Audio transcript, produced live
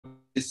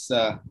this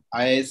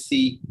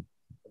IISc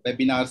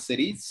webinar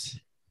series.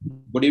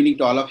 Good evening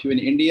to all of you in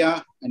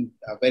India, and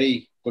a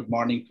very good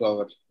morning to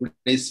our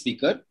today's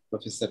speaker,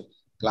 Professor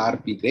Clare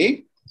P.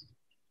 Gray.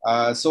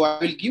 So I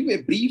will give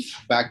a brief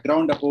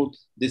background about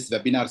this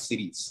webinar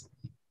series.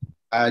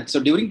 So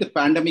during the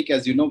pandemic,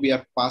 as you know, we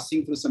are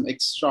passing through some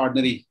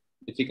extraordinary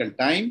difficult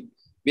time.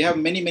 We have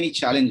many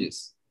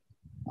challenges.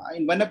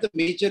 And one of the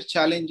major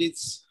challenges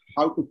is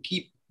how to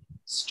keep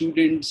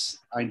students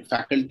and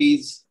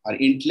faculties are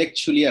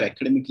intellectually or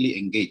academically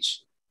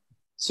engaged.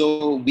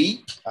 So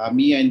we,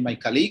 me and my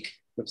colleague,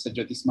 Professor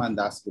Jyotisman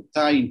Das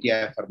Gupta in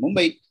TIFR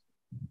Mumbai,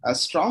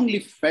 strongly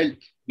felt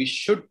we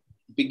should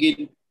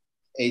begin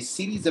a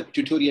series of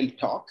tutorial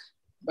talk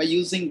by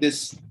using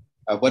this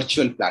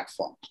virtual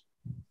platform.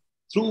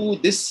 Through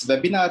this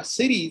webinar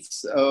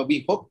series,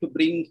 we hope to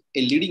bring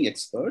a leading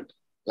expert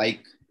like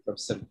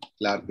Professor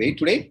Clare Gray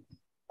today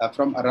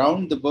from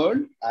around the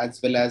world,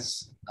 as well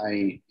as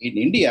in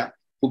India,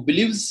 who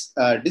believes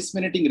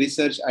disseminating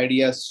research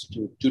ideas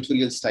to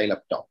tutorial style of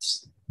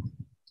talks.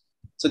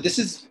 So this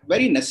is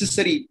very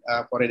necessary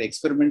for an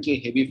experimental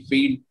heavy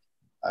field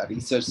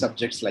research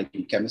subjects like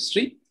in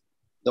chemistry.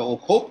 The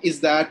hope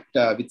is that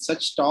with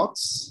such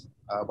talks,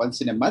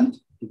 once in a month,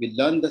 we will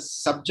learn the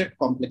subject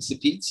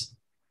complexities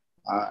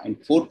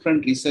and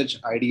forefront research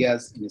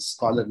ideas in a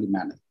scholarly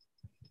manner.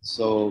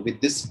 So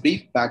with this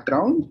brief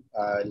background,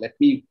 let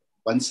me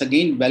once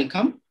again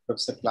welcome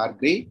Professor Clare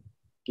Gray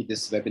to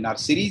this webinar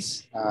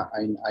series.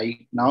 And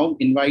I now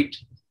invite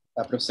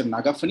Professor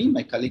Nagafani,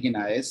 my colleague in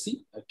IISc,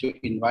 to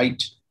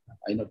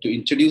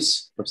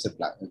introduce Professor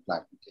Clare Gray.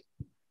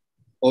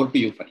 Over to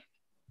you, Fani.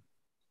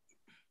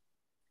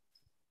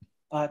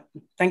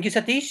 Thank you,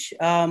 Satish.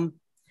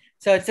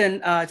 So it's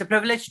a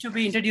privilege to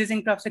be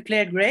introducing Professor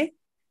Clare Gray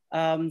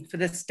for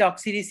this talk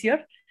series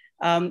here.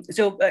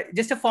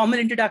 Just a formal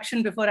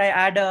introduction before I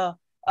add a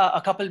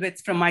couple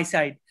bits from my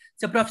side.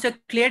 So Professor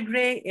Clare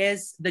Gray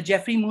is the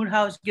Geoffrey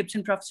Moorhouse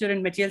Gibson Professor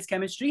in Materials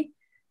Chemistry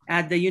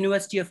at the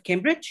University of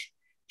Cambridge.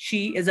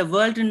 She is a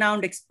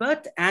world-renowned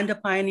expert and a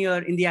pioneer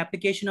in the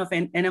application of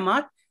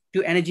NMR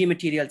to energy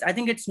materials. I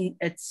think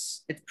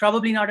it's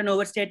probably not an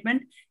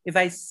overstatement if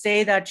I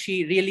say that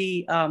she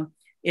really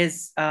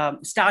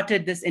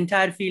started this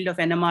entire field of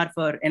NMR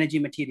for energy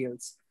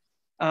materials.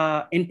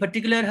 In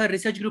particular, her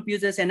research group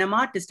uses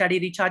NMR to study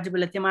rechargeable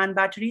lithium-ion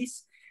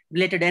batteries,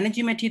 related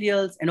energy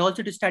materials, and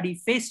also to study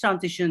phase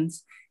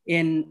transitions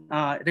in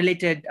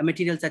related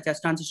materials such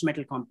as transition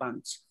metal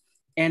compounds.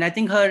 And I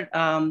think her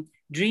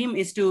dream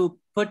is to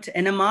put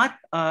NMR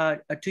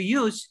to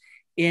use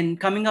in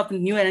coming up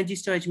with new energy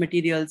storage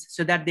materials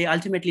so that they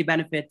ultimately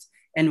benefit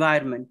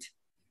environment.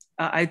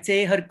 I'd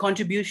say her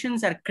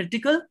contributions are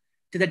critical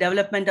to the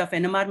development of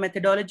NMR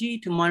methodology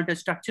to monitor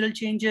structural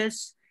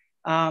changes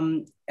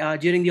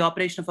during the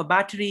operation of a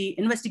battery,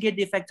 investigate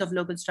the effects of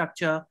local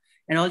structure,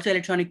 and also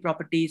electronic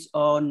properties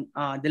on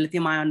the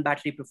lithium-ion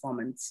battery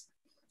performance.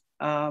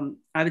 I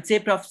would say,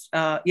 Prof,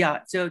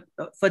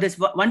 for this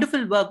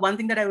wonderful work, one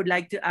thing that I would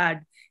like to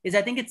add is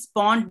I think it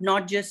spawned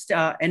not just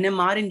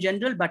NMR in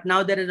general, but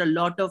now there is a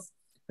lot of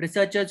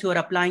researchers who are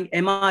applying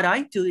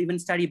MRI to even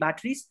study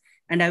batteries.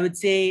 And I would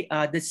say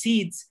the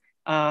seeds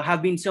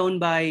have been sown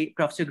by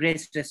Professor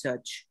Gray's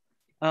research.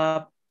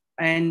 For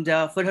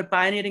her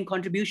pioneering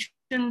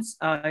contributions,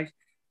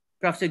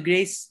 Professor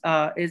Gray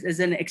is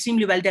an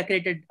extremely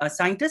well-decorated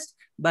scientist,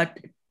 but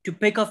to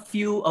pick a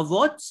few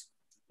awards,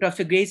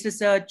 Professor Gray's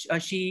research,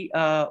 she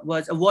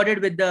was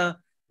awarded with the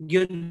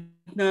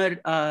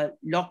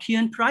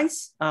Gunther-Lochian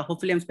Prize,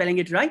 hopefully I'm spelling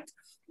it right,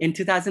 in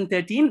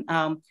 2013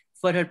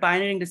 for her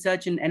pioneering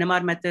research in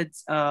NMR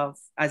methods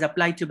as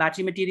applied to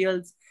battery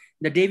materials,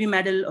 the Davy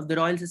Medal of the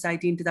Royal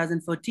Society in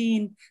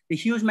 2014, the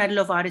Hughes Medal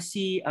of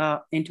RSC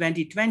in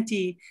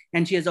 2020,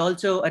 and she is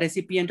also a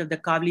recipient of the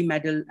Kavli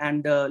Medal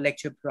and the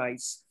Lecture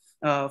Prize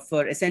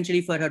for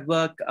her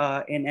work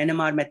in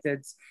NMR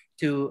methods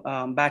to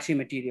battery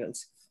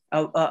materials.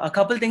 A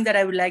couple things that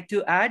I would like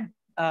to add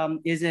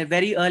is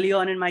very early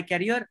on in my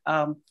career,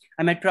 I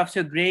met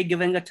Professor Gray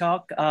giving a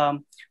talk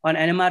on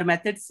NMR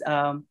methods.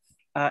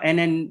 And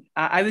then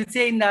I will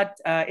say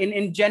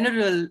in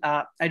general,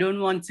 I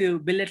don't want to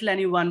belittle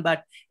anyone,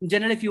 but in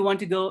general, if you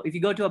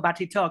go to a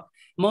battery talk,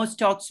 most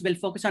talks will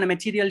focus on a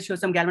material, show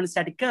some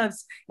galvanostatic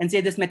curves, and say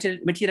this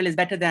material is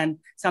better than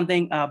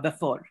something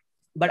before.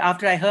 But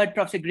after I heard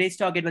Professor Gray's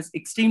talk, it was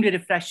extremely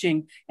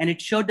refreshing, and it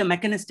showed the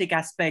mechanistic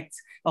aspects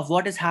of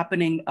what is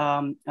happening,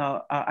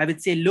 I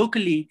would say,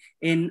 locally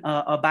in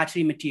a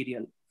battery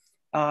material.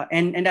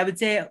 And I would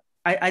say,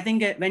 I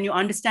think when you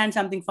understand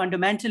something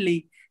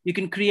fundamentally, you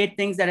can create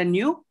things that are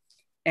new.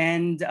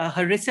 And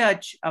her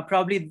research,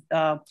 probably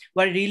what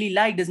I really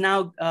liked is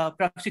now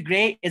Professor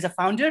Gray is a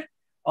founder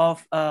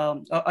of,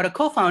 or a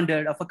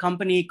co-founder of a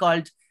company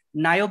called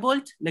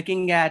Niobolt,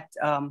 looking at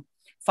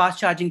fast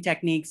charging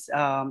techniques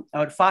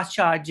or fast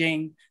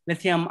charging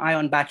lithium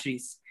ion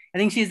batteries. I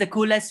think she's the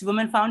coolest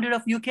woman founder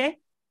of UK.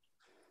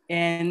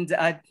 And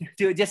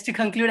just to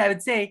conclude, I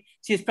would say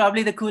she's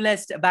probably the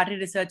coolest battery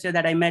researcher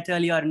that I met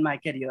earlier in my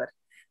career.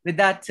 With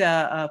that,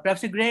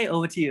 Professor Gray,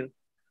 over to you.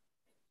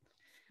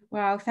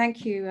 Wow,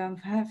 thank you,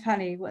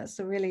 Fanny. Well, it's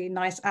a really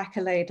nice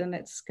accolade, and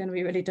it's going to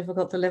be really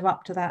difficult to live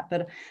up to that,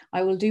 but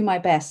I will do my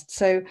best.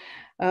 So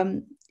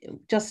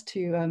just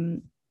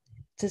to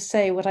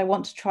say what I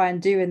want to try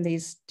and do in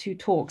these two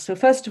talks. So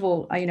first of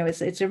all,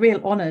 it's a real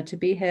honor to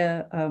be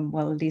here,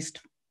 well, at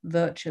least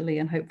virtually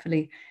and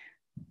hopefully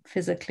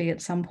physically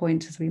at some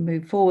point as we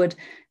move forward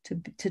to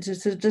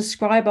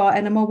describe our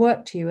NMR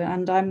work to you.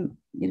 And I'm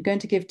going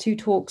to give two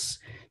talks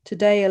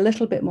today, a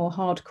little bit more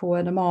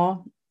hardcore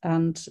NMR,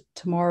 and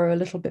tomorrow a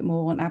little bit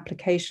more on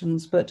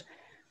applications, but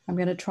I'm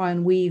going to try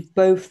and weave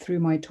both through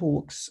my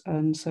talks.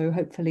 And so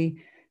hopefully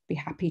be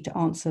happy to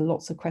answer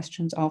lots of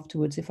questions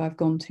afterwards if I've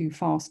gone too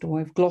fast or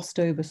I've glossed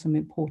over some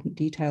important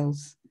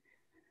details.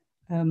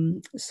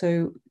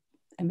 So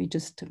let me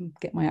just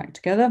get my act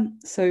together.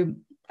 So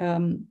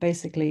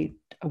basically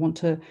I want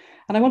to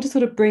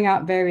sort of bring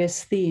out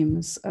various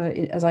themes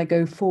as I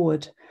go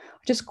forward.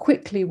 I just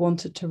quickly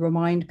wanted to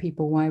remind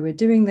people why we're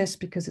doing this,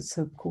 because it's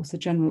of course a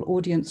general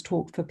audience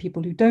talk for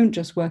people who don't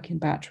just work in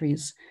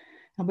batteries.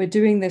 And we're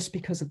doing this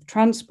because of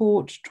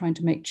transport, trying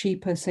to make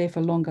cheaper,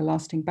 safer, longer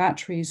lasting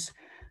batteries,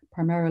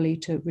 primarily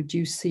to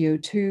reduce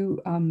CO2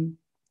 and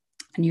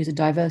use a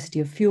diversity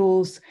of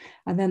fuels.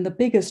 And then the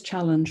biggest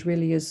challenge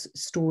really is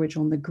storage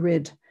on the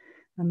grid.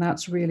 And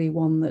that's really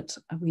one that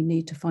we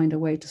need to find a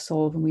way to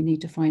solve. And we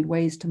need to find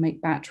ways to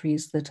make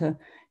batteries that are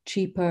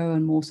cheaper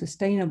and more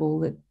sustainable,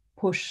 that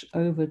push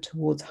over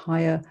towards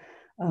higher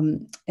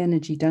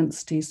energy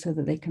densities so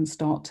that they can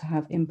start to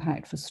have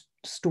impact for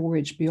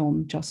storage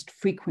beyond just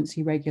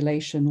frequency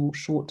regulation or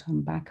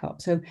short-term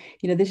backup. So,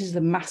 this is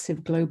a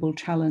massive global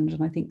challenge.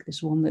 And I think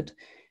this one that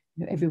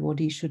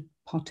everybody should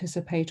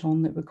participate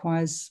on, that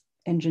requires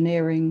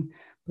engineering,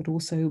 but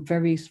also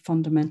very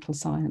fundamental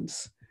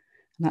science.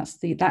 And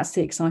that's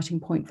the exciting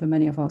point for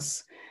many of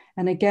us.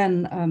 And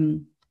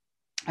again,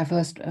 I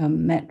first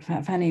met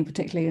Fanny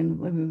particularly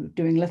in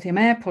doing lithium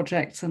air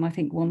projects. And I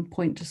think one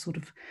point to sort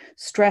of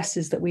stress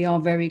is that we are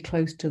very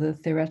close to the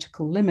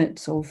theoretical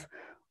limits of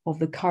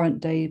the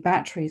current day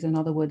batteries. In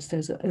other words,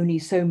 there's only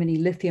so many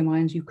lithium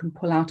ions you can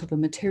pull out of a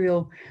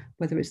material,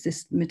 whether it's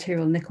this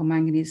material, nickel,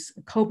 manganese,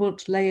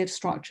 cobalt layered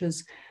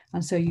structures.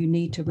 And so you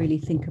need to really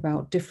think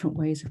about different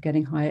ways of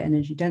getting higher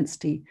energy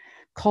density.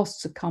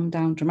 Costs have come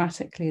down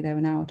dramatically. They're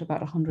now at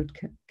about 100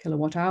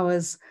 kilowatt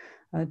hours.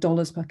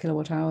 Dollars per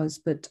kilowatt hours,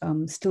 but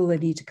still they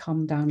need to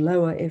come down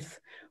lower if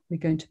we're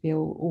going to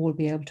all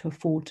be able to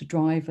afford to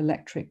drive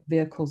electric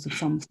vehicles of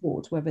some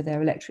sort, whether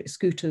they're electric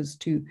scooters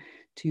to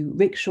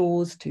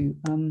rickshaws to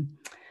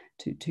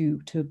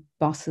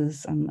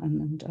buses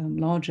and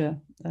larger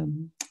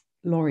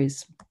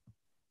lorries.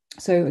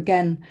 So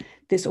again,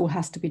 this all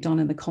has to be done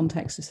in the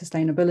context of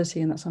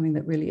sustainability, and that's something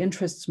that really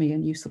interests me.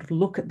 And you sort of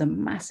look at the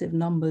massive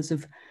numbers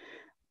of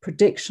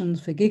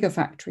predictions for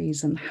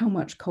gigafactories and how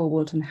much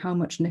cobalt and how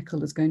much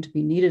nickel is going to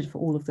be needed for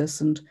all of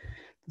this. And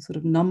the sort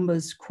of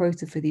numbers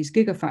quoted for these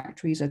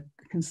gigafactories are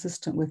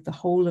consistent with the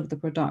whole of the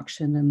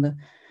production in the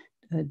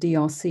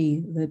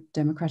DRC, the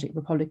Democratic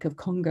Republic of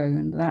Congo.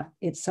 And that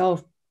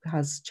itself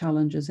has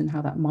challenges in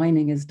how that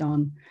mining is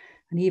done.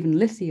 And even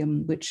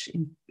lithium, which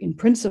in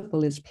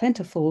principle is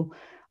plentiful,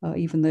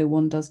 even though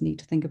one does need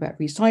to think about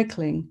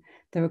recycling,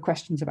 there are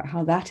questions about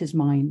how that is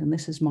mined. And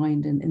this is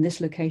mined in this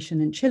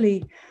location in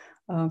Chile,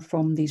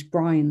 from these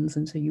brines.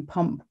 And so you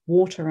pump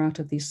water out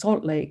of these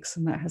salt lakes,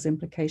 and that has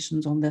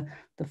implications on the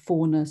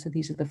fauna. So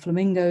these are the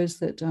flamingos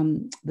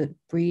that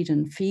breed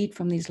and feed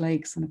from these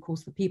lakes. And of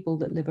course, the people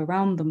that live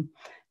around them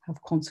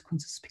have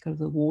consequences because of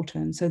the water.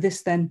 And so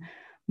this then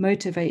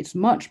motivates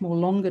much more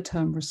longer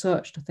term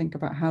research to think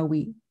about how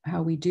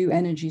we do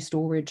energy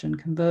storage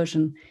and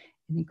conversion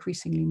in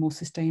increasingly more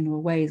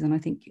sustainable ways. And I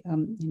think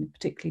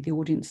particularly the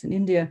audience in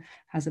India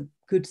has a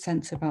good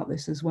sense about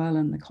this as well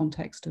in the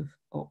context of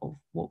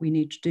what we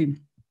need to do.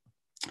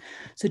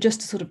 So just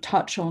to sort of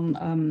touch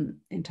on,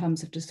 in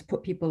terms of just to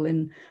put people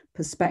in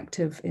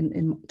perspective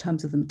in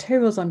terms of the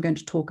materials I'm going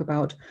to talk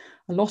about,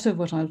 a lot of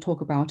what I'll talk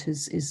about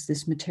is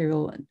this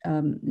material,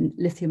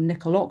 lithium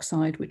nickel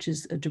oxide, which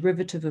is a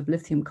derivative of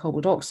lithium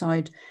cobalt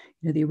oxide,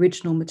 the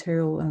original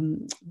material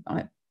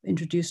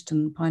introduced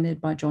and pioneered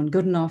by John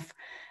Goodenough.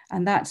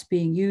 And that's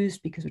being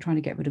used because we're trying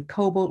to get rid of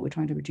cobalt, we're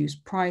trying to reduce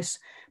price,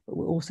 but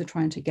we're also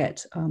trying to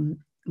get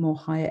more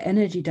higher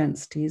energy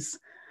densities.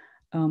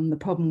 The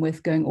problem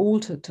with going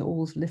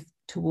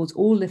towards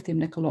all lithium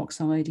nickel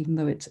oxide, even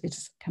though it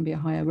can be a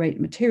higher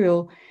rate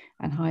material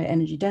and higher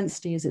energy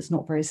density, is it's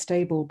not very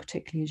stable,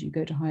 particularly as you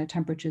go to higher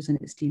temperatures and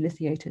it's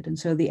delithiated. And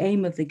so the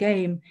aim of the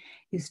game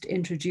is to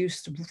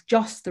introduce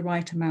just the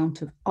right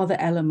amount of other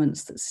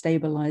elements that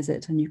stabilize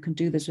it. And you can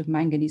do this with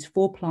manganese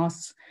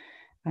 4+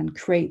 and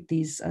create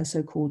these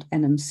so-called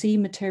NMC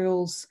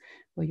materials,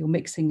 where you're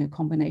mixing a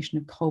combination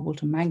of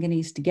cobalt and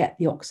manganese to get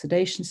the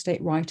oxidation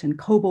state right. And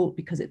cobalt,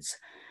 because it's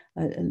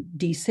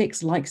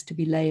D6, likes to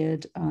be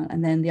layered.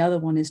 And then the other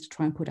one is to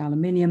try and put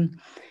aluminium,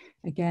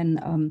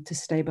 again, to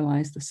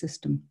stabilize the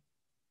system.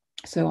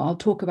 So I'll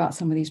talk about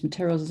some of these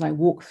materials as I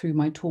walk through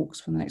my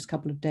talks for the next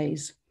couple of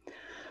days.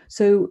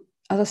 So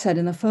as I said,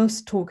 in the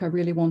first talk, I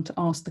really want to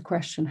ask the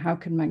question, how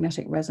can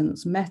magnetic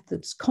resonance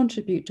methods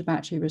contribute to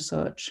battery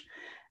research?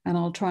 And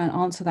I'll try and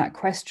answer that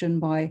question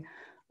by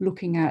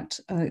looking at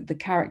the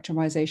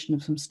characterization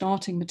of some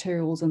starting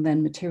materials and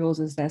then materials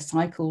as they're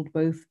cycled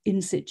both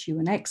in situ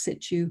and ex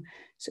situ.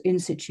 So in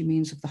situ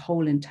means of the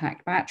whole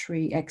intact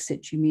battery, ex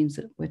situ means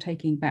that we're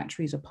taking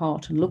batteries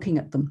apart and looking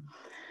at them.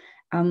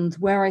 And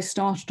where I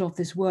started off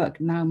this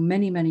work now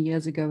many, many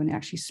years ago, and it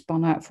actually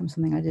spun out from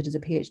something I did as a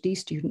PhD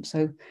student.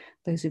 So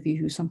those of you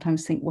who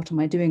sometimes think, what am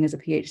I doing as a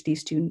PhD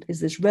student? Is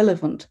this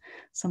relevant?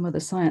 Some of the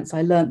science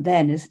I learned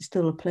then is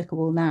still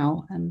applicable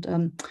now,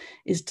 and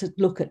is to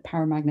look at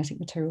paramagnetic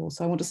materials.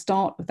 So I want to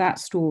start with that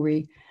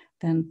story,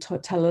 then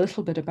tell a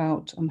little bit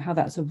about how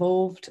that's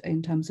evolved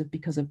in terms of,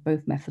 because of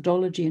both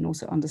methodology and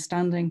also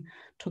understanding,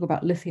 talk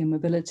about lithium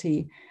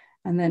mobility,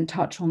 and then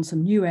touch on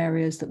some new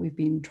areas that we've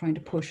been trying to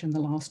push in the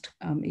last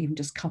even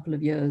just couple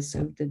of years.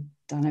 So the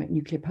dynamic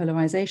nuclear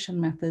polarization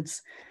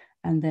methods,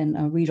 and then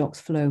redox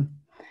flow.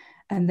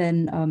 And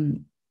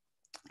then,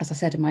 as I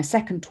said in my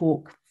second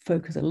talk,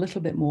 focus a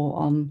little bit more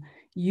on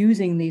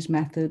using these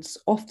methods,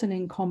 often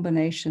in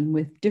combination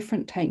with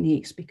different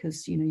techniques,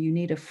 because you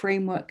need a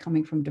framework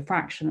coming from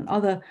diffraction and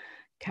other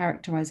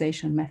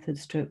characterization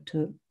methods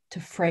to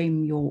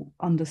frame your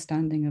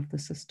understanding of the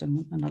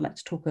system. And I'd like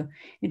to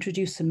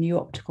introduce some new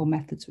optical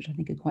methods, which I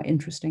think are quite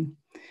interesting,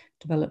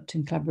 developed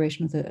in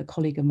collaboration with a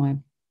colleague of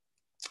mine.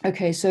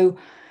 Okay, so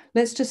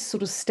let's just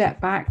sort of step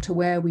back to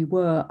where we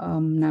were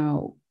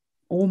now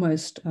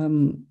almost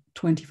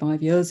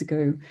 25 years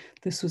ago.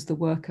 This was the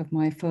work of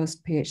my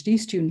first PhD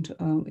student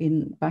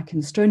back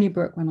in Stony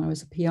Brook when I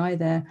was a PI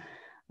there,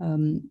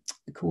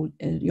 called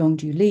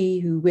Yongju Li,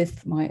 who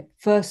with my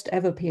first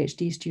ever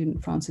PhD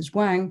student, Francis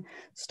Wang,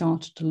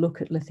 started to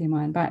look at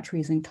lithium-ion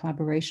batteries in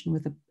collaboration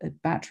with a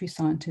battery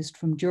scientist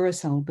from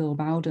Duracell, Bill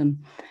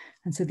Bowden.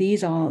 And so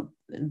these are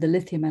the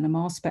lithium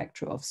NMR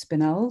spectra of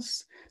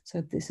spinels.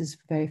 So this is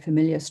a very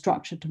familiar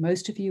structure to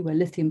most of you, where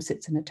lithium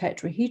sits in a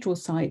tetrahedral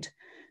site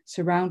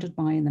surrounded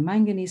by, in the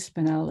manganese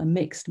spinel, a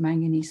mixed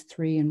manganese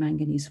 3 and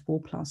manganese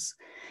 4+.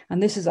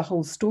 And this is a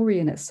whole story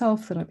in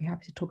itself that I'd be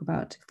happy to talk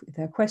about if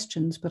there are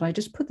questions, but I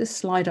just put this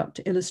slide up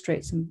to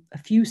illustrate a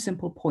few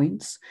simple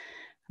points.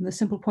 And the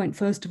simple point,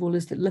 first of all,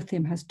 is that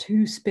lithium has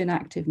 2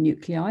 spin-active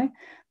nuclei.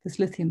 There's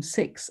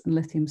lithium-6 and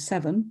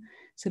lithium-7.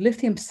 So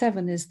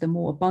lithium-7 is the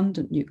more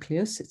abundant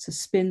nucleus. It's a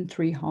spin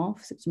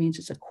 3/2, it means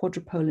it's a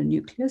quadrupolar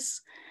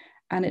nucleus,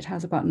 and it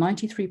has about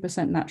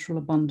 93% natural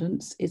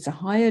abundance. It's a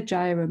higher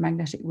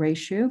gyromagnetic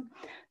ratio,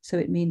 so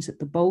it means that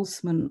the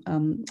Boltzmann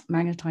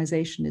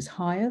magnetization is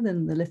higher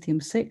than the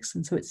lithium-6,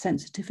 and so its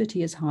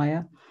sensitivity is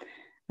higher.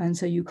 And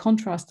so you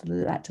contrast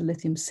that to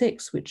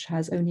lithium-6, which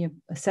has only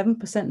a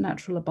 7%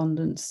 natural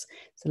abundance.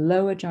 It's a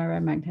lower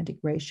gyromagnetic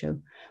ratio,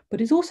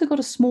 but it's also got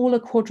a smaller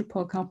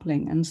quadrupole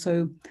coupling. And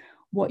so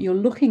what you're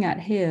looking at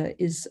here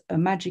is a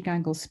magic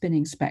angle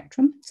spinning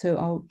spectrum. So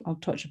I'll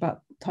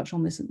touch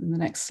on this in the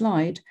next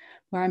slide,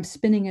 where I'm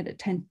spinning it at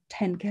 10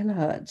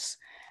 kilohertz.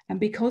 And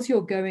because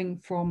you're going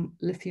from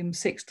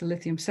lithium-6 to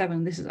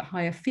lithium-7, this is a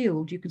higher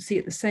field, you can see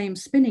at the same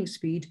spinning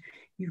speed,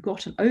 you've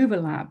got an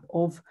overlap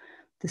of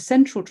the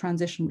central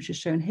transition, which is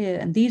shown here.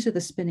 And these are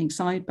the spinning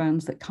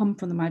sidebands that come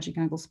from the magic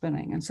angle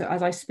spinning. And so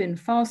as I spin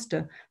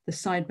faster, the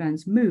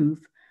sidebands move,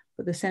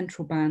 but the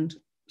central band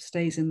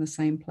stays in the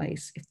same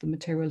place if the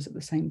material is at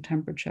the same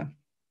temperature.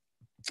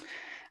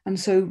 And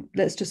so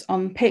let's just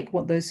unpick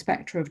what those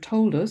spectra have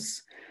told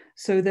us.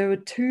 So there are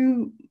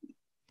 2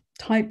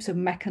 types of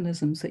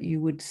mechanisms that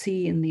you would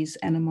see in these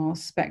NMR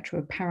spectra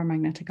of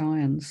paramagnetic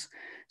ions.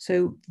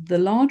 So the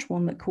large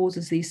one that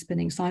causes these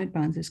spinning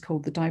sidebands is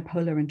called the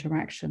dipolar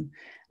interaction.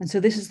 And so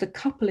this is the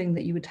coupling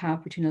that you would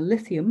have between a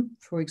lithium,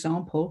 for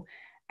example,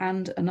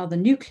 and another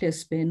nuclear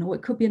spin, or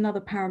it could be another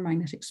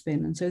paramagnetic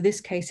spin. And so in this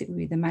case, it would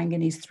be the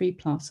manganese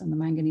 3+ and the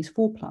manganese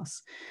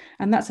 4+.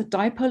 And that's a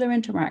dipolar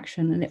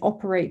interaction, and it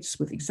operates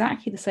with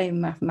exactly the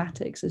same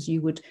mathematics as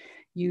you would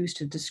use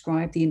to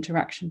describe the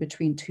interaction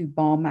between 2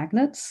 bar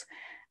magnets.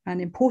 And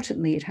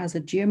importantly, it has a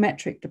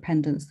geometric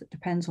dependence that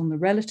depends on the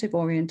relative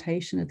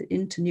orientation of the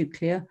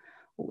internuclear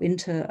or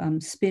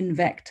inter-spin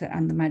vector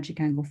and the magic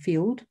angle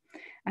field.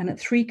 And at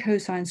 3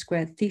 cosine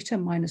squared theta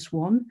minus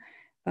 1,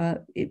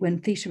 when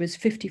theta is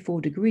 54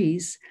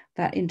 degrees,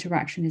 that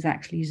interaction is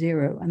actually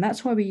 0. And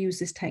that's why we use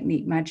this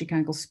technique, magic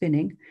angle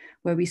spinning,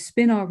 where we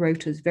spin our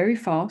rotors very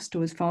fast,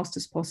 or as fast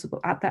as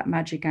possible at that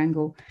magic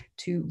angle,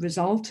 to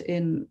result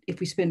in, if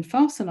we spin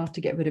fast enough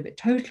to get rid of it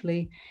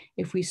totally,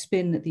 if we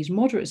spin at these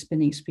moderate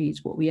spinning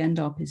speeds, what we end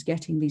up is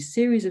getting these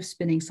series of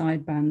spinning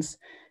sidebands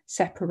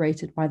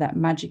separated by that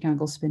magic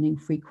angle spinning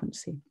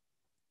frequency.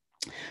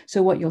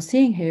 So what you're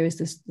seeing here is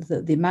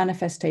the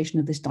manifestation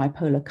of this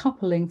dipolar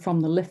coupling from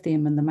the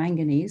lithium and the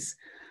manganese.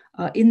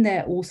 In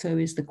there also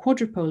is the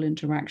quadrupole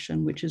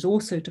interaction, which is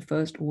also to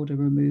first order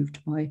removed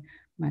by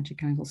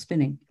magic angle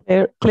spinning.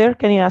 Claire,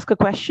 can you ask a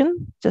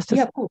question? Just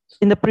yeah, of course.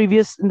 In the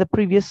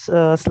previous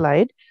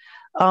slide,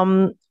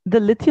 the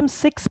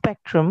lithium-6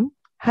 spectrum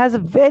has a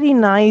very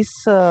nice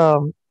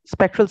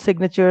spectral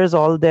signatures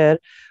all there,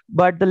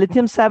 but the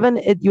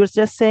lithium-7, you're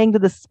just saying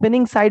that the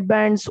spinning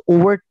sidebands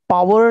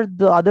overpower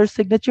the other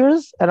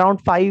signatures around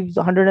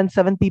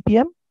 507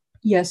 ppm?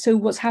 Yeah, so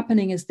what's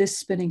happening is this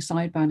spinning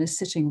sideband is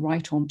sitting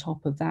right on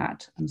top of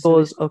that. And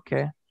so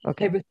okay.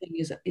 Everything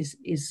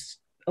is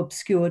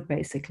obscured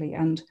basically.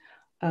 And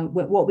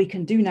what we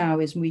can do now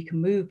is we can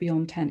move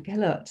beyond 10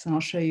 kilohertz. And I'll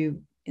show you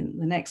in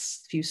the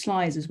next few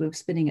slides as we're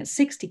spinning at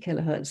 60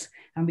 kilohertz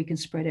and we can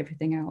spread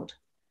everything out.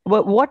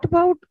 Well, what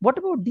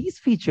about these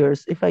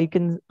features? If I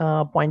can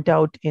point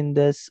out in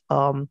this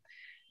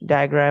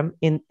diagram,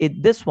 in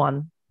this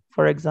one,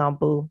 for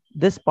example,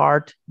 these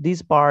part,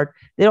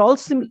 they're all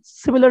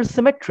similar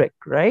symmetric,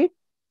 right?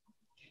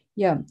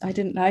 Yeah, I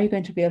didn't. Now you're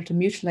going to be able to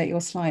mutilate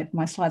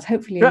my slides.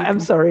 Hopefully, I'm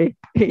sorry.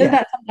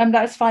 No,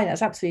 that's fine.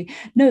 That's absolutely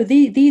no.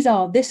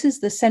 This is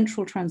the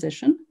central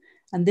transition,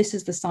 and this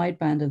is the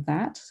sideband of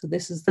that. So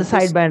this is the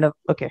sideband of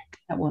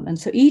that one. And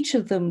so each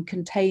of them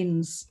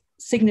contains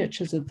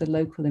signatures of the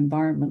local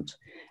environment.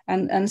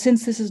 And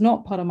since this is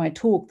not part of my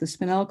talk, the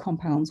spinel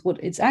compounds,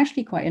 it's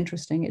actually quite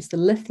interesting. It's the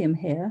lithium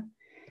here,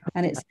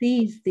 and it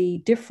sees the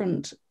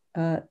different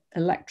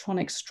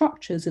electronic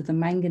structures of the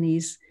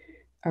manganese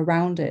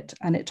around it.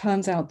 And it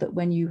turns out that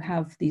when you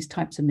have these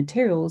types of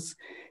materials,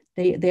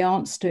 they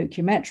aren't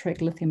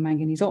stoichiometric lithium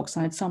manganese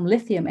oxide. Some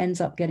lithium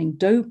ends up getting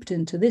doped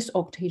into this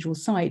octahedral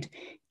site,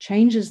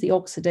 changes the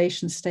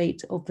oxidation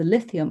state of the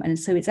lithium. And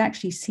so it's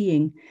actually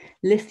seeing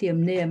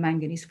lithium near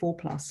manganese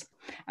 4+.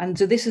 And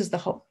so this is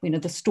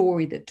the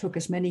story that took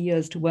us many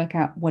years to work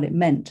out what it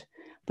meant.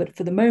 But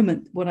for the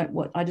moment, what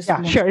I just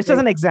sure, it's just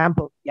an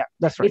example. Yeah,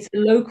 that's right. It's a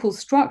local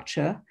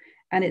structure,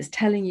 and it's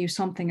telling you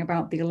something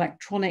about the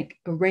electronic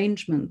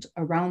arrangement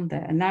around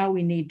there. And now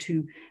we need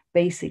to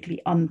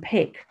basically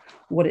unpick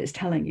what it's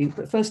telling you.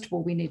 But first of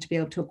all, we need to be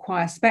able to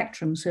acquire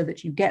spectrum so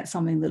that you get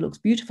something that looks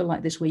beautiful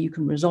like this, where you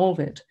can resolve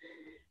it.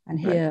 And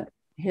here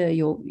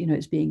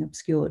it's being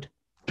obscured.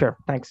 Sure,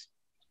 thanks.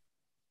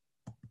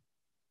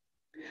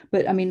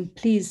 But I mean,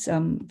 please,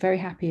 very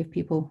happy if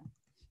people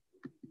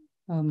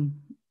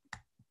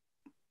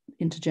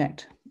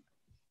interject.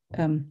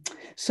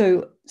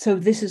 So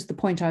this is the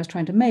point I was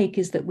trying to make,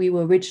 is that we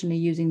were originally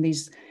using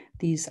these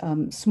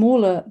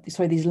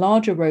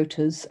larger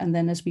rotors, and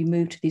then as we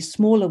move to these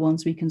smaller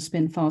ones, we can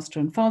spin faster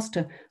and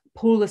faster,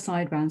 pull the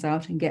sidebands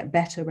out and get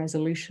better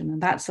resolution.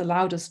 And that's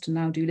allowed us to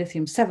now do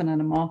lithium-7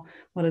 NMR,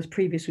 whereas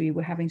previously we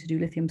were having to do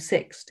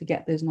lithium-6 to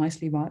get those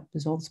nicely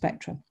resolved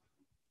spectra.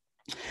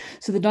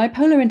 So the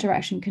dipolar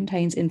interaction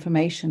contains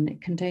information.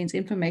 It contains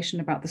information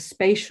about the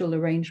spatial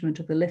arrangement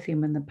of the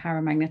lithium and the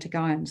paramagnetic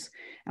ions.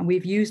 And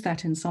we've used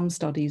that in some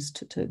studies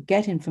to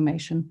get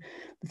information.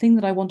 The thing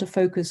that I want to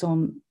focus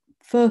on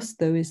first,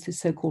 though, is the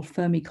so-called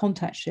Fermi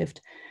contact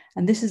shift.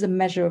 And this is a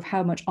measure of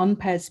how much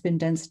unpaired spin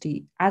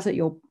density as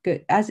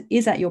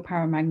is at your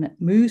paramagnet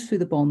moves through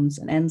the bonds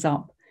and ends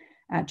up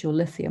at your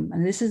lithium.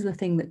 And this is the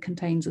thing that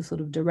contains a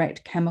sort of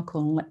direct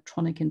chemical and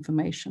electronic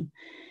information,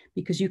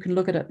 because you can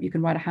look at it, you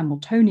can write a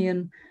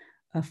Hamiltonian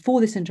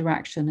for this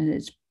interaction, and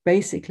it's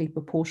basically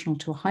proportional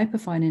to a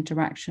hyperfine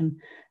interaction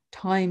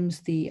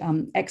times the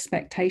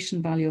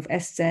expectation value of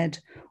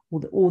SZ,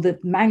 or the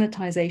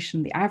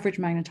magnetization, the average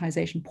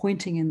magnetization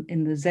pointing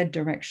in the Z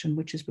direction,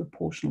 which is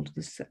proportional to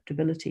the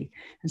susceptibility.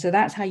 And so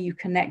that's how you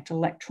connect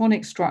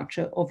electronic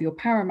structure of your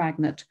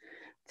paramagnet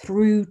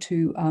through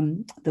to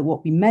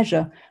what we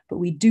measure, but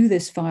we do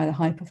this via the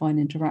hyperfine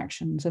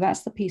interaction. So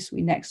that's the piece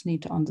we next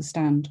need to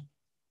understand.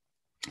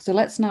 So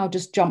let's now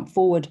just jump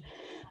forward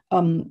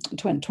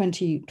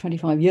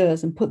 25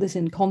 years and put this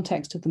in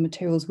context of the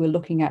materials we're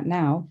looking at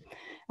now.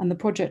 And the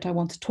project I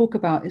want to talk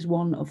about is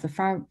one of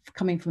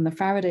coming from the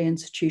Faraday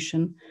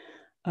Institution,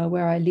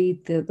 where I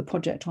lead the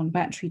project on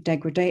battery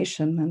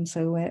degradation. And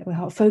so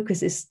our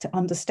focus is to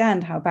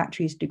understand how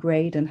batteries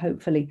degrade and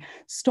hopefully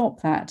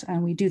stop that.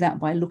 And we do that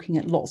by looking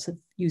at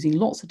using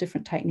lots of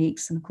different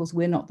techniques. And of course,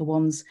 we're not the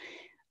ones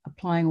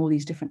applying all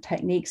these different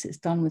techniques. It's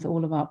done with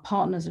all of our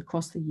partners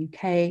across the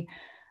UK.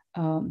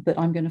 But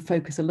I'm going to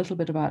focus a little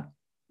bit about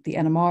the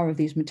NMR of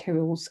these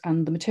materials,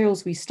 and the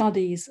materials we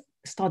study is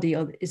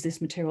this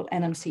material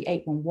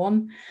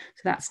NMC811.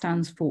 So that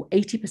stands for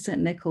 80%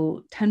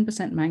 nickel,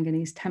 10%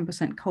 manganese,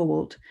 10%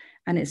 cobalt,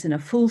 and it's in a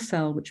full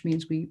cell, which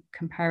means we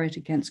compare it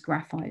against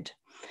graphite.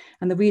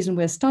 And the reason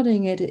we're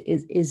studying it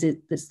is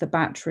it's the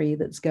battery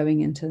that's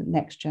going into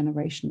next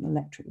generation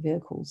electric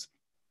vehicles.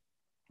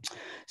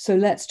 So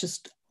let's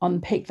just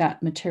unpick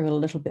that material a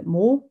little bit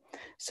more.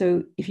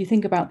 So if you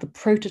think about the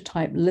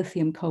prototype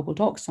lithium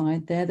cobalt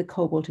oxide, there the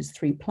cobalt is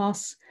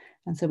 3+,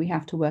 and so we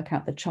have to work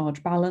out the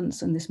charge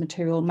balance. And this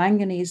material,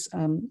 manganese,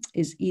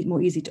 is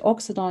more easy to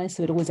oxidize,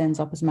 so it always ends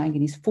up as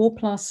manganese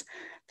 4+.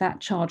 That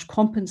charge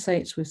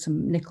compensates with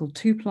some nickel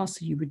 2+,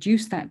 so you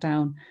reduce that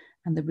down,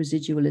 and the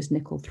residual is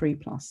nickel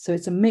 3+. So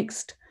it's a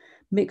mixed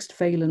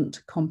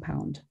valent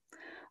compound.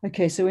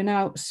 Okay, so we're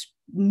now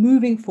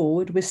moving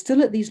forward. We're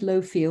still at these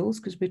low fields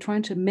because we're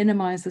trying to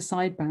minimize the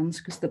sidebands,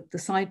 because the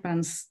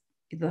sidebands,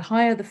 the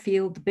higher the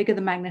field, the bigger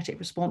the magnetic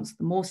response,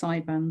 the more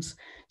sidebands.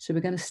 So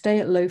we're going to stay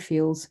at low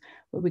fields,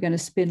 but we're going to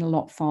spin a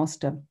lot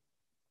faster.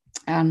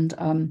 And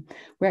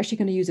we're actually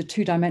going to use a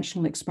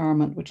two-dimensional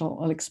experiment, which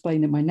I'll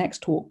explain in my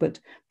next talk. But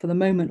for the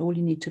moment, all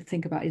you need to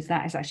think about is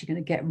that it's actually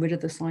going to get rid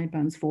of the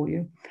sidebands for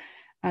you.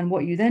 And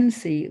what you then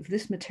see of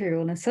this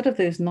material, instead of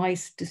those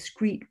nice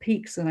discrete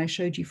peaks that I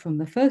showed you from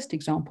the first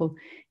example,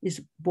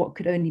 is what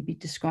could only be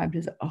described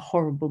as a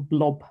horrible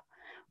blob.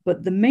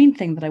 But the main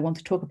thing that I want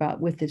to talk about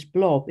with this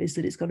blob is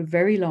that it's got a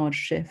very large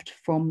shift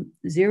from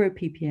 0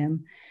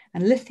 ppm.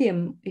 And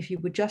lithium, if you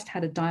would just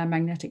had a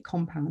diamagnetic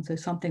compound, so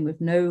something with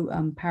no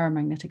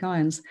paramagnetic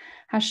ions,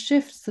 has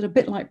shifts that are a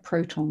bit like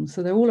protons.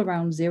 So they're all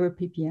around 0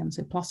 ppm,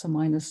 so plus or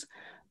minus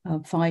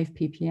 5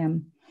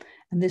 ppm.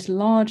 And this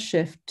large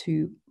shift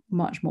to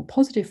much more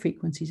positive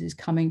frequencies is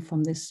coming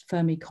from this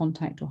Fermi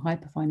contact or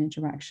hyperfine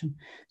interaction.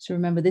 So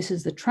remember, this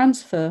is the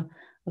transfer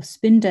of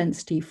spin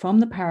density from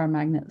the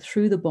paramagnet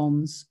through the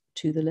bonds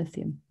to the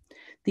lithium.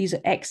 These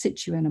are ex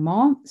situ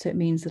NMR, so it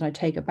means that I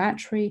take a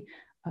battery,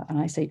 and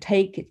I say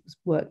take, it was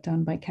work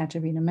done by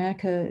Katerina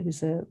Merker,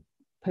 who's a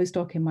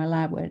postdoc in my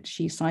lab, where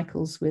she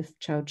cycles with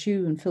Chao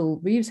Chu and Phil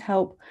Reeves'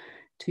 help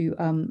to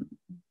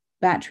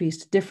batteries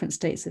to different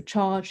states of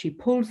charge. She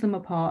pulls them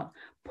apart,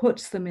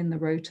 puts them in the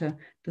rotor,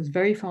 does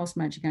very fast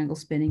magic angle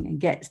spinning,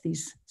 and gets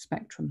these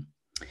spectrum.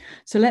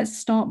 So let's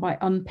start by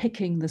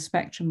unpicking the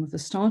spectrum of the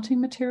starting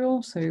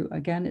material. So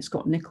again, it's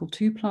got nickel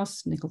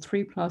 2+, nickel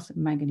 3+,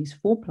 and manganese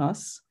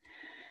 4+.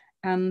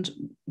 And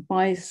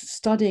by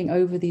studying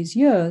over these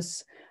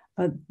years,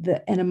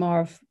 the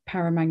NMR of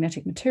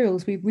paramagnetic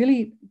materials, we've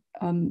really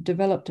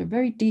developed a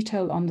very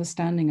detailed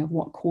understanding of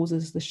what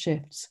causes the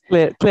shifts.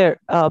 Claire,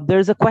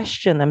 there's a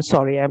question. I'm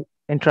sorry, I'm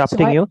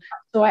interrupting you.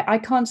 So I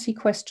can't see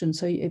questions.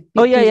 So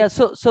yeah.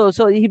 So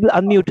he will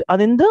unmute.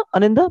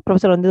 Aninda,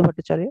 Professor Aninda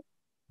Bhattacharya.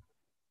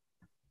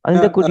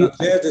 Aninda, could you?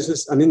 Claire, this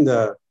is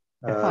Aninda.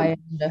 Hi,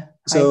 Aninda.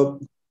 So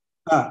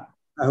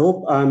I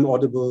hope I'm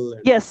audible.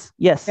 Yes.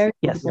 Yeah. So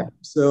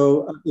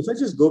if I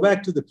just go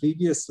back to the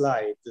previous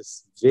slide,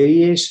 this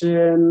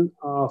variation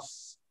of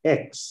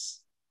X.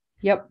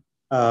 Yep.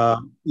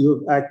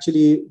 You're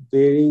actually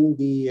varying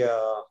the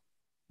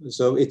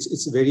so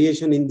it's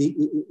variation in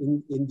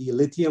the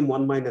lithium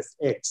 1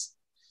 - X.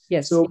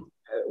 Yes. So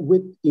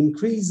with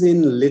increase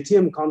in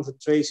lithium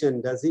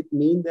concentration, does it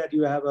mean that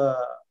you have a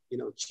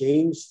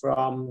change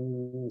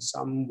from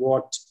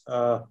somewhat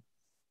a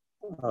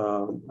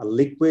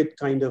liquid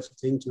kind of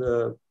thing to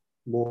a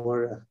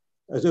more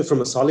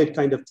from a solid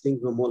kind of thing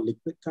to a more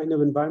liquid kind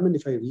of environment?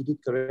 If I read it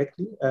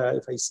correctly,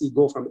 if I see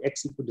go from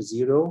X equal to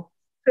 0.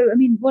 So, I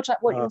mean, what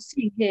you're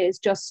seeing here is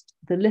just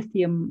the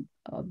lithium.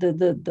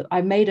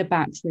 I made a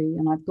battery,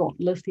 and I've got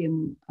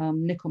lithium,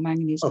 nickel,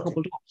 manganese,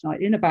 cobalt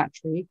oxide in a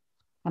battery,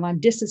 and I'm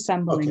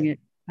disassembling it,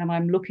 and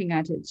I'm looking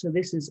at it. So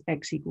this is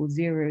X equals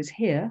 0 is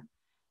here,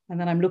 and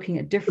then I'm looking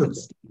at different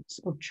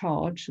states of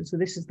charge. So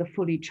this is the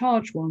fully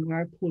charged one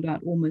where I pulled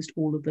out almost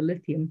all of the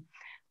lithium,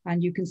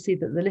 and you can see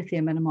that the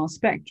lithium NMR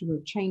spectra are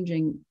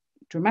changing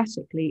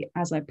dramatically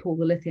as I pull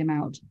the lithium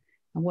out.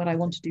 And what I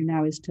want to do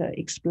now is to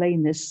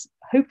explain this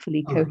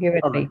hopefully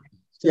coherently.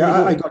 So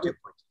I got your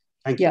point.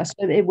 Thank you. Yes,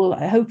 so it will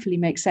hopefully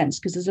make sense,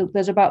 because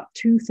there's about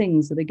 2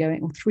 things that are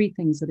going, or 3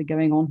 things that are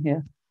going on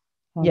here.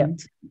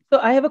 So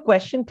I have a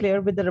question,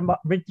 Claire, with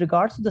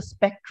regards to the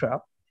spectra.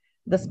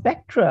 The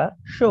spectra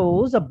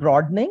shows a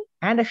broadening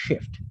and a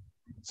shift.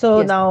 So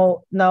yes.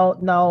 now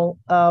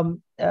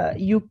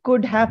you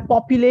could have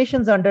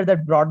populations under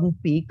that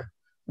broadened peak,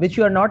 which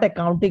you are not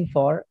accounting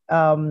for,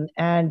 to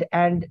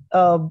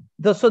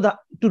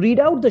read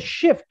out the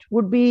shift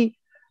would be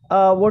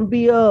won't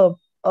be a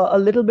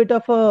little bit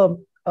of a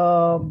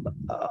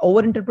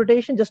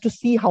overinterpretation, just to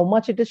see how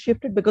much it is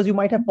shifted, because you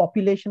might have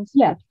populations.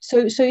 Yeah.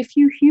 So if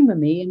you humor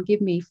me and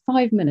give me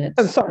 5 minutes,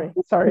 I'm sorry.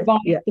 Provide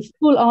the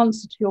full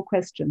answer to your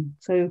question.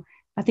 So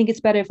I think it's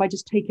better if I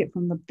just take it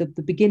from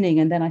the beginning,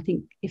 and then I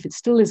think if it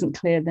still isn't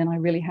clear, then I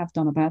really have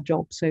done a bad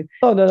job. So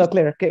no,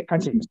 Claire, okay,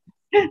 continue.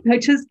 No,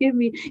 just give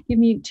me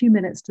 2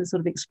 minutes to sort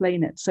of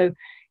explain it. So,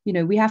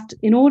 we have to,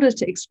 in order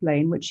to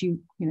explain, which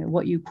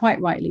what you quite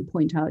rightly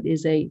point out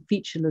is a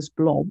featureless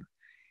blob,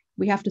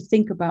 we have to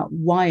think about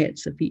why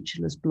it's a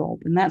featureless blob.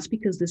 And that's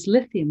because this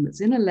lithium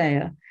that's in a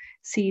layer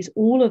sees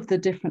all of the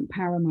different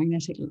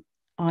paramagnetic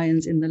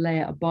ions in the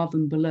layer above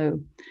and below.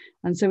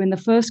 And so in the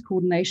first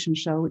coordination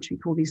shell, which we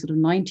call these sort of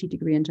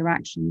 90-degree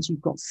interactions,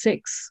 you've got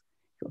 6.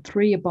 Got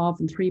 3 above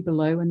and 3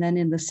 below, and then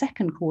in the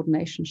second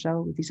coordination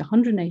shell with these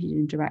 180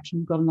 interactions,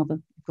 you've got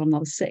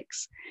another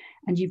 6,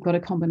 and you've got a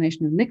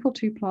combination of nickel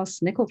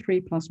 2+, nickel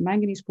 3+,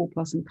 manganese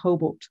 4+, and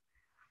cobalt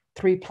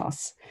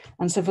 3+.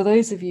 And so for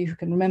those of you who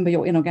can remember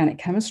your inorganic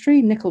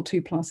chemistry, nickel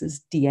 2+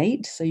 is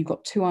D8, so you've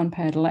got 2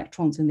 unpaired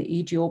electrons in the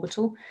Eg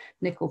orbital.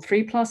 Nickel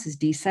 3+ is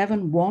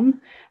D7,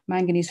 1.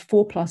 Manganese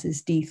 4+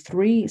 is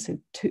D3, so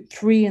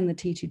 3 in the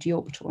T2G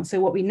orbital. And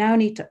so what we now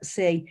need to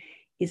say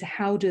is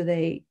how do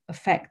they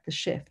affect the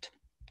shift?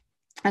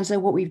 And so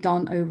what we've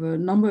done over a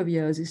number of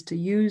years is to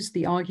use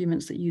the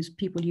arguments that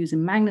people use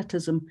in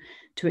magnetism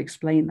to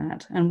explain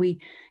that. And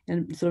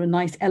sort of a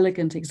nice,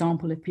 elegant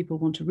example, if people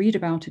want to read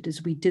about it,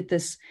 is we did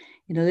this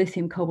in a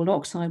lithium cobalt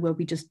oxide where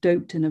we just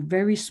doped in a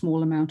very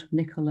small amount of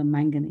nickel and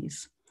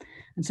manganese.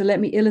 And so let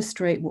me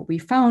illustrate what we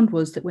found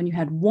was that when you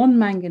had one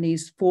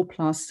manganese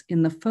 4+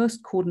 in the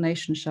first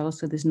coordination shell,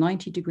 so this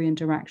 90-degree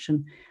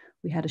interaction,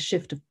 we had a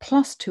shift of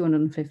plus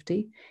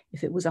 250.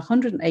 If it was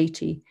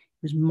 180, it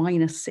was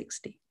minus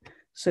 60.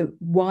 So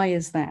why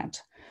is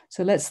that?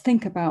 So let's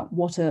think about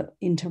what an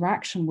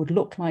interaction would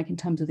look like in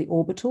terms of the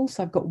orbital.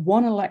 So I've got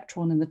one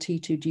electron in the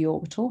T2G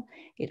orbital.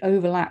 It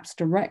overlaps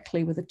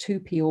directly with a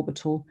 2p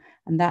orbital,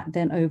 and that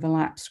then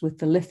overlaps with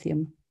the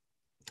lithium.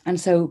 And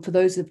so for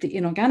those of the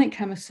inorganic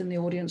chemists in the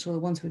audience or the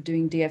ones who are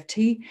doing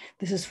DFT,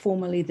 this is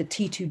formerly the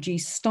T2G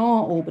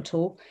star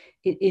orbital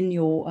in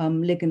your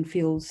ligand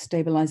field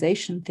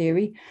stabilization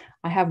theory.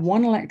 I have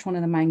one electron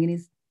in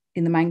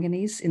the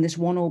manganese in this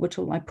one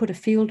orbital. I put a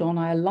field on,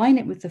 I align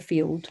it with the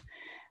field,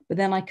 but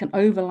then I can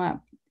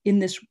overlap in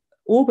this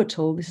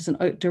orbital. This is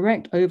a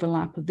direct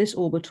overlap of this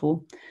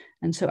orbital.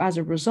 And so as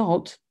a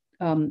result,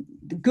 in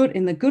the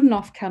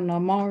Goodenough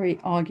Kanamari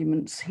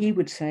arguments, he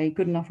would say,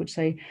 Goodenough would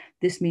say,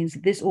 this means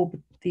that this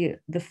orbit,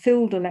 the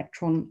filled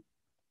electron,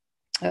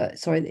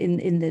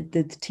 in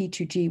the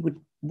T2G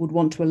would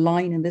want to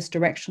align in this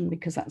direction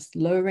because that's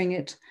lowering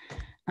it.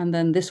 And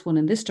then this one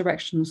in this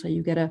direction, so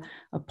you get a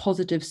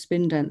positive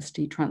spin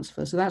density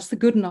transfer. So that's the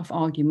Goodenough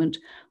argument.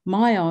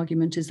 My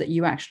argument is that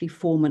you actually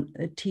form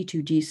a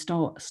T2G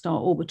star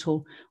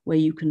orbital where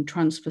you can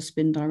transfer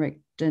spin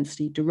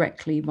density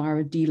directly via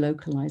a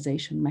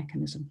delocalization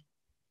mechanism.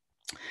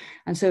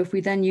 And so if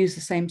we then use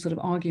the same sort of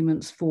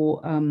arguments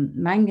for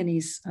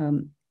manganese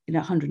in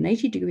a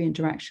 180-degree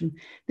interaction,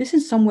 this in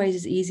some ways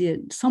is easier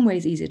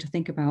to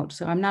think about.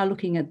 So I'm now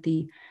looking at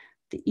the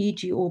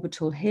EG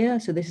orbital here.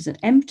 So this is an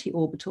empty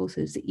orbital. So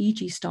it's the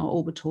EG star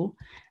orbital.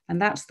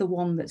 And that's the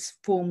one that's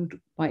formed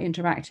by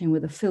interacting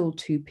with a filled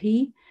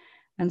 2p.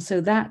 And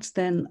so that's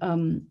then,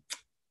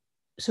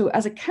 so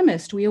as a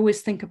chemist, we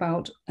always think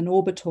about an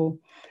orbital,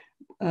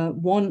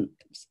 one,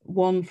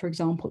 for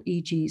example,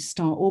 EG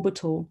star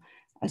orbital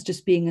as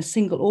just being a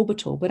single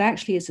orbital, but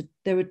actually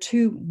there are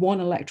two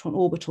 1-electron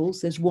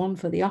orbitals. There's one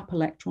for the up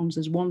electrons,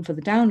 there's one for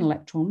the down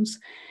electrons.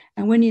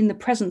 And when you're in the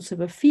presence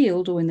of a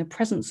field or in the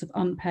presence of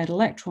unpaired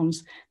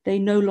electrons, they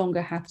no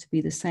longer have to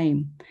be the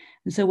same.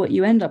 And so what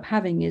you end up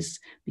having is,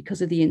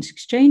 because of the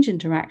exchange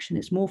interaction,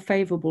 it's more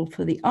favorable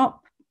for the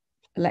up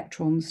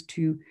electrons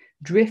to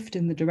drift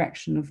in the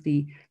direction of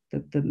the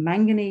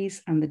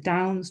manganese and the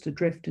downs to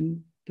drift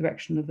in the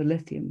direction of the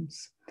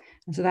lithiums.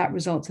 And so that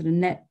results in a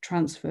net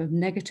transfer of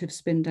negative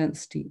spin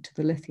density to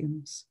the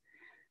lithiums.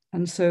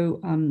 And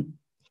so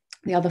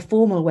the other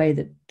formal way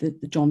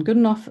that John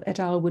Goodenough et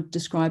al. Would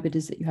describe it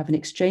is that you have an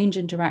exchange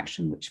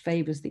interaction which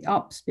favors the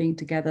ups being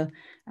together,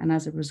 and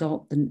as a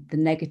result, the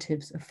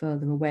negatives are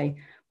further away.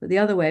 But the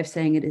other way of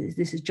saying it is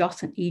this is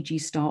just an EG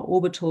star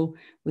orbital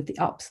with the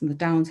ups and the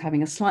downs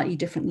having a slightly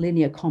different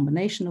linear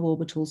combination of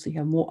orbitals. So you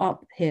have more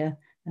up here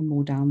and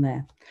more down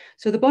there.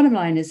 So the bottom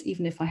line is,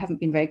 even if I haven't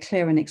been very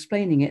clear in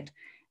explaining it,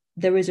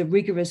 there is a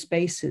rigorous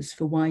basis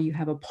for why you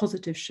have a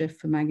positive shift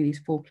for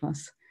manganese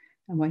 4+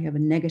 and why you have a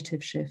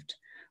negative shift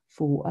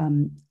for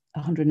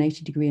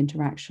 180-degree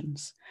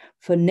interactions.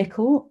 For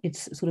nickel,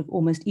 it's sort of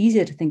almost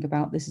easier to think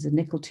about. This is a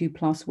nickel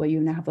 2+ where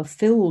you now have a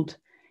filled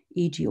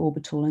EG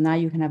orbital, and now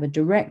you can have a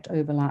direct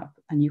overlap,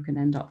 and you can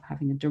end up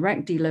having a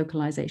direct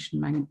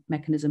delocalization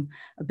mechanism,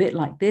 a bit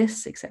like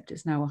this, except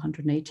it's now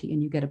 180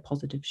 and you get a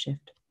positive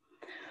shift.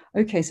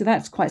 Okay, so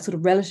that's quite sort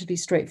of relatively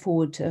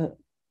straightforward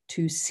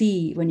to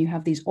see when you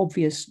have these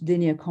obvious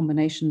linear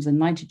combinations and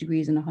 90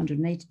 degrees and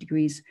 180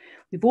 degrees.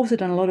 We've also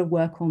done a lot of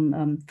work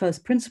on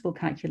first principle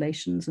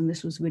calculations, and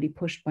this was really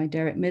pushed by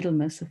Derek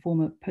Middlemas, a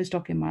former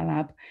postdoc in my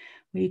lab,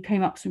 where he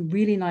came up with some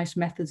really nice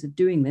methods of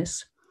doing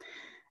this.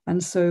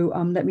 And so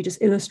let me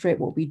just illustrate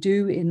what we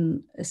do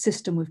in a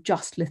system with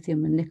just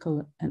lithium and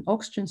nickel and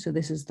oxygen. So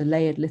this is the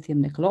layered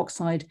lithium nickel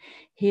oxide.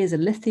 Here's a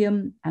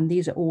lithium, and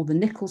these are all the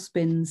nickel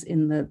spins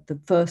in the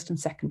first and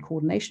second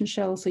coordination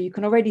shells. So you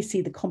can already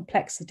see the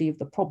complexity of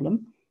the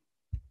problem.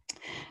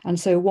 And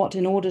so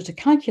in order to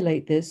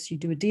calculate this, you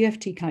do a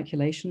DFT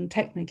calculation.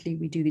 Technically,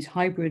 we do these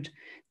hybrid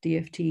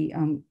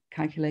DFT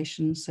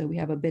calculations. So we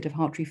have a bit of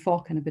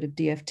Hartree-Fock and a bit of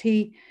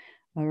DFT,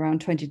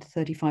 around 20 to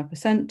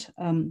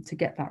 35% to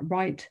get that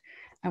right.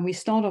 And we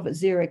start off at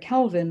 0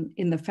 Kelvin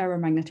in the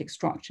ferromagnetic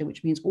structure,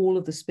 which means all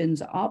of the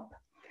spins are up.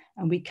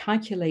 And we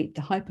calculate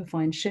the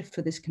hyperfine shift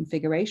for this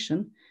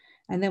configuration.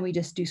 And then we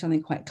just do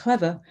something quite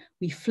clever.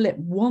 We flip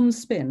one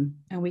spin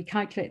and we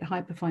calculate the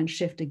hyperfine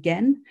shift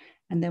again.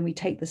 And then we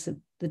take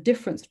the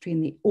difference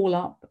between the all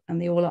up and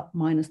the all up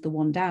minus the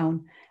one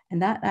down. And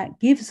that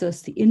gives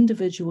us the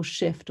individual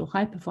shift or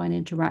hyperfine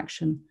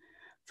interaction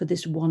for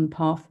this one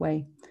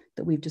pathway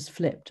that we've just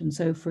flipped. And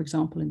so, for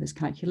example, in this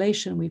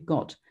calculation, we've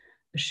got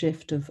a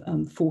shift of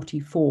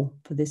 44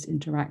 for this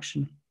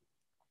interaction.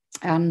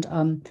 And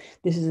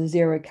this is a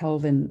 0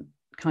 Kelvin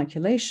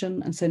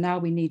calculation. And so now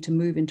we need to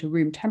move into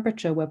room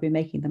temperature where we're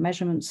making the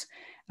measurements.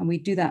 And we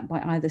do that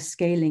by either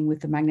scaling with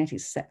the magnetic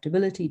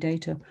susceptibility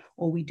data,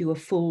 or we do a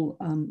full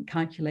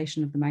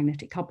calculation of the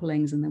magnetic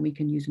couplings, and then we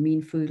can use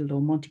mean Foodle or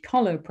Monte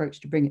Carlo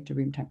approach to bring it to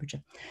room temperature.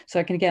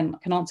 So I can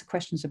answer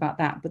questions about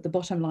that, but the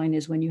bottom line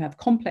is when you have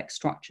complex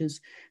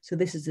structures, so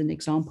this is an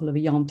example of a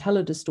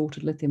Jahn-Teller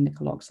distorted lithium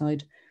nickel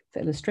oxide.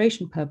 For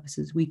illustration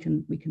purposes, we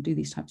can do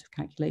these types of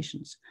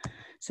calculations.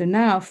 So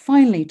now,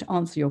 finally, to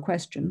answer your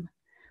question,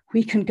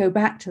 we can go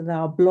back to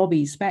our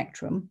blobby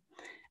spectrum,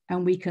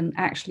 and we can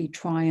actually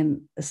try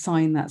and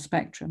assign that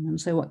spectrum.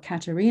 And so what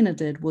Katerina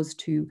did was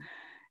to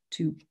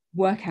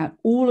work out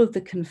all of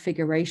the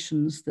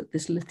configurations that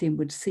this lithium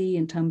would see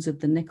in terms of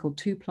the nickel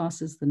 2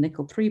 pluses, the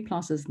nickel 3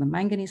 pluses, and the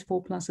manganese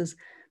 4 pluses,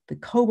 the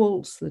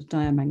cobalts, the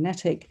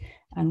diamagnetic,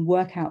 and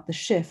work out the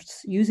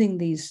shifts using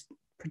these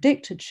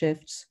predicted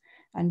shifts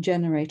and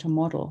generate a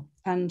model.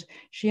 And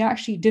she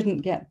actually didn't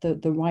get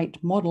the right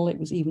model. It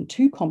was even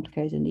too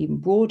complicated and even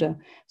broader.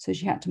 So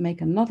she had to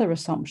make another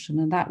assumption,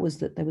 and that was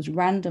that there was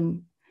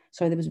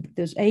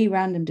a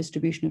random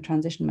distribution of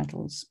transition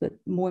metals, but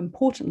more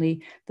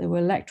importantly, there were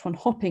electron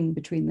hopping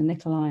between the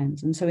nickel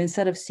ions. And so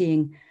instead of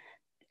seeing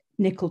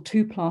nickel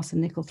 2 plus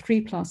and nickel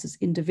 3 plus as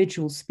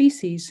individual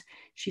species,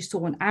 she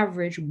saw an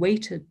average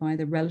weighted by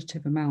the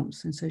relative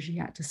amounts. And so she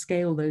had to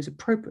scale those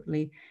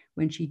appropriately.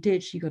 When she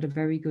did, she got a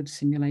very good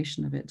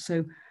simulation of it.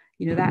 So,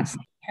 that's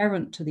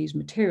inherent to these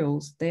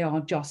materials. They are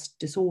just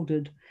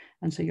disordered.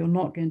 And so you're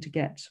not going to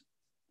get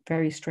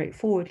very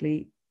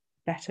straightforwardly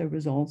better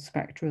resolved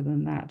spectra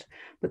than that.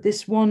 But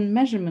this one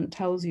measurement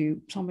tells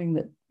you something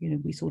that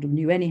we sort of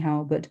knew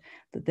anyhow, but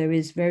that there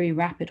is very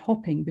rapid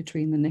hopping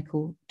between the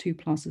nickel 2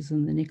 pluses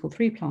and the nickel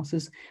 3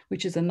 pluses,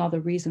 which is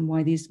another reason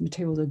why these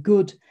materials are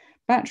good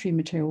battery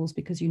materials,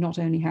 because you not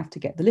only have to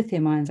get the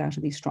lithium ions out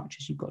of these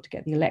structures, you've got to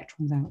get the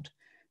electrons out.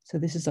 So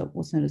this is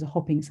what's known as a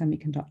hopping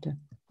semiconductor.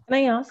 Can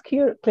I ask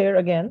here, Claire,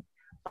 again,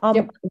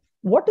 Yep.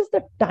 What is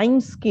the time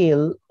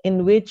scale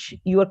in which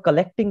you are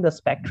collecting the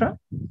spectra?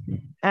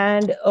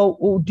 And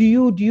do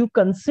you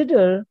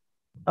consider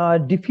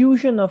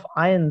diffusion of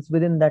ions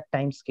within that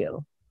time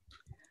scale?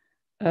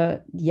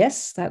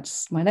 Yes,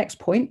 that's my next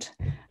point.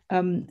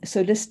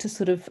 So just to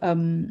sort of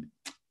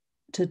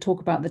to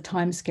talk about the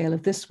time scale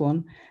of this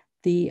one,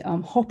 the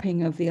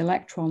hopping of the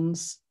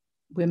electrons,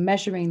 we're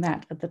measuring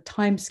that at the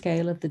time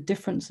scale of the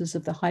differences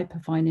of the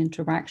hyperfine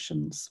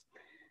interactions.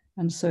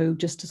 And so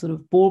just to sort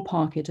of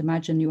ballpark it,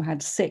 imagine you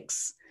had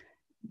 6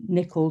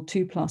 nickel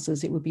 2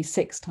 pluses, it would be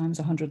 6 times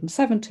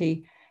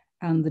 170,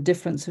 and the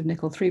difference of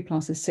nickel 3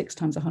 plus is 6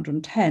 times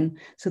 110.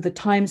 So the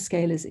time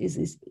scale is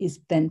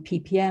then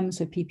ppm.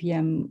 So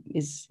ppm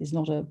is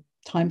not a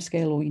time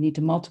scale, or you need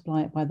to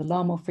multiply it by the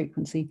Larmor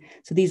frequency.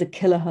 So these are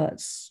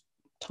kilohertz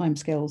time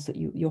scales that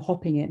you're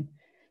hopping in.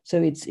 So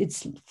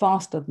it's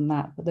faster than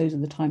that, but those are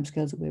the time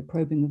scales that we're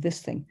probing with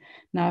this thing.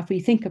 Now, if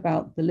we think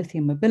about the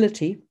lithium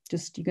mobility,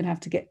 you're going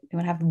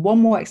to have one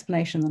more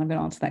explanation, then I'm going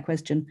to answer that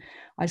question.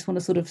 I just want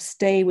to sort of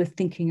stay with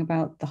thinking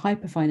about the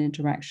hyperfine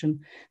interaction.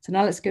 So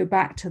now let's go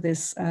back to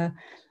this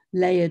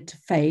layered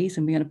phase,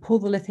 and we're going to pull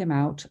the lithium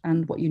out.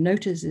 And what you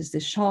notice is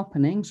this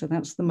sharpening. So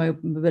that's the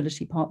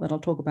mobility part that I'll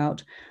talk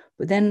about.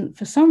 But then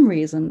for some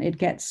reason, it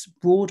gets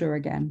broader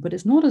again, but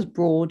it's not as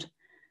broad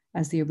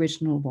as the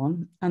original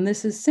one. And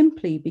this is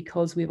simply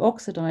because we've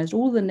oxidized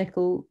all the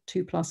nickel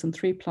 2 plus and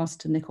 3 plus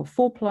to nickel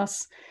 4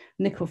 plus.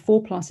 Nickel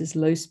 4 plus is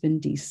low spin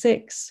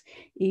D6.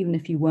 Even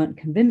if you weren't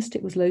convinced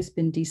it was low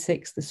spin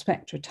D6, the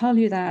spectra tell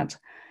you that.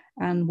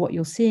 And what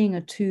you're seeing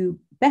are 2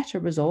 better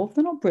resolved,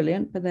 they're not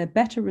brilliant, but they're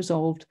better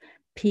resolved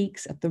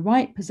peaks at the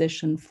right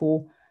position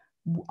for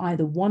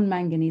either 1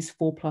 manganese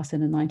 4 plus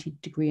in a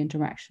 90-degree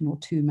interaction, or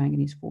 2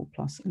 manganese 4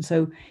 plus. And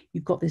so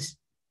you've got this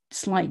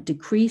slight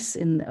decrease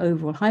in the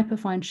overall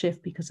hyperfine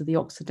shift because of the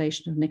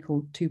oxidation of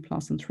nickel 2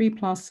 plus and 3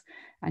 plus,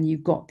 and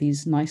you've got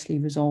these nicely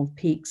resolved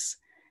peaks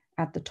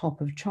at the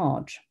top of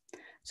charge.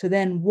 So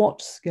then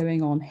what's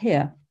going on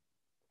here?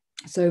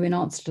 So in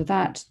answer to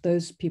that,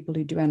 those people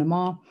who do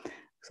NMR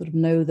sort of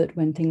know that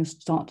when things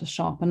start to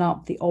sharpen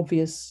up, the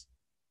obvious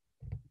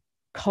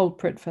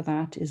culprit for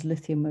that is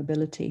lithium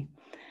mobility.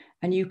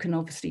 And you can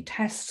obviously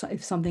test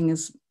if something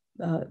is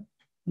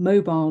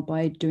mobile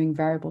by doing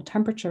variable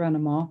temperature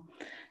NMR.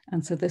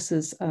 And so this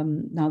is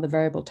now the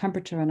variable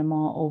temperature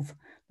NMR of,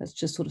 let's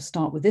just sort of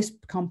start with this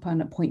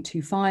compound at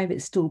 0.25.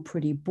 It's still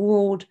pretty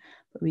broad,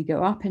 but we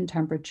go up in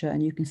temperature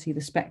and you can see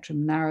the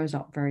spectrum narrows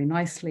up very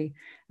nicely.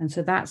 And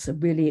so that's a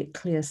really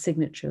clear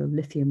signature of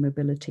lithium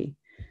mobility.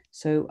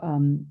 So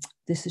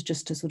this is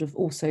just to sort of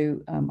also,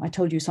 I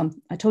told you a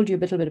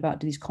little bit about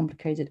these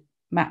complicated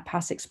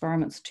MAP-PASS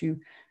experiments to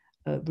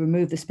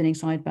remove the spinning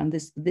sideband.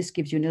 This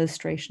gives you an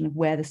illustration of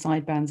where the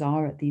sidebands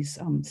are at these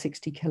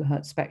 60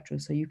 kilohertz spectra.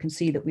 So you can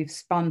see that we've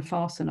spun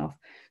fast enough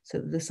so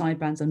that the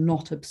sidebands are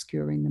not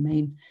obscuring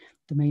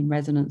the main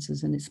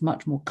resonances, and it's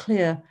much more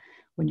clear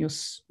when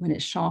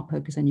it's sharper,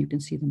 because then you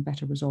can see them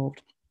better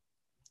resolved.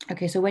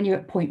 Okay, so when you're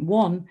at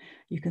 0.1,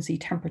 you can see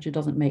temperature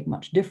doesn't make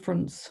much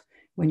difference.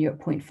 When you're at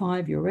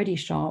 0.5, you're already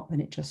sharp,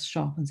 and it just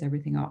sharpens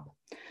everything up.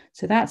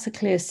 So that's a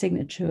clear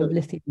signature of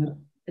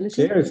lithium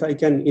Claire, if I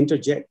can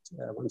interject,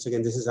 once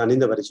again, this is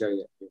Aninda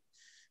Bhattacharya.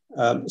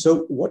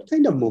 So what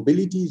kind of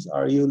mobilities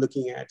are you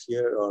looking at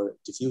here, or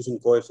diffusion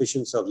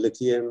coefficients of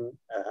lithium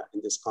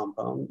in this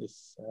compound? If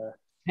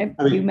I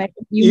mean,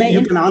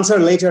 you can answer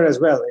later as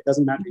well. It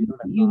doesn't matter.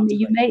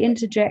 You may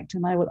interject,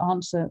 and I will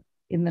answer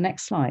in the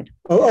next slide.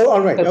 Oh,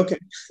 all right. Okay.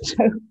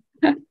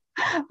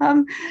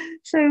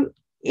 So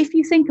if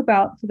you think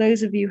about, for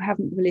those of you who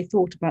haven't really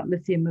thought about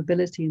lithium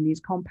mobility in these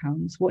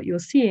compounds, what you're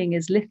seeing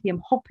is lithium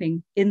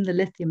hopping in the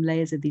lithium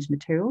layers of these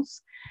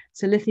materials.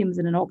 So lithium is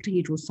in an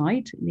octahedral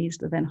site. It needs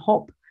to then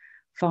hop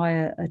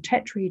via a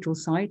tetrahedral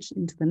site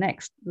into the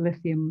next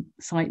lithium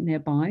site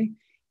nearby.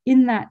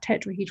 In that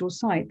tetrahedral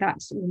site,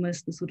 that's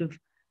almost the sort of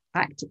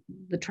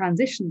the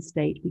transition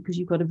state, because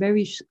you've got a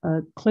very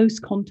close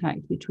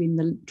contact between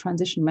the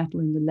transition metal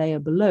and the layer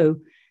below.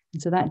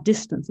 And so that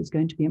distance is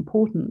going to be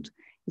important.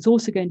 It's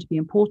also going to be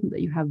important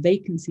that you have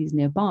vacancies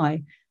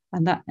nearby,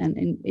 and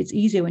it's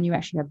easier when you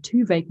actually have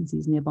two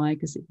vacancies nearby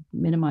because it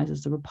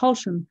minimizes the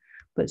repulsion.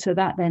 But so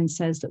that then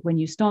says that when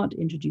you start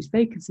to introduce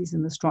vacancies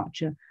in the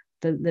structure,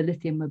 the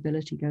lithium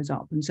mobility goes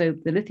up. And so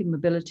the lithium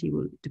mobility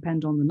will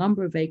depend on the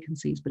number of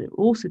vacancies, but it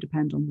will also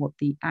depend on what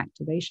the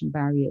activation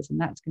barrier is, and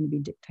that's going to be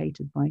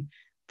dictated by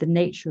the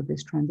nature of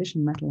this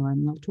transition metal ion.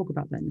 And I'll talk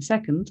about that in a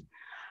second.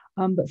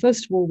 But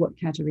first of all, what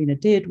Katerina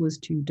did was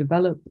to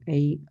develop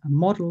a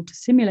model to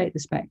simulate the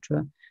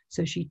spectra.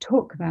 So she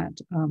took that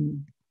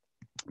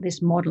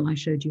this model I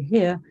showed you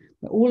here,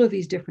 all of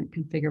these different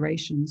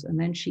configurations, and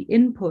then she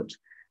input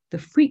the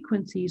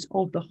frequencies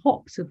of the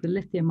hops of the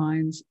lithium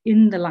ions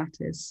in the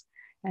lattice,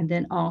 and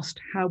then asked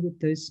how would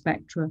those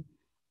spectra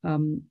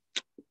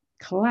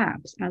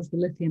collapse as the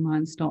lithium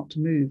ions start to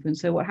move. And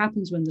so what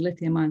happens when the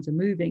lithium ions are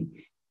moving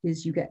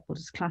is you get what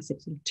is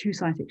classic sort of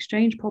two-site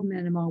exchange problem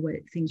in NMR, where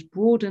things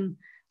broaden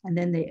and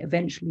then they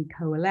eventually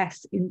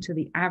coalesce into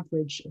the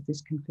average of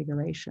this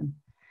configuration.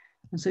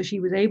 And so she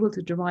was able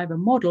to derive a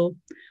model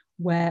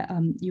where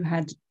you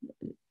had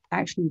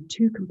actually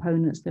two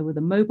components. There were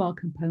the mobile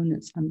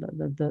components and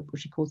the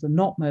what she calls the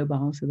not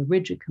mobile, so the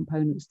rigid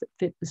components that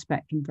fit the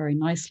spectrum very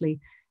nicely.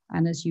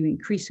 And as you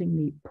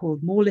increasingly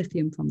pulled more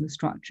lithium from the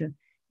structure,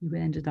 you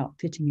ended up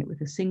fitting it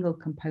with a single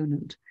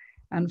component.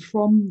 And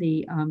from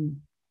the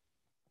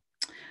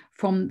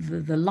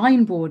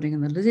line boarding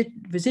and the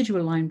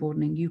residual line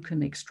boarding, you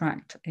can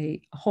extract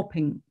a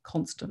hopping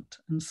constant.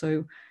 And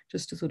so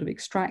just to sort of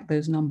extract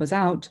those numbers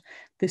out,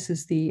 this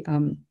is the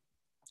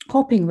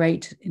hopping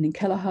rate in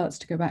kilohertz.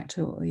 To go back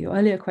to your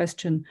earlier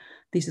question,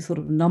 these are sort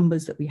of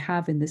numbers that we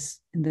have in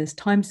this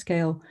time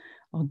scale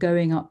are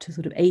going up to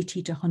sort of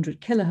 80 to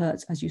 100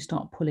 kilohertz as you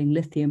start pulling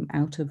lithium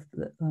out of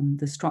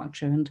the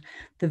structure. And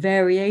the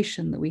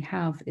variation that we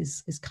have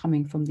is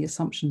coming from the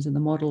assumptions in the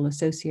model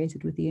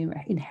associated with the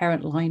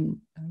inherent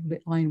line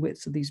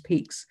widths of these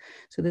peaks.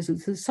 So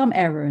there's some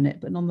error in it,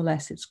 but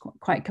nonetheless, it's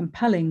quite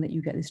compelling that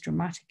you get this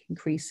dramatic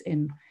increase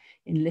in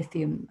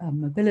lithium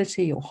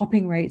mobility or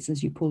hopping rates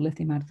as you pull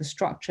lithium out of the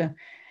structure.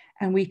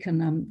 And we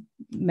can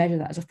measure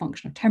that as a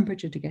function of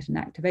temperature to get an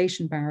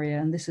activation barrier.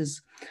 And this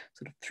is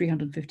sort of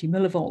 350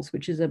 millivolts,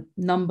 which is a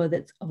number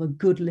that's of a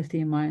good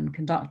lithium ion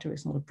conductor.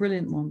 It's not a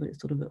brilliant one, but it's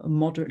sort of a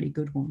moderately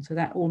good one. So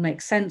that all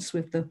makes sense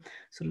with the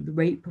sort of the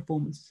rate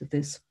performances of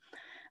this.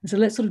 And so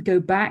let's sort of go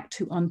back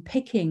to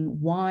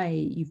unpicking why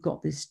you've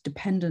got this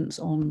dependence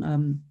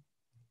on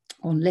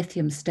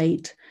lithium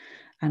state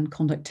and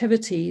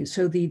conductivity.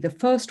 So the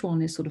first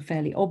one is sort of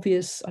fairly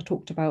obvious. I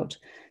talked about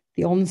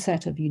the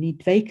onset of you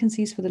need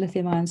vacancies for the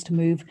lithium ions to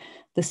move.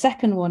 The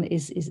second one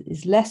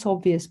is less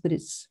obvious, but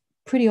it's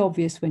pretty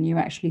obvious when you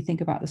actually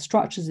think about the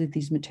structures of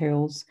these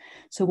materials.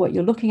 So what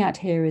you're looking at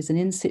here is an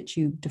in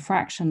situ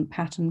diffraction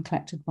pattern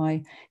collected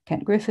by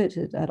Kent Griffith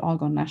at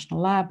Argonne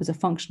National Lab as a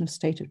function of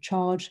state of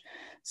charge.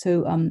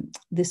 So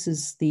this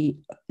is the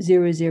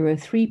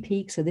 003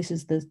 peak. So this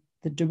is the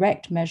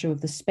direct measure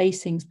of the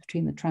spacings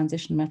between the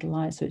transition metal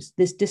layers. So it's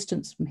this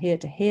distance from here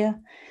to here.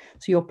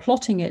 So you're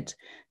plotting it.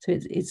 So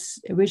it's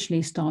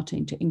originally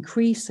starting to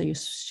increase. So you're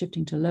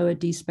shifting to lower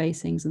D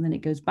spacings, and then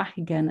it goes back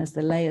again as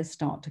the layers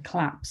start to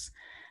collapse.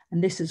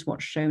 And this is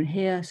what's shown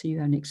here. So you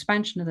have an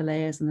expansion of the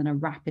layers and then a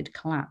rapid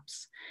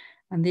collapse.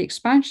 And the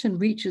expansion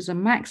reaches a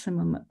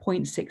maximum at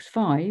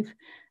 0.65.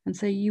 And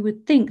so you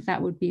would think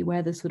that would be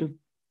where the sort of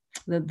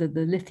the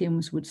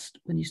lithiums would,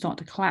 when you start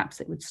to collapse,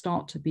 it would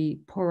start to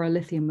be poorer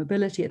lithium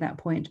mobility at that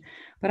point.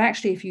 But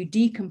actually, if you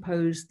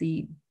decompose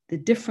the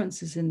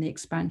differences in the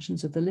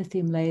expansions of the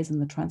lithium layers and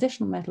the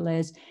transitional metal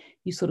layers,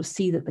 you sort of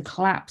see that the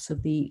collapse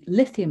of the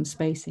lithium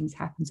spacings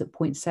happens at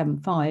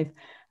 0.75,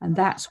 and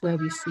that's where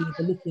we see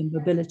the lithium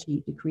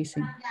mobility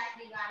decreasing.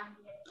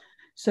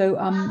 So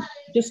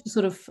just to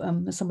sort of,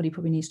 somebody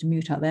probably needs to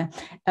mute out there,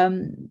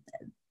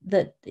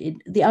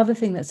 the other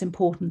thing that's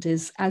important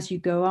is as you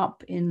go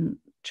up in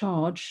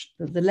charge,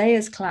 the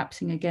layers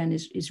collapsing again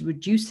is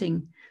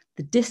reducing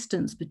the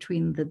distance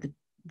between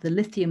the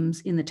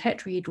lithiums in the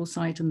tetrahedral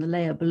site and the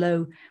layer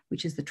below,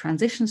 which is the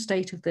transition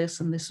state of this.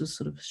 And this was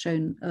sort of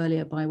shown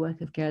earlier by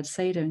work of Gerd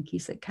Sader and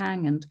Kiesit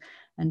Kang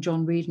and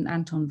John Reed and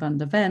Anton van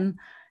der Ven.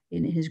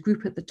 in his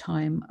group at the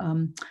time.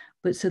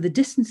 But so the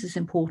distance is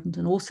important,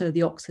 and also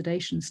the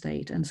oxidation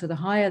state. And so the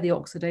higher the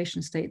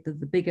oxidation state, the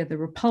bigger the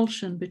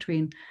repulsion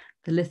between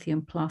the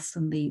lithium plus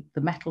and the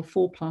metal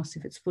 4 plus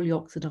if it's fully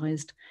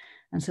oxidized.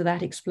 And so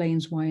that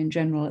explains why in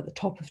general at the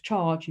top of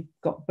charge, you've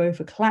got both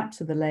a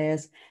collapse of the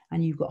layers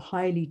and you've got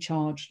highly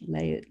charged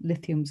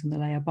lithiums in the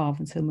layer above.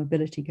 And so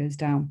mobility goes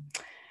down.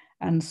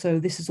 And so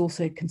this is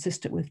also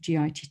consistent with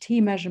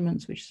GITT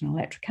measurements, which is an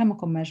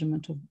electrochemical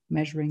measurement of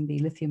measuring the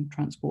lithium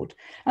transport.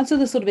 And so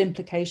the sort of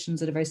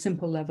implications at a very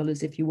simple level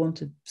is if you want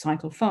to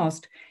cycle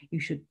fast, you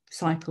should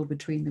cycle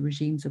between the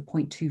regimes of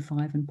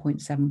 0.25 and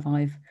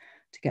 0.75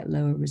 to get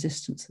lower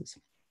resistances.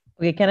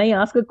 Okay, can I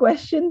ask a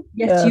question?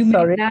 Yes, you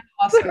may now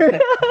ask a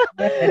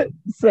question.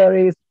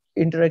 Sorry,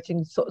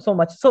 interrupting so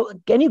much. So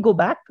can you go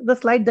back to the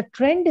slide, the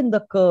trend in the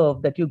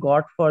curve that you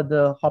got for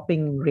the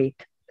hopping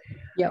rate?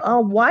 Yeah.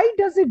 Why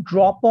does it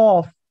drop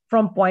off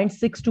from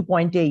 0.6 to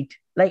 0.8?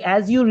 Like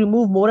as you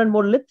remove more and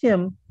more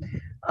lithium,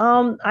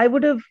 I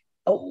would have,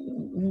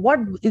 what,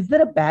 is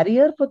there a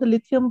barrier for the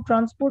lithium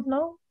transport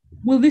now?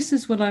 Well, this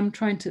is what I'm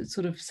trying to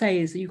sort of say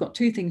is that you've got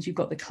two things. You've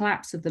got the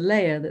collapse of the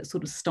layer that's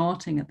sort of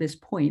starting at this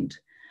point,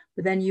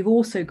 but then you've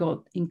also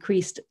got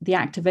increased the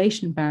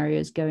activation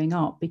barriers going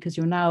up because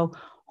you're now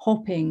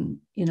hopping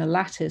in a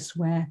lattice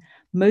where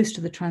most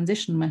of the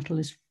transition metal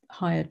is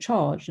higher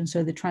charged, and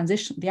so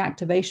the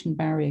activation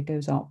barrier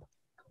goes up.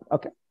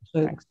 Okay.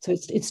 So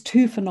it's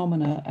two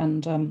phenomena,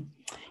 and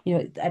you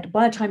know,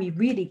 by the time you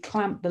really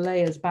clamp the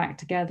layers back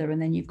together,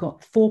 and then you've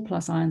got 4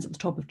 plus ions at the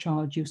top of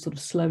charge, you're sort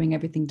of slowing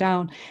everything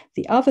down.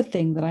 The other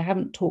thing that I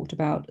haven't talked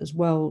about as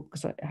well,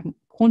 because I haven't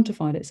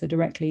quantified it so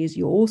directly, is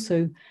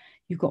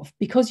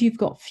because you've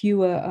got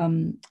fewer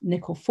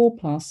nickel 4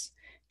 plus,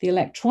 the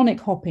electronic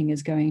hopping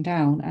is going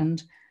down,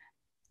 and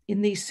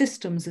in these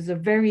systems, there's a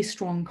very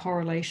strong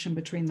correlation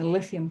between the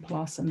lithium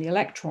plus and the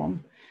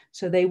electron.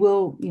 So they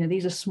will, you know,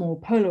 these are small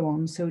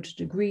polarons, so to a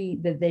degree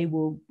that they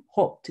will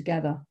hop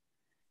together.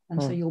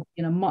 And so you'll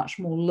be in a much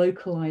more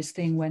localized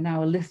thing where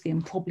now a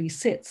lithium probably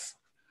sits,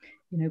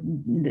 you know,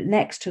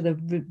 next to the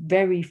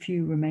very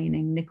few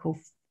remaining nickel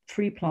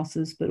 3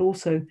 pluses, but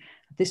also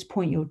at this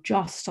point, you're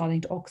just starting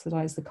to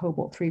oxidize the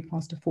cobalt 3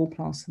 plus to 4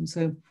 plus. And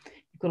so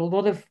you've got a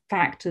lot of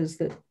factors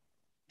that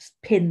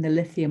pin the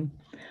lithium,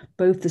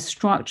 both the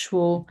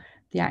structural,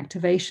 the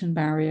activation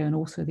barrier, and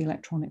also the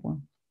electronic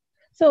one.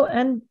 So,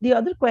 and the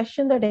other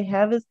question that I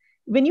have is,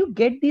 when you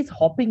get these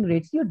hopping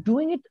rates, you're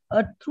doing it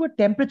through a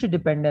temperature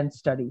dependent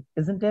study,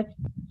 isn't it?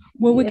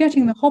 Well, we're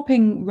getting the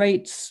hopping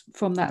rates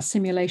from that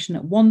simulation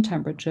at 1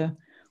 temperature.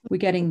 We're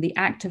getting the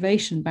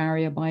activation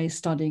barrier by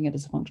studying it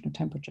as a function of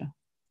temperature.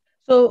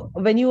 So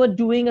when you are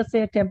doing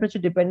a temperature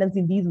dependence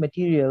in these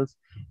materials,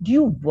 do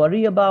you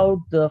worry about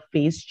the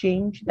phase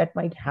change that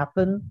might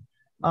happen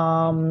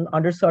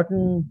under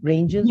certain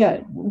ranges?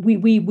 Yeah,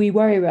 we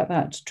worry about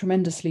that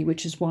tremendously,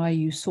 which is why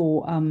you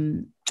saw,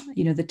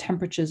 you know, the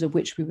temperatures at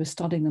which we were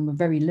studying them are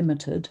very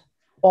limited.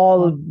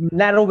 All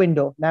narrow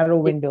window.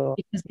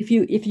 Because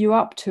if you're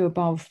up to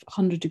above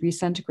 100 degrees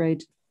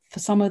centigrade, for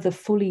some of the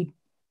fully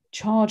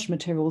charged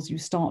materials, you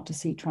start to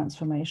see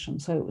transformation.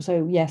 So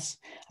yes,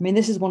 I mean,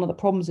 this is one of the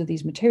problems of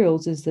these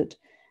materials is that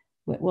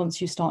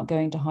once you start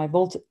going to high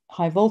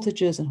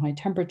voltages and high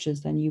temperatures,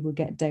 then you will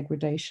get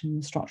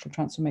degradation, structural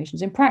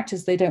transformations. In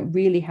practice, they don't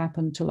really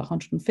happen until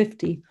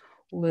 150,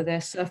 although they're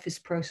surface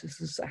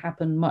processes that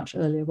happen much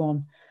earlier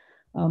on.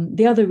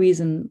 The other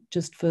reason,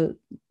 just for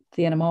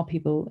the NMR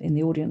people in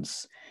the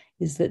audience,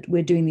 is that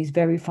we're doing these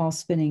very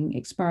fast spinning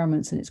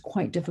experiments, and it's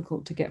quite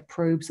difficult to get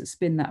probes that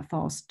spin that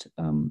fast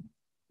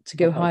to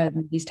go higher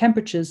than these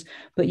temperatures,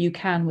 but you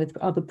can with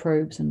other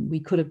probes, and we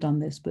could have done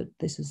this, but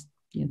this is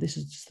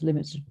just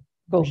limited.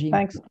 Cool.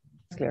 Thanks,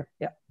 Claire.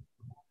 Yeah.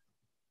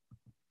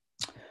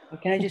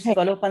 Can I just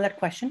follow up on that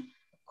question?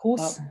 Of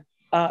course.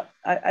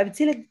 I would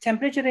say like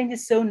temperature range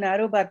is so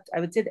narrow, but I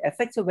would say the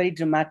effects are very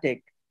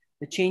dramatic.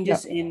 The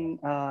changes in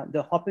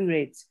the hopping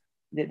rates,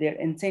 they're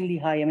insanely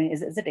high. I mean,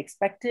 is it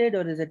expected,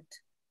 or is it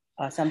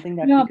something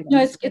that? No,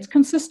 it's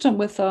consistent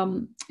with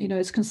you know,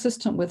 it's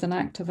consistent with an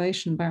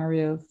activation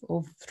barrier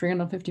of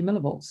 350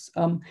 millivolts,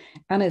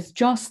 and it's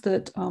just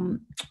that the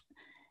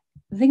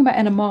thing about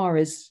NMR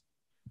is,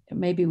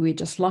 maybe we're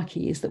just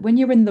lucky, is that when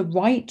you're in the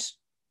right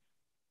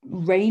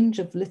range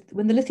of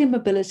when the lithium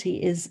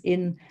mobility is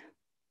in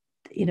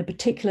a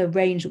particular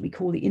range that we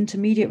call the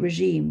intermediate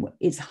regime,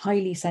 it's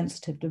highly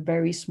sensitive to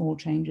very small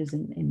changes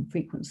in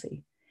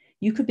frequency.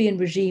 You could be in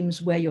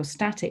regimes where you're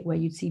static, where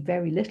you'd see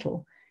very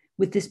little.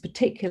 With this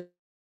particular,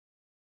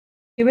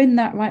 you're in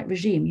that right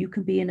regime, you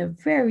can be in a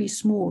very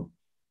small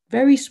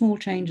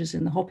changes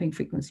in the hopping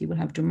frequency will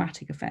have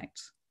dramatic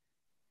effects.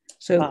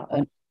 So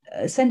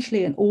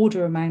essentially an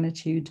order of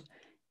magnitude,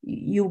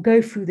 you'll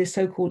go through this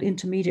so-called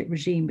intermediate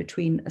regime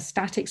between a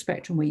static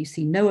spectrum where you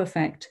see no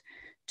effect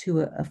to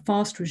a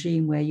fast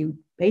regime where you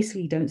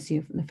basically don't see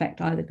an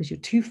effect either because you're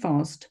too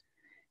fast.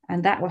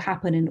 And that will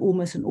happen in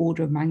almost an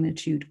order of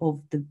magnitude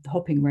of the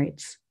hopping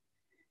rates.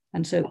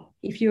 And so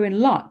if you're in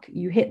luck,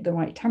 you hit the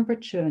right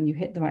temperature and you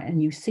hit the right,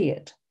 and you see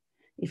it.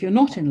 If you're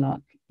not in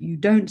luck, you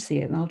don't see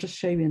it. And I'll just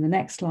show you in the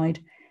next slide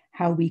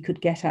how we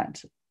could get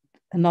at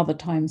another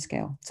time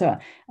scale. So,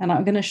 and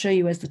I'm going to show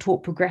you as the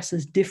talk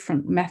progresses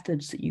different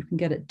methods that you can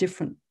get at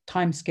different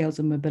time scales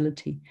of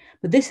mobility.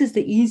 But this is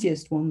the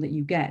easiest one that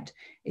you get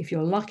if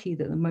you're lucky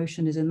that the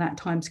motion is in that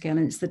time scale.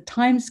 And it's the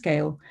time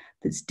scale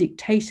that's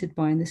dictated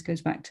by, and this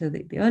goes back to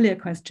the earlier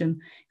question,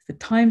 it's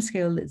the time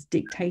scale that's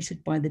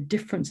dictated by the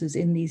differences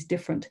in these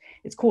different,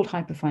 it's called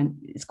hyperfine,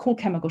 it's called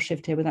chemical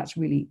shift here, but that's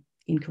really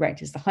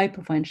incorrect. It's the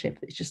hyperfine shift.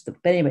 It's just the,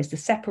 but anyways, the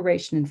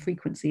separation in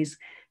frequencies,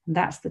 and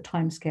that's the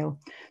time scale.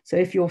 So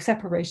if your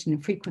separation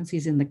in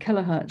frequencies in the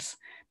kilohertz,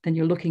 then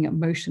you're looking at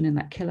motion in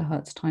that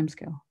kilohertz time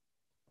scale.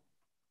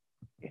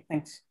 Okay,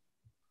 thanks.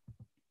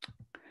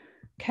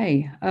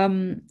 Okay,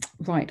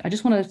 right. I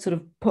just want to sort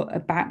of put a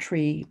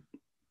battery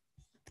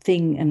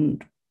thing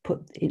and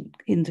put it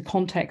into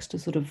context to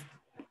sort of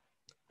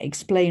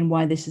explain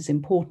why this is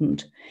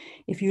important.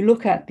 If you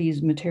look at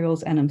these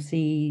materials,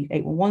 NMC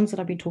 811s that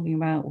I've been talking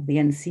about, or the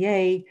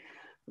NCA,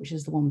 which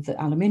is the one with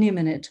the aluminium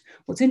in it,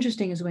 what's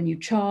interesting is when you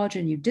charge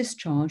and you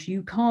discharge,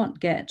 you can't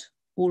get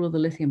all of the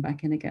lithium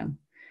back in again.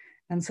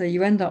 And so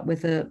you end up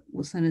with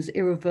what's known as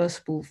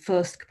irreversible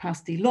first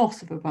capacity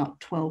loss of about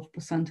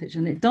 12%.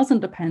 And it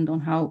doesn't depend on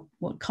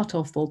what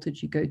cutoff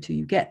voltage you go to,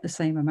 you get the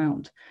same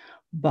amount.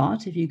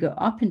 But if you go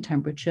up in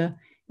temperature,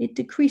 it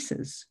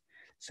decreases.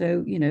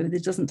 So, you know,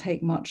 this doesn't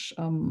take much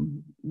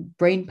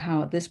brain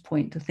power at this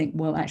point to think,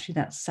 well, actually,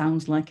 that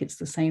sounds like it's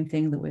the same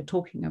thing that we're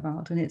talking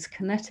about, and it's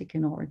kinetic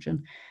in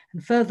origin.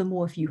 And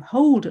furthermore, if you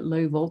hold at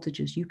low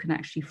voltages, you can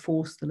actually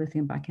force the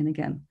lithium back in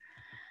again.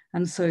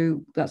 And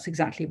so that's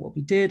exactly what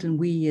we did. And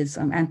we, as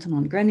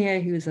Antonin Grenier,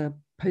 who is a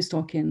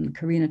postdoc in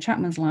Karina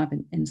Chapman's lab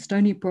in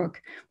Stony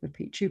Brook, with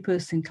Pete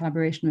Chupas in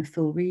collaboration with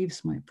Phil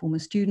Reeves, my former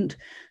student,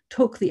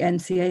 took the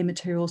NCA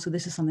material. So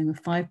this is something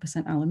with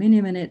 5%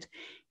 aluminium in it.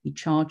 He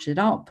charged it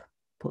up,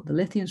 put the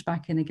lithiums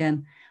back in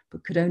again,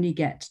 but could only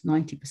get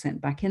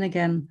 90% back in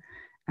again.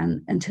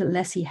 And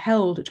unless he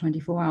held at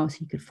 24 hours,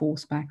 he could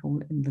force back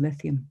all in the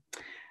lithium.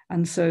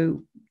 And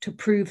so to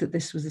prove that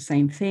this was the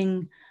same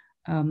thing,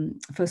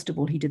 first of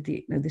all, he did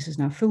this is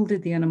now Phil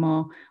did the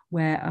NMR,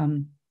 where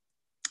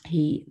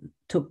he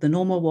took the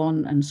normal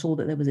one and saw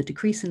that there was a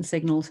decrease in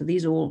signal. So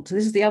this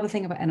is the other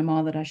thing about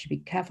NMR that I should be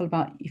careful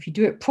about. If you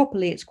do it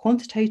properly, it's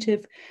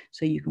quantitative.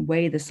 So you can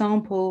weigh the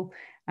sample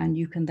and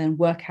you can then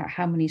work out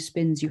how many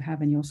spins you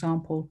have in your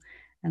sample.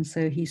 And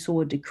so he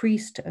saw a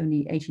decrease to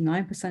only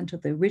 89%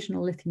 of the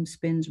original lithium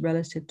spins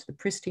relative to the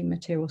pristine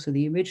material, so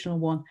the original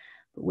one.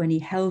 But when he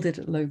held it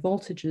at low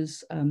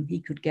voltages,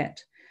 he could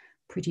get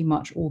pretty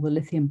much all the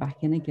lithium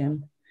back in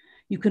again.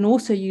 You can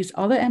also use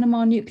other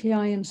NMR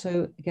nuclei. And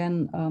so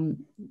again,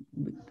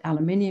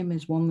 aluminium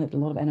is one that a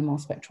lot of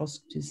NMR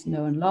spectroscopists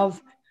know and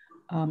love.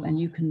 And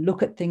you can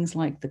look at things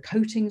like the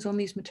coatings on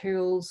these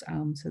materials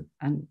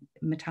and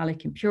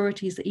metallic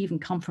impurities that even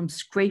come from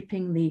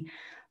scraping the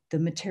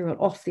material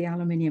off the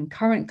aluminium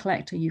current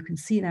collector. You can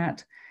see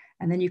that.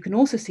 And then you can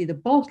also see the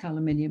bulk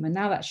aluminium. And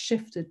now that's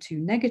shifted to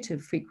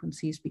negative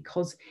frequencies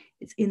because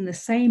it's in the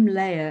same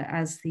layer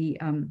as the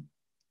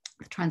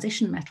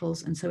transition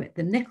metals. And so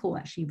the nickel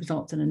actually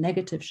results in a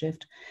negative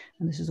shift.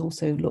 And this is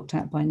also looked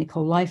at by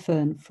Nicole Leifer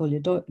and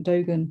Folja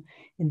Dogan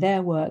in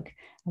their work.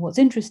 And what's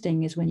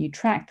interesting is when you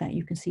track that,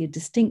 you can see a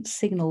distinct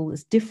signal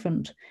that's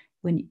different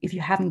if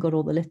you haven't got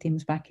all the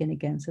lithiums back in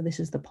again. So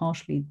this is the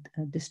partially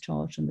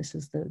discharged, and this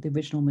is the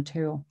original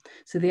material.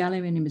 So the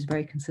aluminium is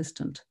very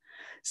consistent.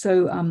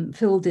 So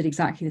Phil did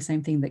exactly the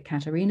same thing that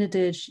Katarina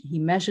did. He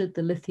measured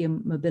the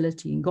lithium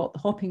mobility and got the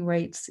hopping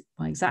rates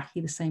by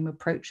exactly the same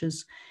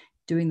approaches,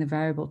 doing the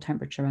variable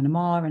temperature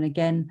NMR. And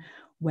again,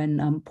 when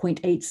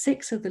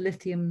 0.86 of the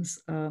lithiums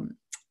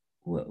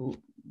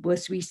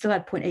we still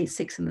had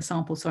 0.86 in the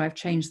sample, so I've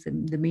changed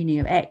the meaning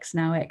of X.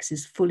 Now X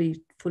is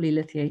fully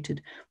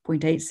lithiated.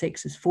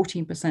 0.86 is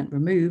 14%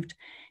 removed.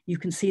 You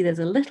can see there's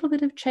a little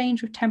bit of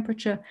change with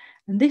temperature,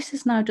 and this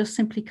is now just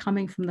simply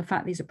coming from the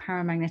fact these are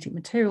paramagnetic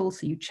materials.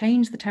 So you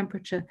change the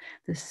temperature,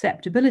 the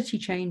susceptibility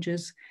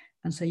changes,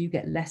 and so you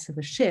get less of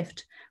a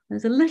shift.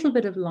 There's a little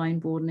bit of line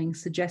broadening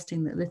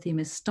suggesting that lithium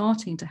is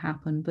starting to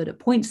happen, but at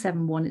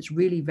 0.71, it's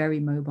really very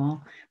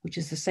mobile, which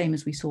is the same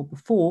as we saw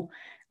before.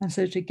 And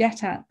so to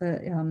get at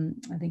the,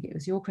 I think it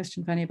was your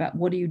question, Fanny, about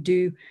what do you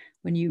do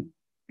when you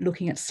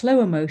looking at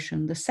slower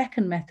motion, the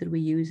second method we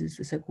use is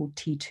the so-called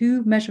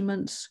T2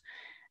 measurements.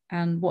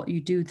 And what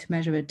you do to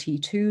measure a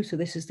T2, so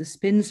this is the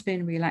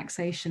spin-spin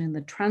relaxation in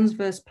the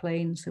transverse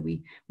plane. So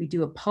we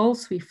do a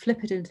pulse, we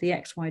flip it into the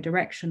XY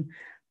direction.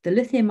 The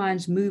lithium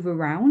ions move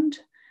around,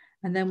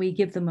 and then we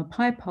give them a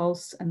pi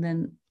pulse. And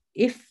then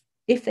if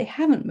they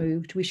haven't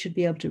moved, we should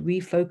be able to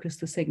refocus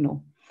the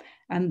signal.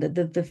 And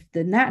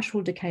the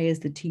natural decay is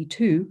the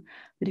T2.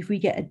 But if we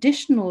get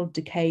additional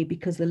decay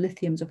because the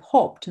lithiums have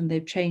hopped and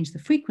they've changed the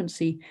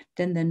frequency,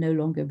 then they're no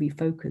longer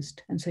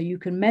refocused. And so you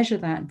can measure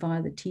that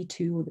via the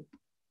T2, or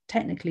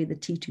technically the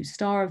T2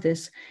 star of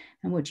this.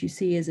 And what you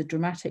see is a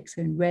dramatic,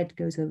 so in red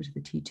goes over to the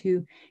T2.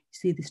 You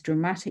see this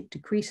dramatic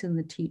decrease in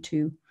the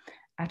T2.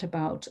 at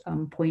about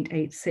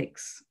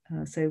 0.86,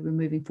 so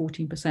removing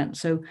 14%.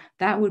 So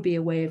that would be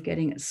a way of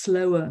getting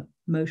slower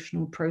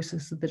motional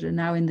processes that are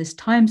now in this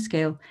time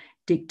scale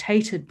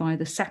dictated by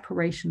the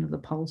separation of the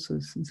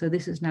pulses. And so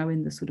this is now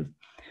in the sort of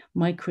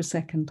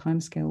microsecond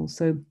time scale,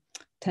 so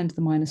 10 to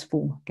the minus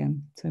 4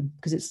 again, so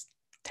because it's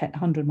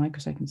 100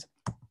 microseconds.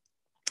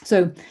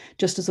 So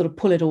just to sort of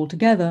pull it all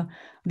together,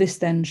 this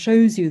then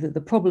shows you that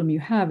the problem you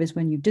have is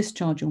when you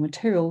discharge your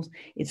materials,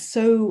 it's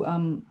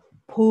so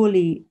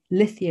poorly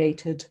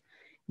lithiated,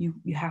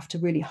 you have to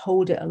really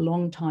hold it a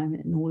long time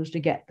in order to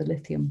get the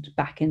lithium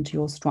back into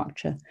your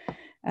structure.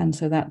 And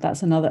so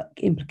that's another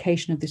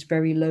implication of this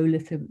very low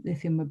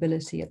lithium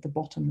mobility at the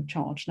bottom of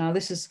charge. Now,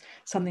 this is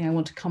something I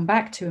want to come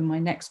back to in my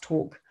next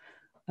talk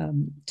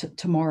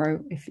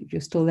tomorrow, if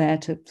you're still there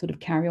to sort of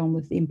carry on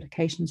with the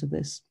implications of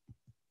this.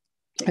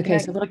 Okay,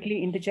 so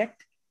quickly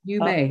interject. You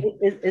may.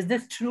 Is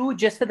this true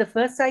just for the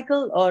first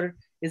cycle, or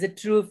is it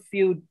true if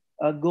you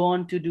go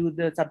on to do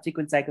the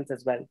subsequent cycles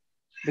as well?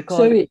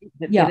 Because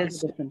there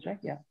is a difference, right?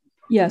 Yeah.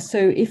 Yeah, so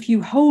if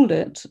you hold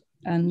it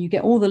and you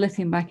get all the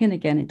lithium back in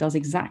again, it does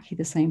exactly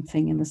the same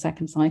thing in the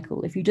second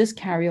cycle. If you just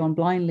carry on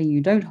blindly,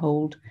 you don't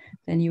hold,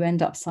 then you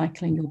end up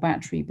cycling your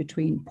battery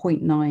between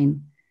 0.9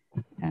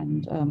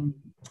 and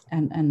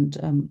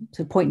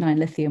so 0.9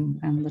 lithium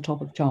and the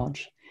top of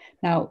charge.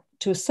 Now,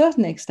 to a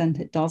certain extent,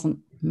 it doesn't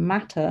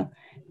matter,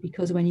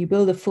 because when you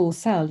build a full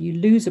cell, you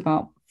lose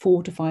about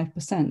 4 to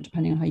 5%,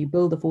 depending on how you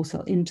build the full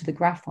cell, into the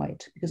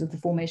graphite because of the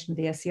formation of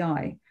the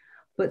SEI.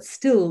 But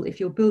still, if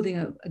you're building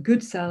a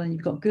good cell and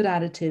you've got good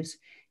additives,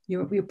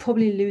 you're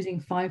probably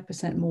losing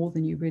 5% more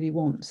than you really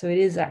want. So it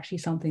is actually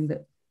something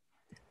that,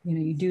 you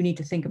know, you do need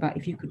to think about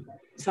if you could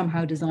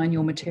somehow design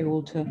your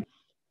material to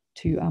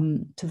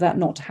that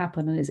not to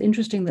happen. And it's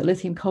interesting that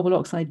lithium carbon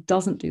oxide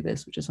doesn't do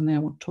this, which is something I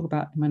want to talk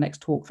about in my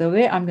next talk. So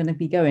where I'm going to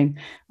be going,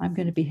 I'm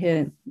going to be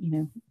here, you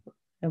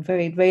know,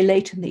 very, very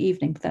late in the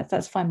evening, but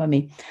that's fine by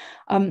me.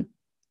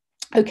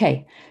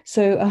 Okay,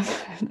 so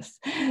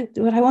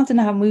what I want to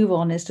now move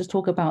on is to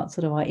talk about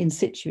sort of our in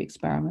situ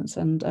experiments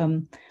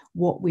and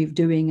what we're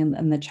doing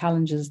and the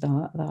challenges there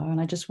are. And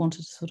I just wanted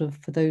to sort of,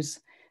 for those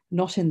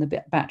not in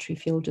the battery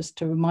field, just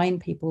to remind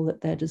people that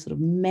there are sort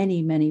of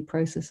many, many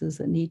processes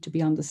that need to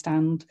be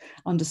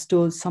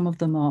understood. Some of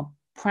them are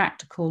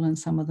practical and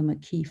some of them are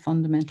key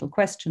fundamental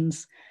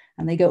questions.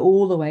 And they go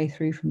all the way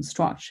through from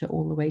structure,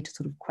 all the way to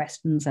sort of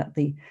questions at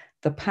the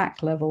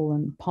pack level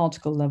and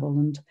particle level.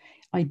 And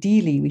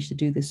ideally, we should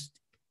do this,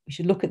 we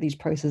should look at these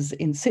processes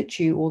in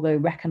situ, although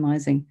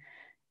recognizing,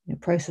 you know,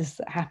 processes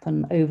that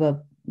happen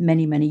over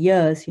many, many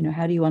years. You know,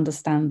 how do you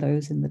understand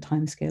those in the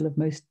timescale of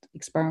most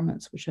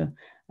experiments, which are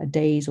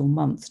days or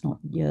months, not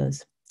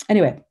years?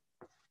 Anyway,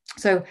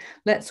 so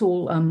let's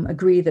all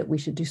agree that we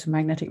should do some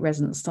magnetic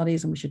resonance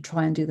studies and we should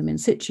try and do them in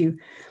situ.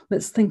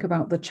 Let's think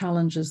about the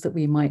challenges that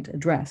we might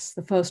address.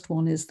 The first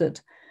one is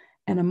that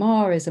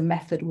NMR is a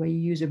method where you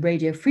use a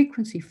radio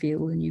frequency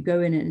field and you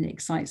go in and it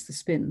excites the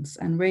spins,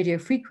 and radio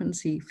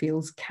frequency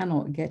fields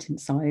cannot get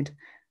inside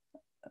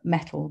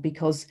metal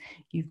because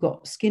you've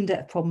got skin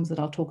depth problems that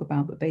I'll talk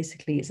about, but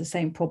basically it's the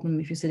same problem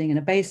if you're sitting in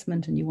a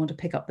basement and you want to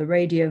pick up the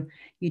radio,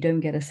 you don't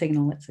get a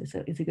signal. It's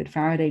a good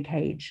Faraday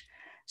cage.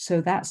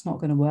 So that's not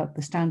going to work.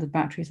 The standard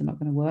batteries are not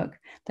going to work.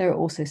 There are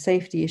also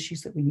safety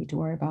issues that we need to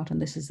worry about.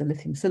 And this is a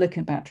lithium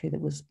silicon battery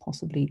that was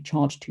possibly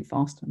charged too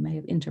fast and may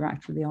have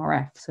interacted with the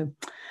RF. So,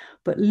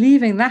 but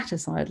leaving that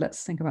aside,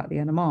 let's think about the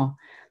NMR.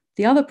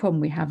 The other problem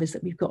we have is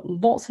that we've got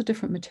lots of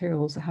different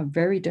materials that have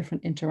very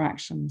different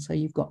interactions. So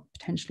you've got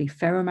potentially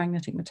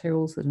ferromagnetic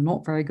materials that are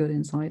not very good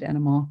inside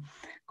NMR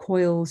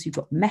coils. You've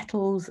got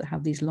metals that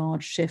have these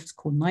large shifts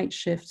called night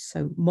shifts.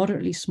 So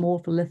moderately small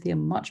for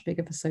lithium, much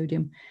bigger for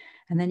sodium.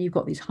 And then you've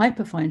got these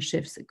hyperfine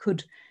shifts that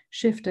could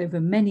shift over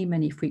many,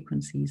 many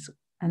frequencies.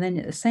 And then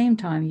at the same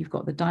time, you've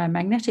got the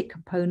diamagnetic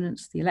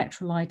components, the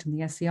electrolyte and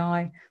the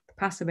SEI,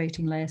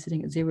 passivating layer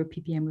sitting at 0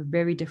 ppm with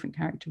very different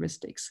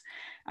characteristics.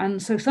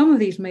 And so some of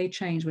these may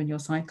change when you're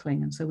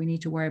cycling. And so we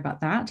need to worry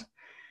about that.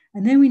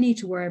 And then we need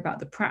to worry about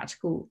the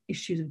practical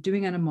issues of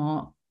doing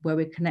NMR where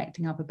we're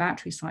connecting up a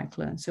battery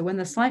cycler. So when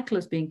the cycler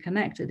is being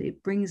connected,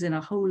 it brings in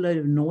a whole load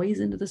of noise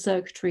into the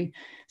circuitry.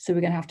 So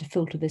we're going to have to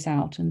filter this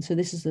out. And so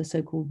this is the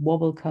so-called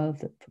wobble curve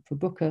that for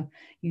Booker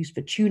used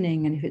for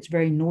tuning. And if it's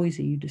very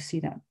noisy, you just see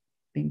that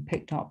being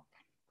picked up.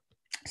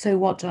 So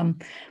what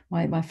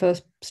my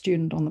first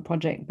student on the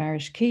project,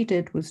 Barish Key,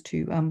 did was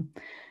to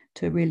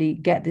really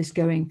get this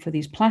going for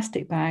these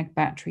plastic bag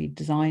battery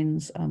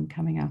designs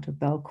coming out of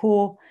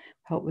Belcourt,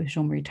 helped with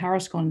Jean-Marie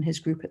Tarascon and his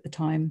group at the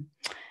time.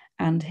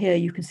 And here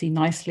you can see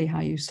nicely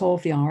how you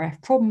solve the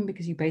RF problem,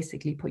 because you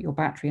basically put your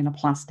battery in a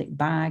plastic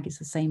bag. It's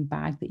the same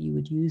bag that you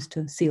would use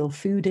to seal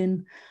food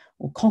in,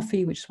 or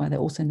coffee, which is why they're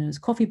also known as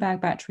coffee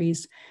bag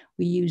batteries.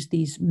 We use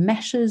these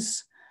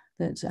meshes.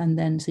 And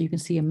then so you can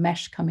see a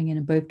mesh coming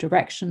in both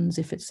directions.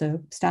 If it's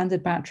a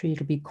standard battery,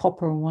 it'll be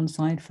copper on one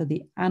side for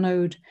the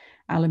anode,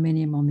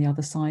 aluminium on the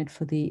other side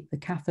for the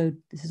cathode.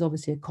 This is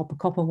obviously a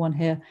copper-copper one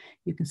here.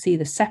 You can see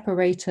the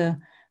separator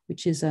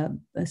which is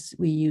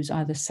we use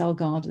either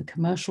CellGuard, the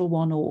commercial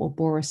one, or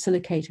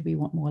borosilicate if we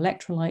want more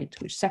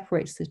electrolyte, which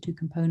separates the two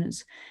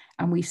components,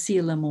 and we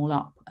seal them all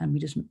up, and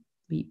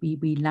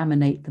we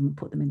laminate them and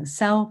put them in the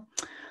cell.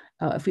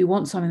 If we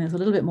want something that's a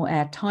little bit more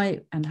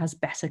airtight and has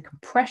better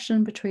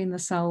compression between the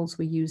cells,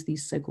 we use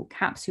these so-called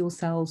capsule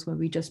cells, where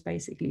we just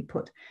basically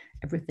put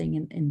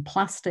everything in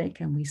plastic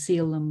and we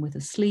seal them with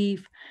a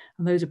sleeve.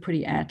 And those are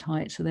pretty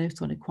airtight, so they're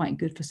sort of quite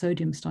good for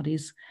sodium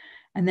studies.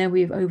 And then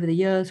we've, over the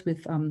years,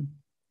 with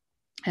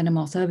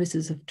NMR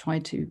services, have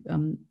tried to,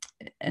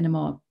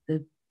 NMR,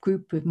 the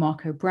group with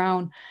Marco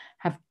Brown,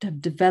 have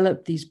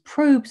developed these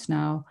probes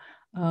now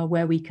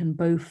where we can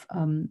both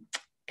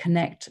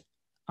connect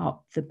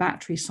up the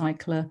battery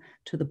cycler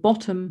to the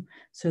bottom.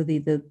 So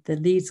the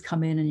leads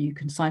come in and you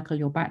can cycle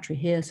your battery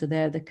here. So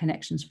there are the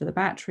connections for the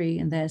battery,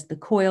 and there's the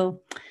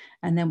coil.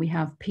 And then we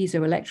have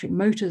piezoelectric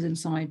motors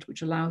inside,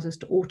 which allows us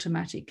to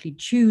automatically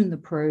tune the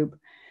probe.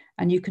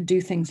 And you can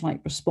do things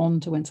like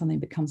respond to when something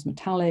becomes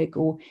metallic,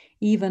 or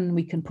even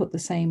we can put the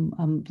same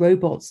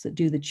robots that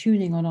do the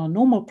tuning on our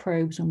normal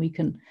probes, and we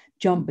can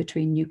jump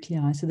between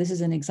nuclei. So this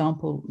is an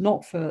example,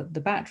 not for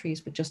the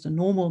batteries, but just a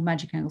normal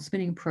magic angle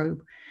spinning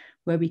probe,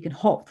 where we can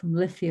hop from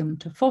lithium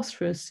to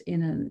phosphorus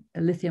in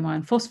a lithium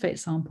iron phosphate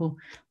sample,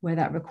 where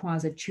that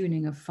requires a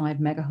tuning of 5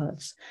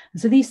 megahertz.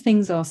 And so these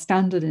things are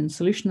standard in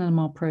solution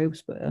NMR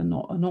probes, but are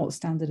not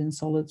standard in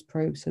solids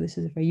probes. So this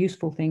is a very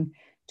useful thing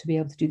to be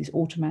able to do this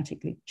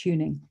automatically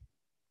tuning.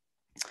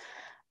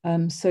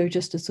 So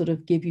just to sort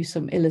of give you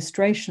some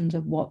illustrations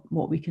of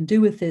what we can do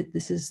with it,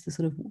 this is the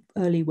sort of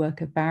early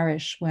work of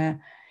Barish,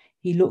 where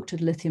he looked at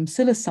lithium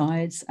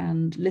silicides,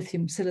 and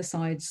lithium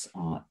silicides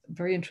are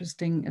very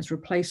interesting as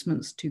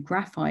replacements to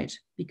graphite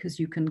because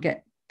you can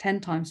get 10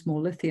 times more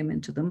lithium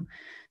into them.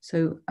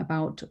 So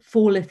about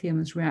 4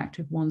 lithiums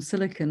reactive 1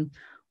 silicon,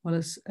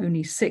 whereas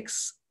only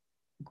 6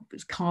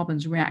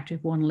 carbons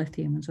reactive 1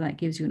 lithium. And so that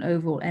gives you an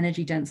overall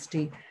energy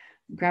density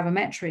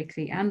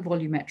gravimetrically and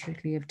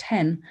volumetrically of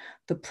 10.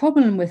 The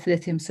problem with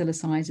lithium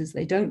silicides is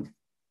they don't,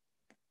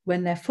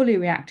 when they're fully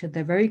reacted,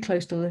 they're very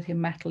close to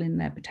lithium metal in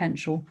their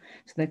potential.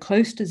 So they're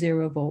close to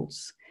 0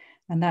 volts.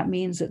 And that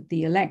means that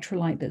the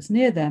electrolyte that's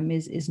near them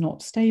is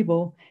not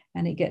stable,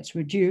 and it gets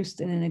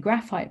reduced. And in a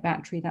graphite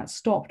battery, that's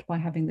stopped by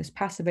having this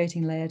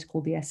passivating layer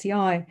called the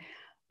SEI.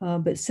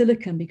 But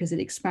silicon, because it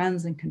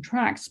expands and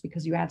contracts,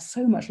 because you add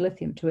so much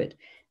lithium to it,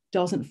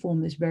 doesn't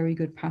form this very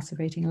good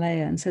passivating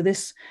layer. And so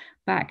this,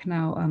 back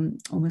now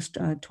almost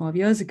 12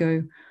 years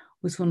ago,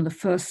 was one of the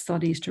first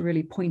studies to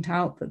really point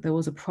out that there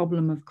was a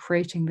problem of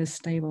creating this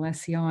stable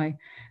SEI.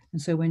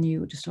 And so when you,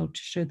 I'll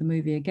just show the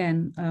movie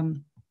again,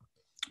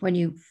 when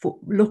you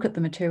look at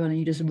the material and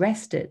you just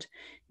rest it,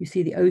 you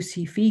see the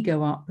OC phi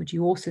go up, but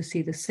you also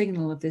see the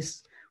signal of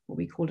this, what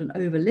we called an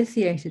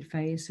overlithiated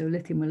phase. So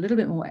lithium with a little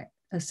bit more,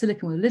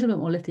 silicon with a little bit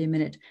more lithium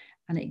in it,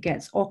 and it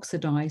gets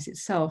oxidized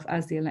itself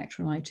as the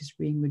electrolyte is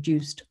being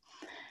reduced.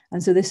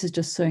 And so this is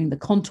just showing the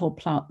contour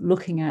plot,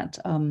 looking at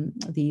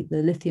the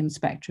lithium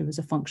spectrum as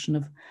a function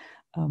of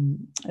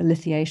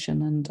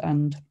lithiation.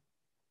 And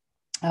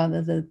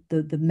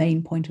the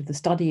main point of the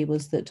study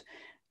was that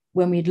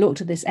when we'd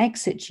looked at this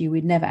ex situ,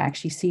 we'd never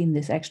actually seen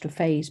this extra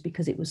phase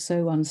because it was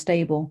so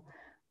unstable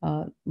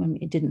when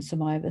it didn't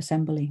survive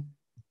assembly.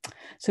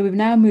 So we've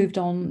now moved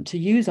on to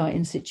use our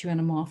in situ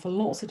NMR for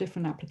lots of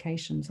different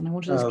applications. And I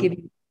want to just give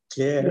you...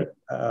 Claire,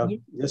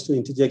 just to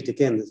interject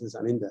again, this is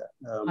Aninda.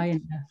 Hi,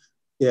 Aninda.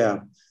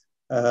 Yeah.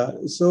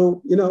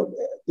 So, you know,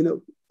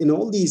 in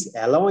all these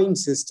alloying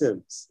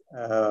systems,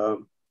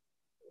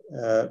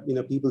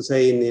 people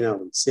say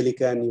in,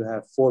 silicon, you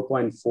have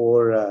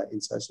 4.4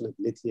 insertion of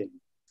lithium.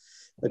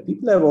 But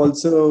people have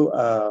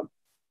also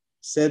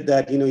said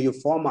that, you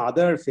form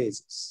other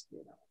phases.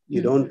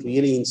 You don't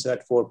really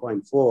insert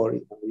 4.4,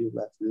 you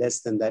have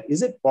less than that.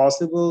 Is it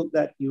possible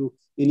that you,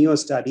 in your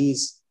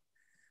studies,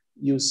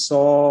 you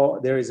saw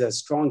there is a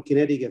strong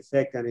kinetic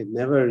effect and it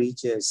never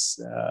reaches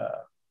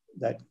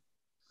that?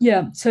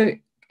 Yeah, so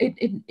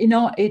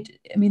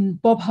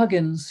Bob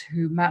Huggins,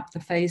 who mapped the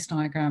phase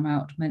diagram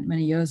out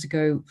many years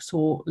ago,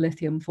 saw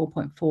lithium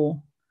 4.4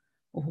 or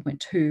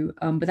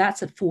 4.2, but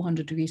that's at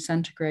 400 degrees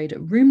centigrade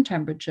at room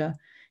temperature.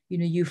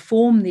 You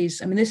form these,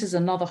 this is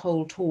another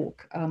whole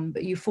talk,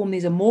 but you form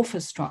these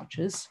amorphous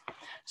structures.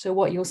 So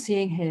what you're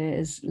seeing here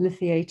is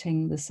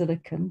lithiating the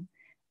silicon,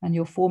 and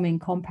you're forming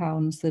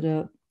compounds that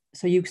are,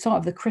 so you start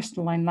with the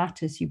crystalline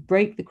lattice, you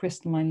break the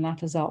crystalline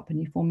lattice up and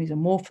you form these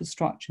amorphous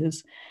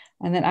structures.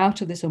 And then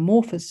out of this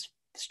amorphous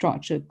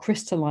structure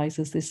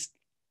crystallizes this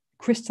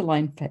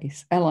crystalline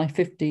phase,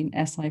 Li15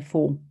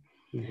 Si4.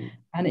 Mm-hmm.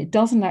 And it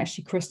doesn't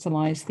actually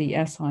crystallize the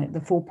Si, the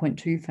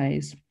 4.2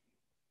 phase.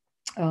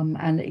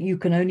 And you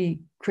can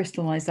only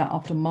crystallize that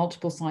after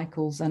multiple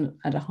cycles and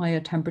at higher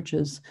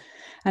temperatures.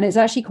 And it's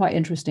actually quite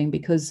interesting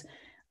because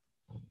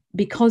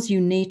you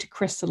need to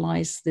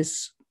crystallize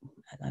this,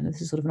 I know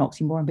this is sort of an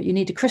oxymoron, but you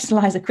need to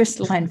crystallize a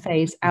crystalline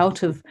phase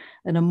out of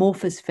an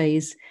amorphous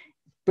phase,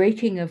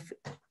 breaking of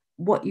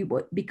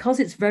because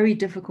it's very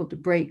difficult to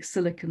break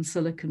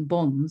silicon-silicon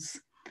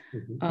bonds,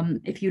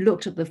 If you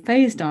looked at the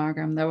phase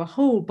diagram, there are a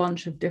whole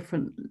bunch of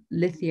different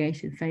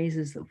lithiated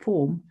phases that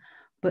form,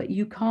 but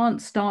you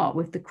can't start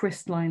with the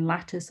crystalline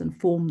lattice and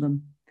form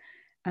them.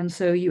 And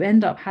so you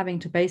end up having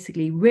to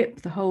basically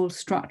rip the whole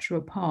structure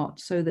apart,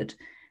 so that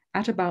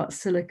at about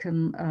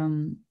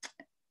silicon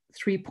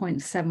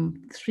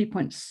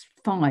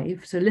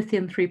 3.5, so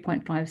lithium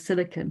 3.5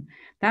 silicon,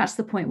 that's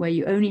the point where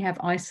you only have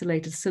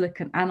isolated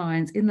silicon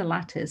anions in the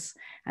lattice,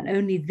 and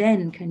only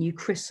then can you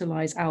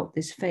crystallize out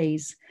this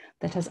phase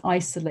that has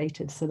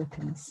isolated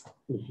silicons.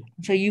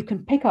 So you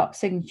can pick up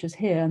signatures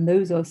here, and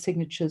those are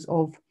signatures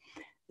of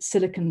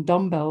silicon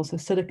dumbbells or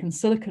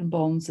silicon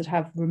bonds that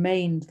have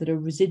remained, that are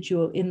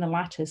residual in the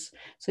lattice.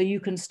 So you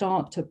can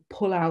start to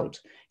pull out,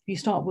 if you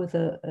start with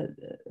a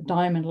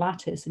diamond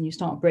lattice and you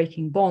start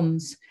breaking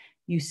bonds,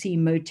 you see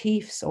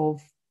motifs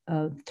of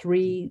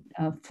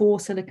 4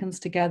 silicons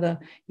together.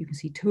 You can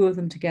see 2 of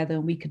them together,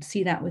 and we could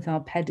see that with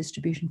our pair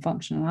distribution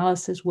function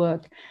analysis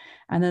work.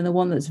 And then the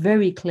one that's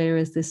very clear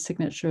is this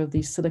signature of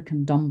these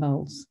silicon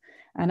dumbbells.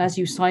 And as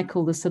you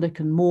cycle the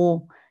silicon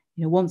more,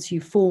 once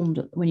you've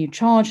formed, when you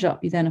charge it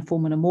up, you then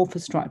form an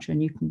amorphous structure,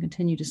 and you can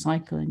continue to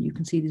cycle, and you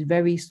can see these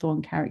very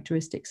strong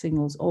characteristic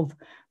signals of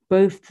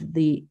both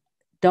the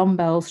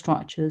dumbbell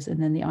structures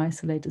and then the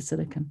isolated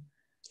silicon.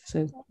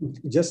 So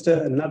just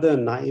another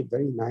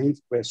very naive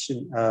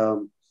question,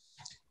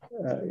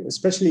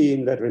 especially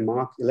in that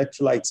remark,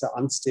 electrolytes are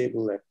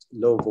unstable at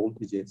low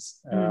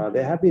voltages.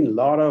 There have been a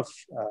lot of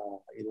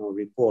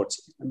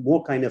reports,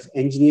 more kind of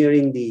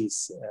engineering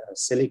these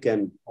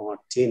silicon or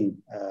tin,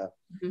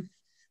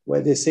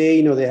 where they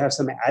say, they have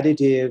some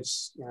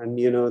additives, and,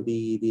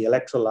 the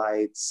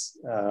electrolytes,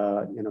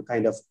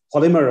 kind of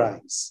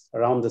polymerize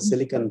around the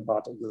silicon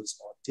particles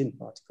or tin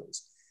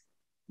particles.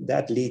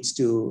 That leads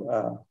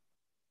to,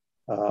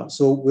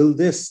 so will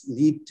this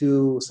lead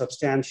to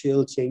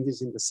substantial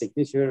changes in the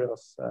signature of,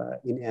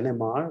 in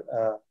NMR?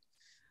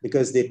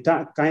 Because they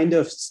kind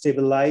of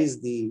stabilize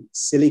the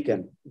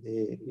silicon,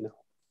 they,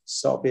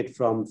 stop it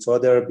from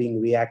further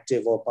being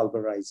reactive or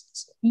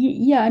pulverized.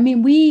 Yeah, I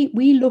mean,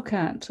 we look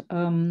at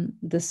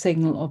the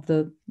signal of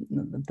the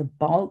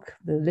bulk,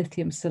 the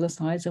lithium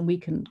silicides, and we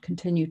can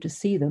continue to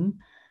see them.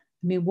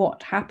 I mean,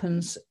 what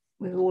happens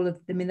with all of,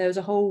 there's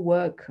a whole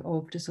work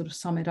of, to sort of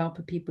sum it up,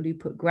 of people who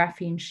put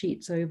graphene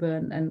sheets over,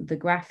 and the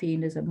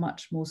graphene is a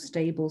much more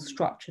stable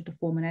structure to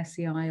form an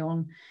SEI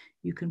on.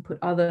 You can put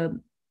other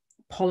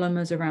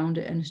polymers around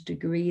it, and to a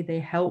degree they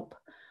help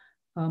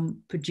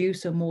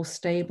produce a more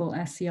stable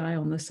SEI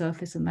on the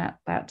surface, and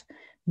that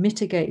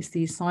mitigates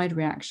these side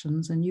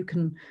reactions. And you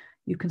can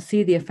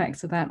see the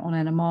effects of that on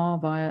NMR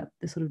via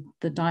the sort of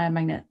the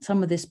diamagnet.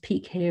 Some of this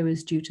peak here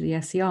is due to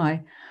the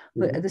SEI,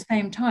 but at the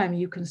same time,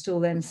 you can still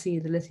then see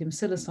the lithium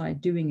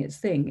silicide doing its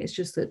thing. It's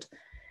just that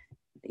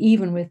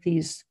even with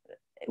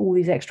all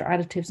these extra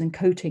additives and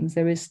coatings,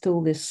 there is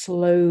still this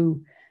slow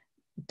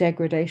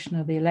degradation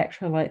of the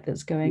electrolyte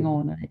that's going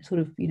on. And it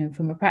sort of,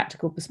 from a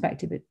practical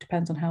perspective, it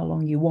depends on how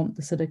long you want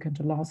the silicon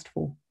to last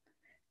for.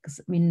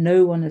 Because,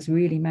 no one has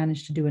really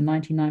managed to do a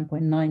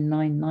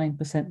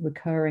 99.999%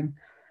 recurring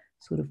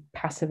sort of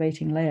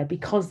passivating layer,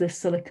 because this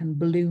silicon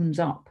balloons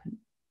up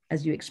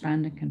as you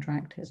expand and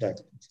contract it.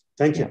 Exactly.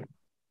 Thank you.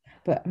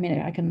 But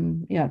I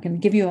can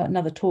give you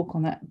another talk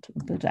on that,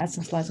 but add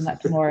some slides on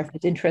that tomorrow if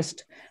there's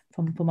interest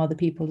from other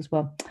people as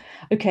well.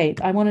 Okay,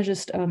 I want to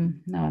just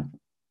now.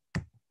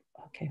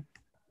 Okay.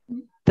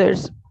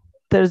 There's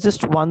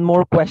just one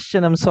more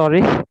question. I'm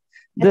sorry.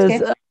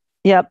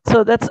 Yeah,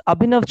 so that's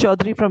Abhinav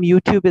Chaudhary from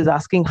YouTube is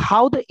asking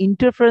how the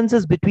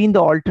interferences between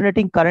the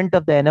alternating current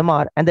of the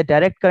NMR and the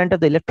direct current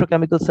of the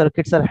electrochemical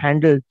circuits are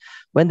handled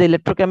when the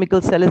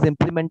electrochemical cell is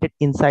implemented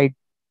inside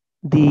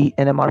the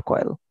NMR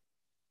coil.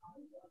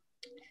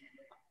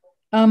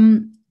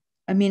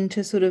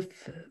 To sort of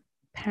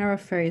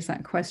paraphrase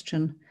that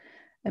question,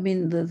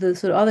 the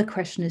sort of other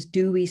question is,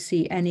 do we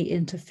see any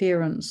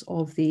interference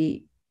of we're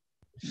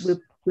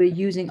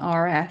using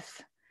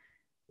RF,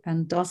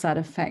 and does that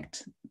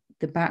affect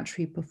the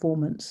battery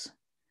performance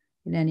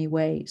in any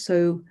way?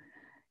 So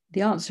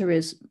the answer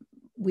is,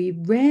 we've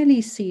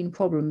rarely seen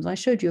problems. I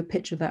showed you a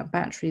picture of that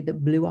battery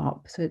that blew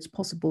up, so it's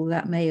possible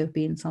that may have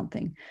been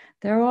something.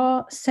 There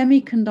are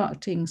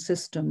semiconducting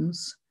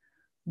systems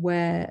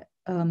where,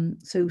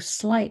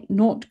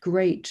 not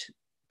great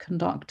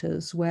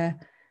conductors, where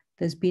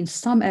there's been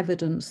some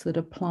evidence that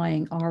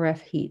applying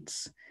RF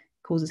heats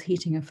causes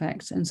heating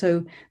effects. And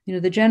so,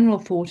 the general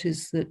thought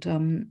is that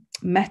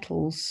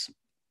metals,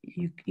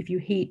 if you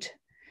heat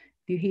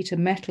a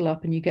metal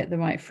up and you get the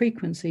right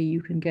frequency,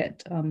 you can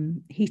get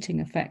heating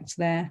effects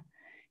there.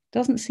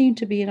 Doesn't seem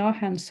to be in our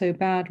hands so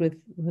bad with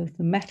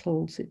the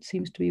metals. It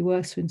seems to be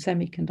worse in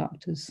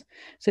semiconductors.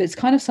 So it's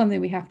kind of something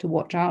we have to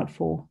watch out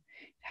for.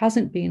 It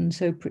hasn't been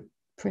so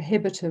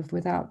prohibitive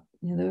without,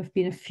 there have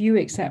been a few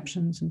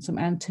exceptions and some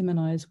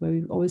antimonies where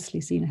we've obviously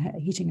seen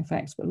heating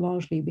effects, but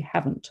largely we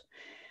haven't.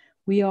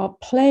 We are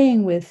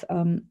playing with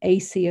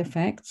AC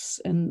effects,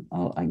 and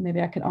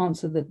maybe I can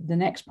answer the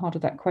next part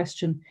of that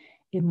question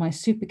in my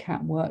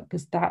SuperCat work,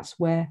 because that's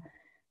where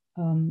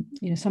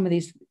some of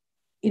these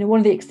one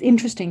of the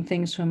interesting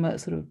things from a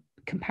sort of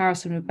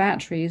comparison with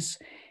batteries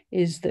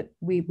is that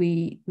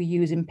we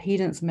use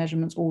impedance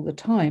measurements all the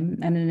time.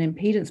 And in an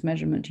impedance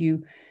measurement,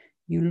 you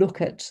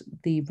look at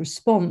the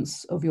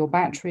response of your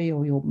battery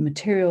or your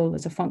material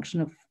as a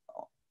function of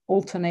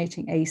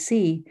alternating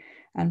AC.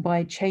 And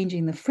by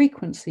changing the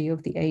frequency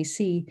of the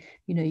AC,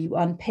 you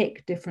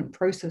unpick different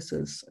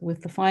processes,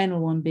 with the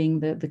final one being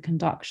the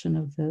conduction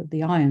of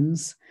the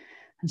ions.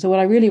 And so what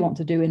I really want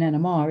to do in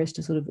NMR is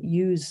to sort of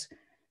use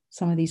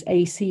some of these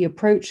AC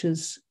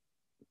approaches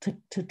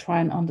to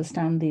try and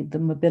understand the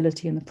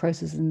mobility and the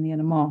processes in the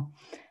NMR.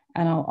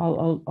 And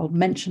I'll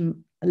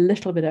mention a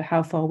little bit of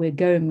how far we're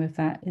going with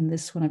that in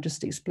this when I've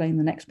just explained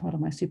the next part of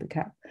my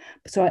supercap.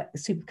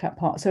 Supercap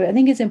part. So I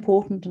think it's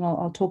important, and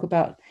I'll talk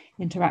about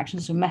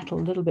interactions with metal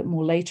a little bit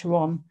more later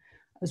on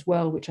as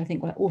well, which I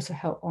think will also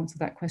help answer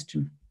that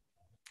question.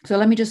 So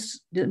let me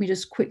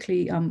just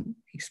quickly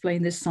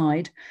explain this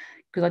side,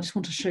 because I just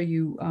want to show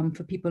you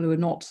for people who are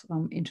not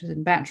interested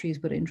in batteries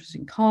but interested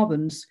in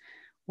carbons,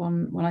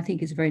 one I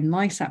think is a very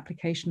nice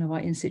application of our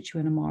in situ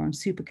NMR and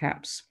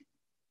supercaps.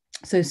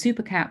 So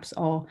supercaps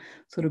are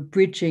sort of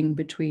bridging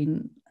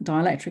between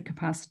dielectric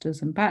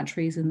capacitors and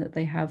batteries, in that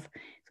they have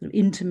sort of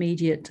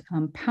intermediate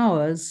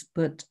powers,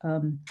 but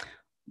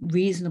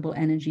reasonable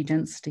energy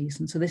densities.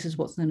 And so this is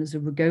what's known as a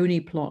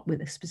Ragone plot,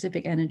 with a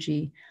specific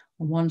energy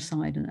on one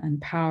side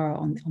and power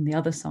on the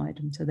other side.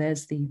 And so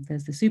there's the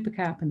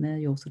supercap, and they're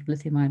your sort of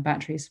lithium-ion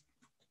batteries.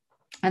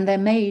 And they're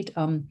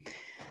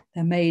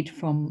made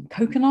from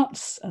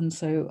coconuts, and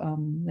so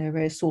there are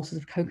various sources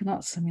of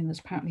coconuts. I mean, there's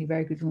apparently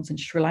very good ones in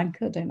Sri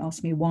Lanka. Don't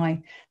ask me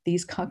why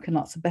these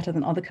coconuts are better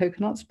than other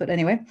coconuts, but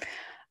anyway,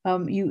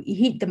 you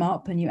heat them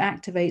up and you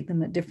activate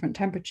them at different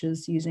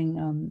temperatures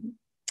using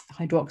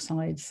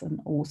hydroxides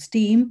or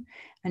steam,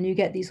 and you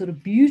get these sort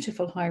of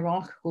beautiful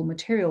hierarchical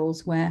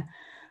materials where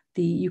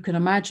you can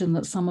imagine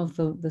that some of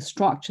the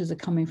structures are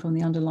coming from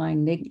the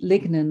underlying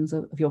lignins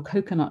of your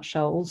coconut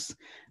shells.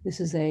 This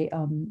is a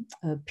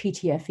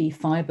PTFE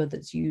fiber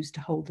that's used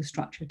to hold the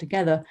structure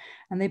together.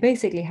 And they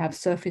basically have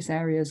surface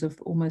areas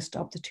of almost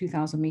up to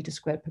 2,000 meters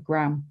squared per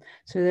gram.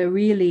 So they're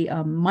really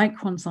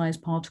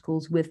micron-sized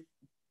particles with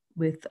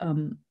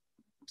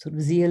sort of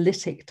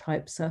zeolitic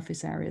type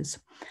surface areas.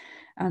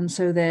 And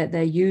so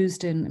they're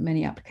used in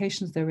many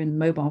applications. They're in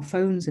mobile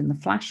phones, in the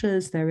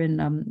flashes, they're in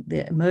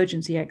the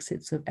emergency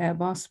exits of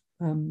Airbus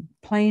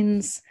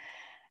planes.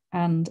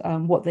 And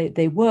what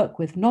they work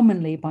with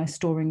nominally by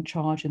storing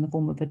charge in the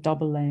form of a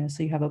double layer.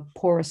 So you have a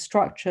porous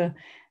structure,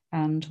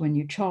 and when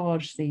you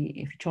charge if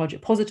you charge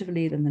it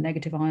positively, then the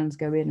negative ions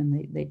go in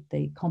and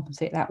they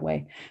compensate that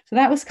way. So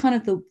that was kind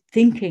of the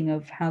thinking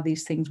of how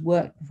these things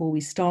worked before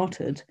we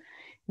started.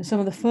 And some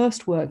of the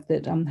first work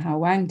that Hao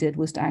Wang did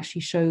was to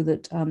actually show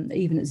that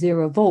even at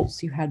 0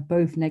 volts, you had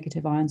both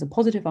negative ions and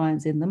positive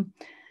ions in them.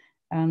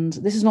 And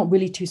this is not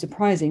really too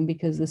surprising,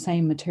 because the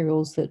same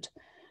materials that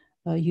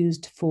are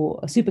used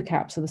for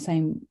supercaps are the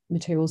same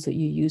materials that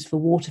you use for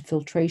water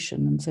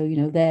filtration. And so,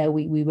 there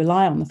we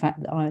rely on the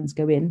fact that ions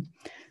go in.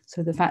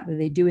 So the fact that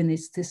they do in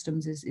these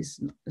systems is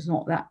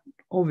not that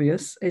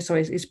obvious.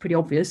 It's pretty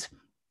obvious.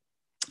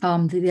 The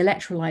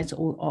electrolytes are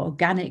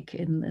organic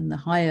in the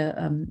higher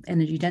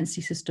energy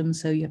density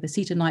systems. So you have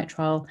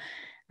acetonitrile,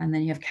 and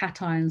then you have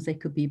cations. They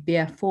could be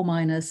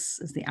BF4-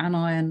 as the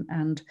anion,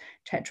 and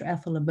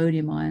tetraethyl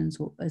ammonium ions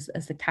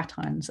as the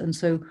cations. And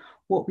so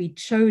what we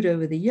showed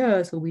over the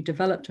years, or we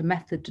developed a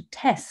method to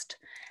test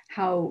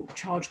how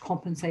charge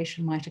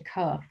compensation might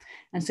occur.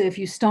 And so if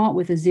you start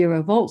with a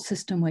 0 volt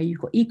system where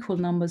you've got equal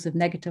numbers of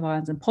negative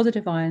ions and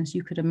positive ions,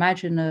 you could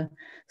imagine a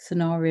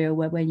scenario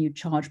where when you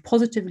charge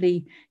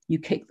positively, you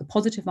kick the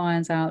positive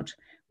ions out.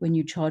 When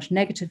you charge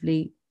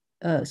negatively,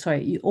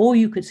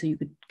 you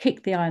could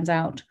kick the ions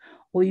out,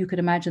 or you could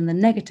imagine the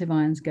negative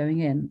ions going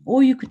in,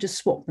 or you could just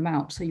swap them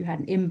out. So you had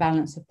an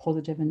imbalance of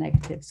positive and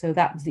negative. So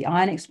that was the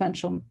ion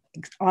expulsion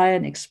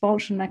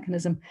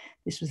mechanism.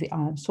 This was the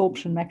ion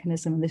absorption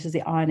mechanism, and this is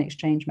the ion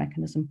exchange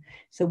mechanism.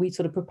 So we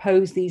sort of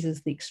proposed these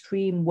as the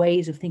extreme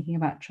ways of thinking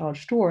about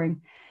charge storing.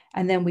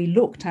 And then we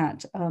looked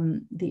at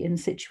the in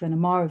situ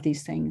NMR of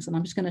these things. And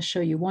I'm just going to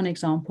show you one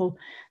example.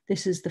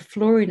 This is the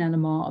fluorine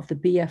NMR of the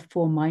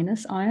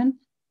BF4- ion.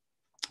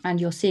 And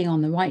you're seeing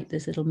on the right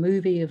this little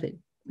movie of it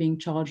being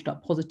charged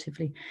up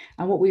positively.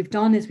 And what we've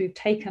done is we've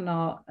taken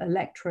our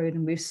electrode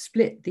and we've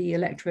split the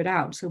electrode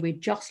out. So we're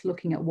just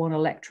looking at one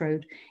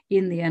electrode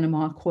in the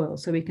NMR coil.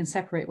 So we can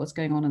separate what's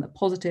going on in the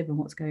positive and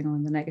what's going on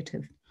in the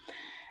negative.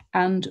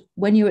 And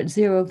when you're at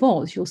 0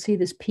 volts, you'll see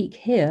this peak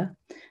here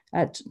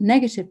at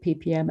negative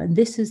ppm. And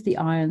this is the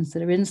ions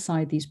that are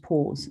inside these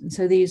pores. And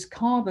so these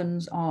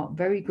carbons are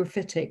very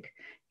graphitic.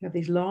 You have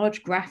these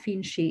large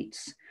graphene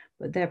sheets,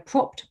 but they're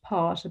propped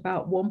apart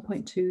about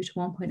 1.2 to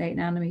 1.8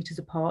 nanometers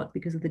apart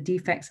because of the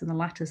defects in the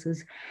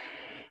lattices.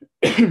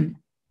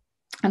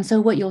 And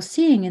so what you're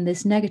seeing in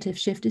this negative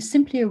shift is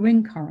simply a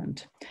ring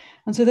current.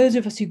 And so those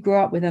of us who grew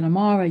up with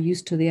NMR are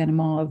used to the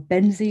NMR of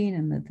benzene,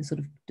 and the sort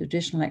of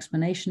traditional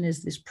explanation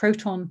is this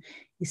proton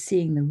is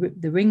seeing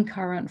the ring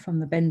current from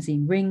the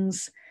benzene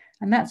rings,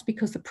 And that's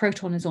because the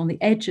proton is on the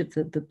edge of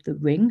the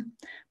ring.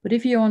 But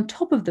if you're on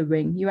top of the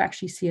ring, you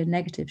actually see a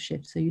negative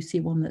shift. So you see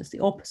one that's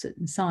the opposite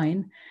in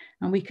sign.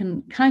 And we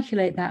can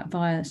calculate that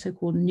via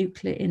so-called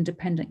nuclear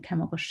independent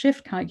chemical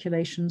shift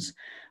calculations,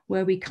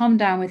 where we come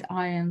down with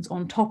ions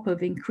on top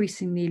of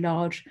increasingly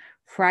large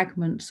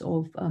fragments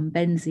of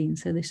benzene.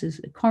 So this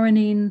is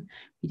coronene.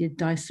 We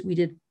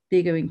did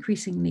bigger,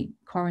 increasingly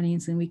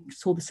coronenes, and we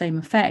saw the same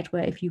effect,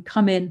 where if you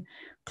come in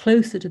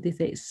closer to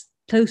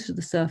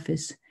the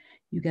surface,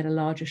 you get a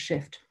larger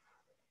shift.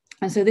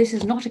 And so this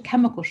is not a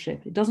chemical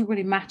shift. It doesn't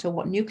really matter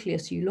what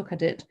nucleus you look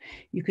at it.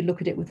 You could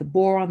look at it with the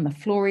boron, the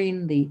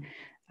fluorine, the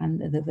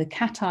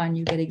cation,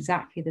 you get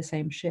exactly the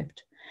same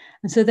shift.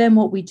 And so then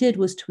what we did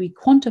was we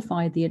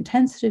quantified the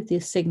intensity of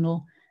this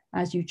signal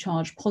as you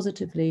charge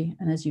positively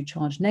and as you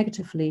charge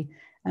negatively.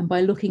 And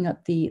by looking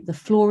at the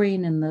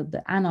fluorine and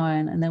the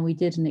anion, and then we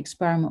did an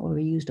experiment where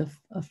we used a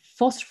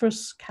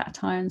phosphorus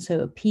cation,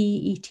 so a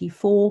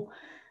PET4.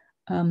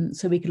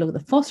 So we could look at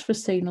the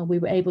phosphorus signal. We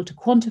were able to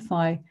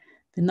quantify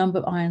the number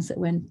of ions that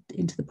went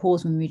into the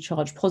pores when we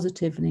charged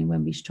positively and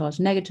when we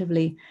charged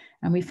negatively.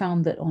 And we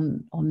found that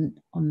on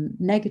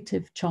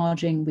negative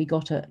charging, we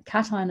got a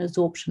cation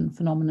absorption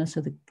phenomena.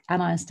 So the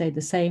anions stayed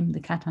the same,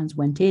 the cations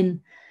went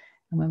in.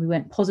 And when we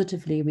went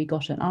positively, we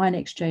got an ion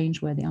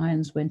exchange where the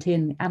ions went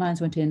in, the anions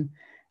went in,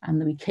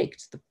 and then we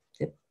kicked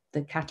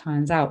the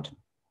cations out.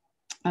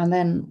 And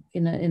then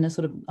in a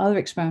sort of other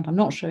experiment I'm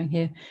not showing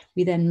here,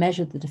 we then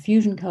measured the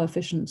diffusion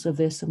coefficients of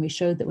this, and we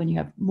showed that when you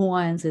have more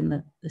ions in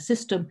the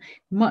system,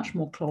 much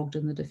more clogged,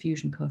 and the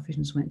diffusion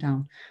coefficients went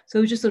down. So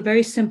it was just a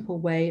very simple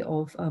way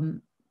of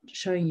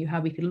showing you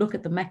how we can look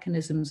at the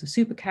mechanisms of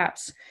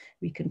supercaps.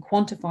 We can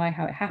quantify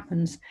how it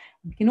happens.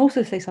 We can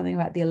also say something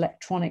about the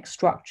electronic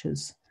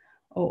structures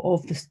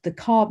of the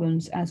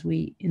carbons as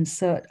we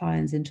insert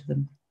ions into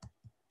them.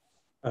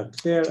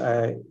 Claire,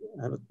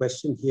 I have a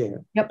question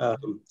here. Yep.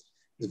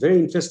 It's a very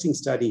interesting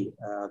study,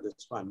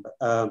 this one.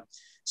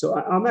 So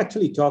I'm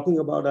actually talking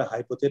about a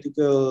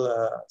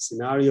hypothetical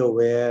scenario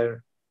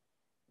where,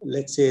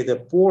 let's say, the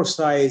pore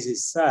size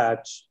is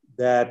such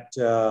that,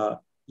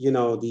 you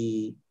know,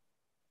 the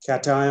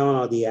cation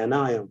or the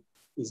anion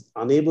is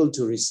unable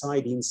to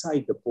reside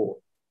inside the pore.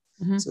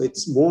 Mm-hmm. So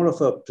it's more of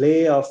a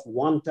play of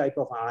one type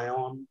of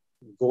ion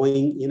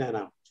going in and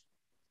out.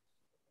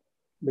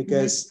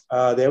 Because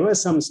there were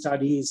some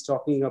studies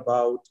talking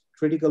about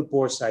critical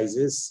pore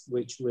sizes,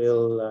 which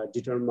will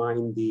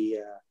determine the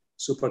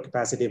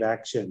supercapacitive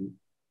action.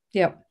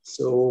 Yeah.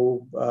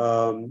 So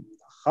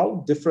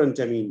how different,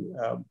 I mean,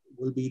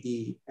 will be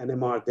the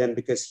NMR then?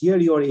 Because here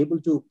you are able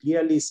to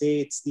clearly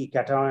say it's the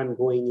cation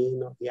going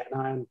in or the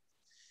anion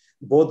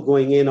both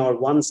going in or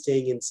one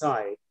staying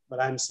inside. But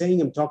I'm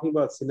talking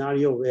about a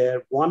scenario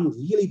where one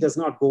really does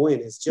not go in.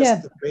 It's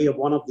just the play of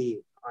one of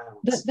the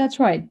ions. That's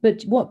right.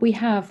 But what we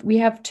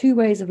have two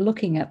ways of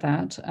looking at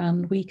that.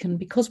 And we can,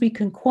 because we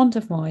can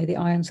quantify the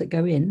ions that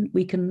go in,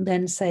 we can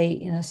then say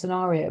in a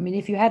scenario, I mean,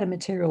 if you had a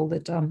material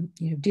that,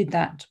 did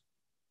that,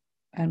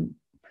 and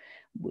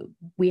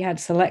we had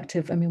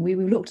selective, I mean, we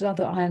looked at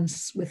other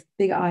ions with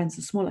bigger ions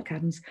and smaller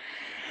cations.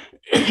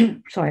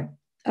 Sorry.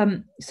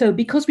 So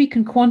because we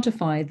can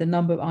quantify the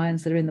number of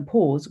ions that are in the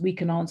pores, we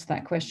can answer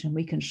that question.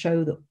 We can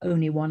show that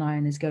only one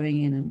ion is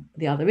going in and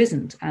the other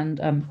isn't.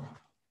 And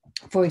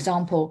for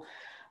example,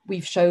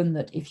 we've shown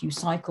that if you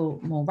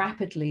cycle more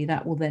rapidly,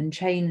 that will then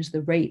change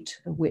the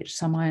rate at which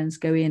some ions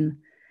go in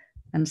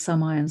and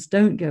some ions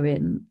don't go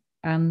in.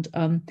 And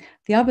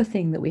the other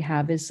thing that we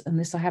have is, and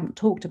this I haven't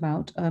talked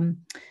about,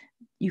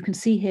 you can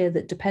see here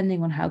that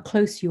depending on how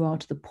close you are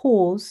to the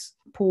pore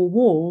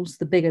walls,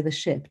 the bigger the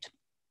shift.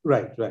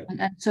 Right, right.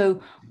 And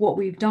so what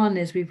we've done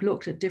is we've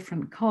looked at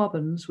different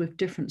carbons with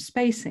different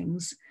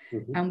spacings,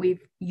 and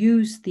we've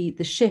used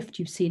the shift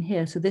you've seen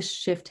here. So this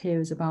shift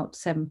here is about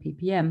 7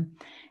 ppm,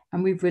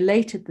 and we've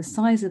related the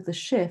size of the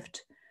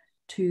shift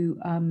to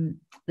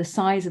the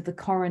size of the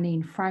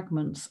coronene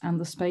fragments and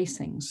the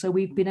spacings. So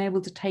we've been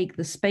able to take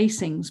the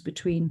spacings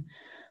between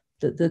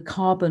the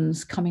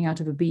carbons coming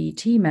out of a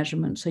BET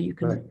measurement, so you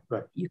can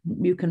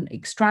you can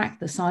extract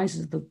the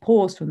sizes of the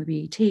pores from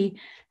the BET,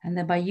 and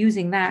then by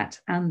using that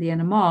and the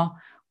NMR,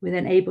 we're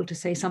then able to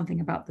say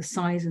something about the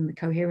size and the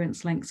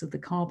coherence lengths of the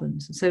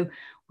carbons. And so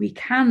we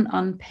can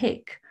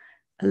unpick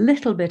a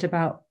little bit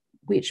about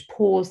which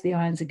pores the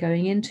ions are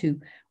going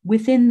into,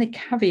 within the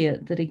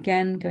caveat that,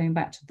 again, going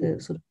back to the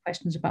sort of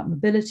questions about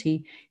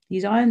mobility,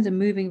 these ions are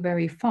moving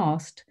very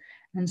fast,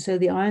 and so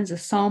the ions are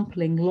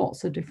sampling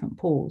lots of different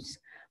pores.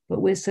 But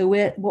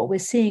what we're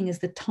seeing is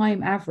the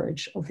time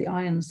average of the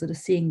ions that are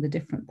seeing the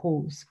different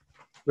pores.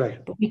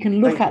 Right. But we can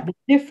look at the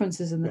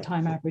differences in the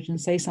time average and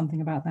say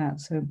something about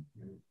that. So,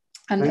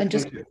 and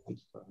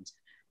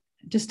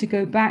just to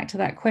go back to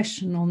that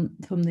question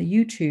from the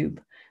YouTube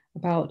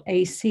about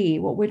AC,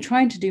 what we're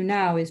trying to do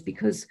now is,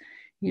 because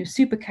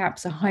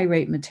supercaps are high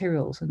rate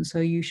materials, and so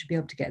you should be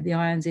able to get the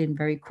ions in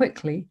very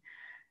quickly.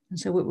 And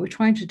so what we're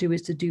trying to do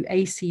is to do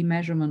AC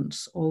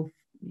measurements of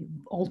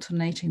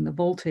alternating the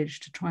voltage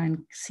to try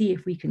and see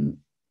if we can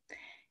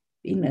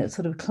in a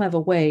sort of clever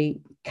way,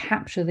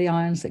 capture the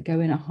ions that go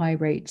in at high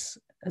rates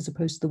as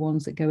opposed to the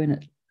ones that go in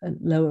at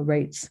lower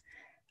rates,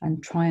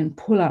 and try and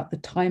pull out the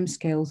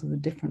timescales of the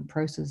different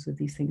processes of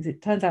these things.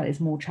 It turns out it's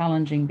more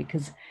challenging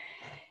because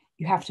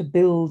you have to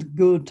build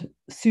good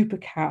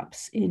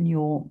supercaps in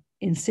your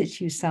in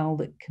situ cell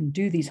that can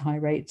do these high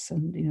rates,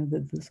 and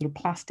the sort of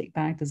plastic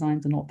bag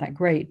designs are not that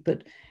great,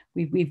 but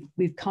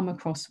we've come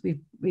across,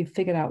 we've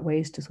figured out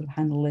ways to sort of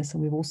handle this,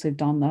 and we've also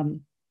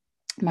done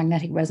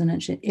magnetic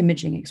resonance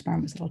imaging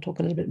experiments that I'll talk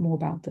a little bit more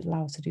about that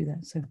allow us to do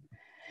that. So,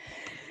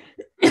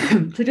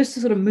 so just to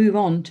sort of move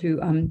on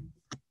to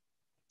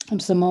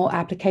some more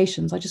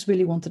applications, I just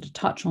really wanted to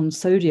touch on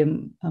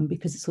sodium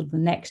because it's sort of the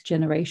next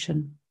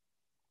generation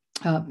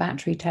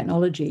battery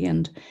technology.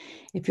 And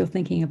if you're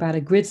thinking about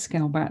a grid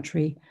scale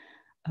battery,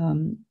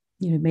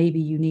 maybe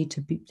you need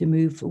to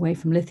move away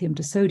from lithium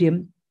to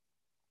sodium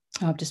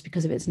just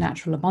because of its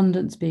natural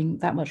abundance being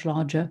that much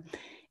larger.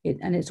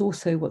 And it's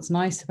also, what's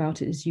nice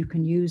about it is you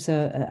can use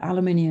a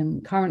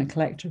aluminium current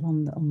collector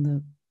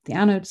on the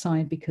anode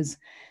side, because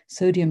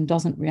sodium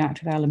doesn't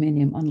react with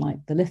aluminium, unlike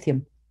the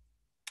lithium.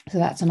 So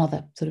that's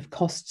another sort of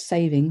cost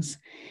savings.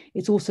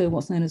 It's also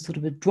what's known as sort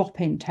of a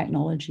drop-in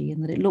technology,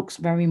 in that it looks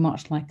very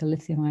much like a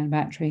lithium-ion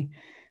battery.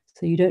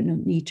 So you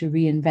don't need to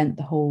reinvent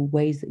the whole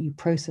ways that you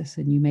process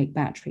and you make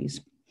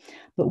batteries.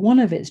 But one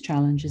of its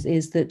challenges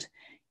is that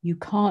you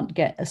can't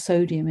get a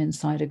sodium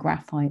inside a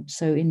graphite.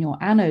 So in your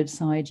anode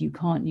side, you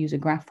can't use a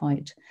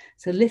graphite.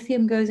 So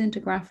lithium goes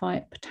into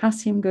graphite,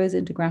 potassium goes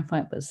into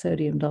graphite, but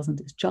sodium doesn't.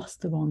 It's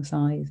just the wrong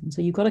size. And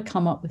so you've got to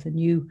come up with a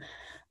new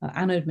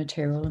anode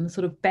material. And the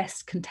sort of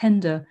best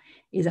contender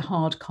is a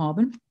hard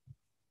carbon.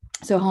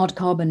 So hard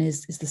carbon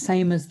is the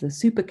same as the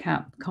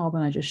supercap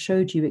carbon I just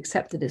showed you,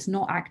 except that it's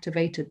not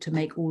activated to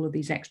make all of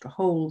these extra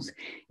holes.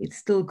 It's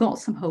still got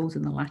some holes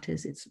in the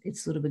lattice.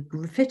 It's sort of a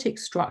graphitic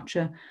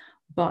structure,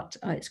 but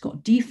it's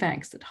got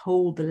defects that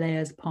hold the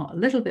layers apart a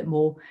little bit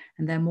more,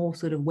 and they're more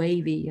sort of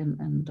wavy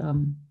and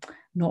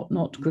not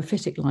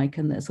graphitic-like.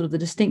 And the sort of the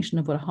distinction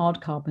of what a hard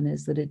carbon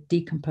is that it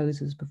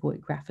decomposes before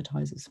it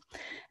graphitizes.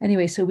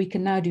 Anyway, so we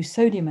can now do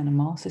sodium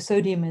NMR. So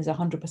sodium is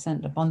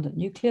 100% abundant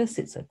nucleus.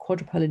 It's a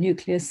quadrupolar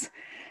nucleus.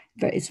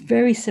 But it's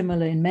very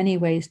similar in many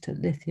ways to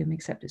lithium,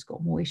 except it's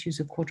got more issues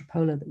of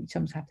quadrupolar that we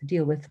sometimes have to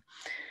deal with.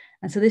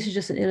 And so this is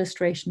just an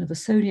illustration of a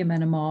sodium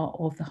NMR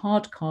of the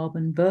hard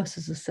carbon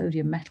versus a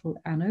sodium metal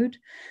anode.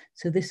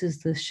 So this is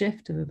the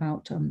shift of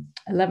about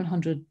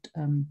 1100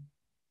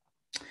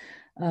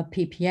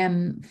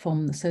 ppm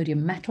from the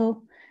sodium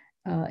metal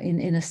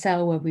in a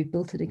cell where we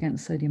built it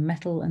against sodium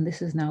metal. And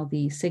this is now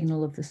the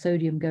signal of the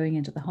sodium going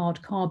into the hard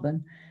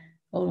carbon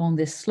along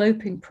this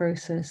sloping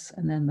process,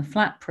 and then the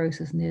flat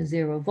process near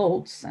 0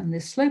 volts. And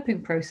this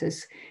sloping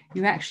process,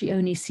 you actually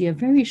only see a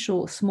very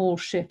short, small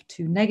shift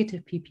to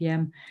negative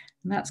ppm.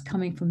 And that's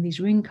coming from these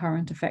ring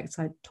current effects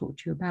I talked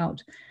to you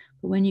about.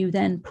 But when you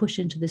then push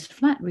into this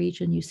flat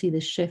region, you see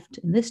this shift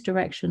in this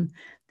direction.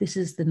 This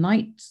is the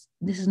night.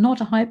 This is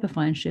not a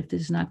hyperfine shift.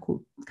 This is now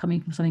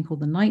coming from something called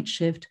the night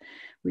shift,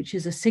 which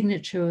is a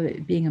signature of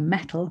it being a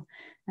metal.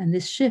 And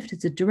this shift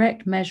is a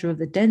direct measure of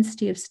the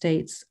density of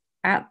states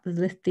at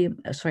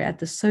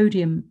the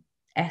sodium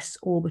s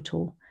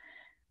orbital.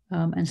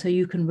 And so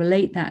you can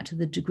relate that to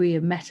the degree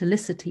of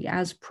metallicity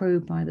as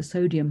probed by the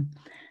sodium.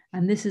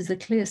 And this is a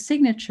clear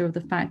signature of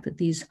the fact that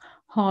these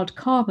hard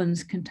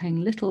carbons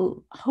contain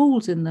little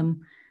holes in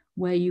them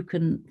where you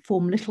can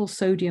form little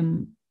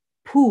sodium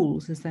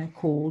pools, as they're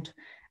called.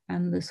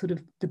 And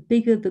the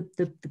bigger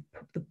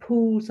the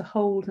pools, the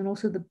holes, and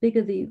also the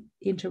bigger the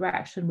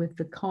interaction with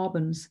the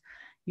carbons,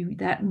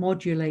 that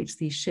modulates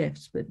these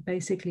shifts. But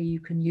basically you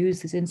can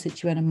use this in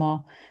situ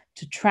NMR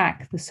to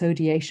track the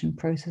sodiation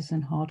process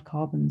in hard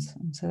carbons.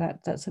 And so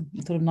that's a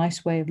sort of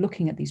nice way of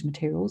looking at these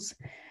materials.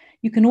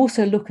 You can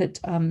also look at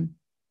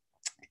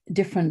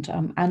different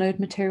anode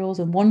materials,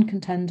 and one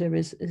contender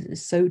is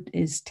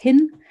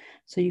tin.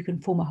 So you can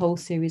form a whole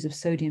series of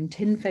sodium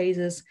tin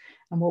phases.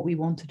 And what we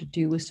wanted to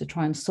do was to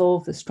try and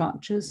solve the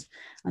structures.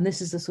 And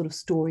this is a sort of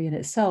story in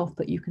itself,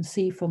 but you can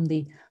see from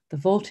the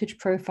voltage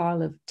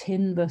profile of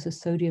tin versus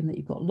sodium that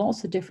you've got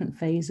lots of different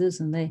phases,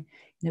 and they,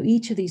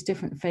 each of these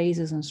different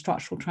phases and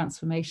structural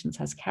transformations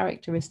has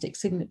characteristic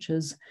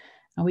signatures.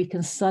 And we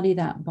can study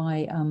that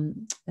by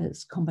a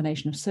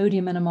combination of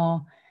sodium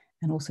NMR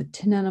and also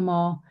tin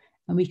NMR.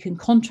 And we can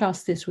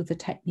contrast this with a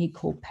technique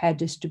called paired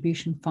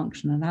distribution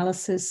function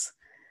analysis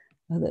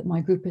that my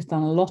group has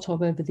done a lot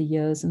of over the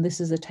years. And this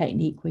is a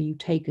technique where you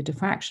take a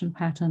diffraction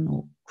pattern,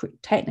 or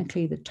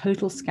technically the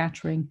total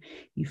scattering,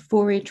 you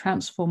Fourier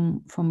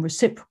transform from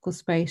reciprocal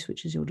space,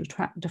 which is your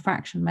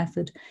diffraction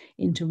method,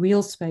 into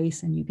real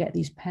space, and you get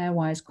these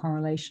pairwise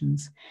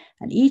correlations.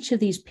 And each of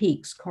these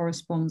peaks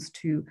corresponds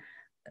to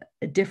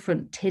a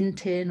different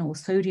tin or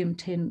sodium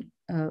tin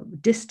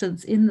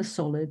distance in the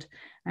solid,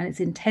 and its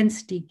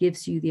intensity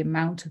gives you the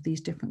amount of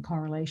these different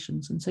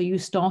correlations. And so you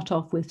start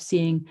off with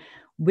seeing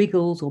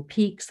wiggles or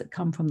peaks that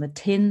come from the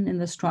tin in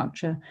the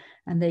structure,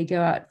 and they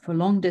go out for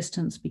long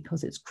distance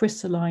because it's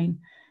crystalline.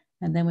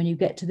 And then when you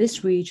get to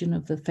this region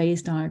of the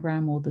phase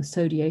diagram or the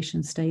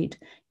sodiation state,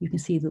 you can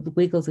see that the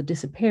wiggles are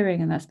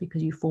disappearing, and that's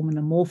because you form an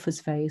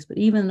amorphous phase. But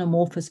even an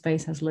amorphous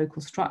phase has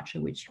local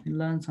structure, which you can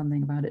learn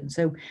something about it. And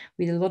so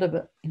we did a lot of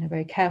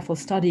very careful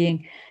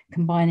studying,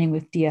 combining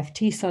with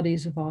DFT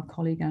studies of our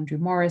colleague Andrew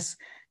Morris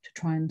to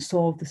try and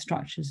solve the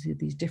structures of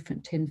these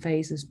different tin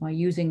phases by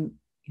using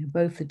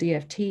both the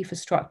DFT for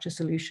structure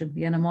solution,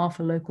 the NMR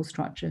for local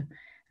structure,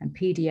 and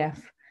PDF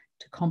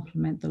to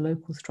complement the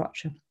local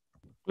structure.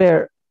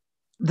 Claire,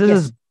 this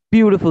is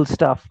beautiful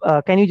stuff.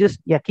 Can you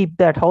just keep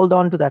that, hold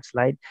on to that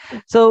slide.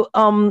 So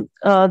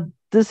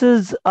this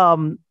is,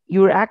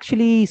 you're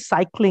actually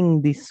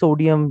cycling the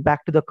sodium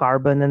back to the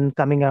carbon and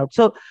coming out.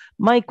 So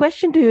my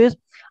question to you is,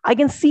 I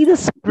can see the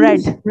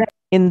spread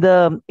in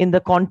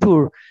the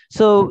contour.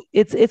 So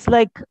it's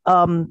like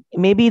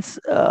maybe it's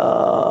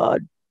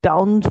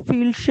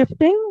downfield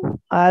shifting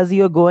as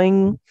you're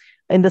going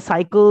in the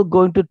cycle,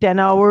 going to 10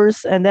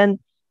 hours, and then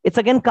it's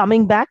again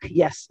coming back.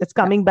 Yes, it's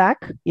coming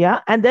back.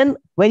 Yeah. And then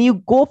when you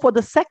go for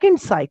the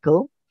second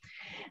cycle,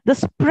 the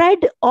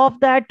spread of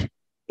that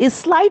is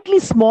slightly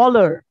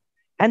smaller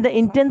and the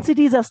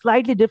intensities are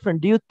slightly different.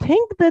 Do you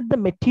think that the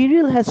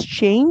material has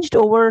changed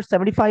over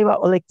 75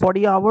 or like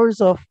 40 hours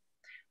of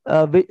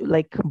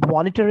like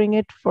monitoring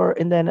it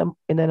in the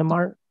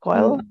NMR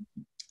coil?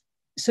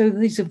 So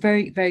these are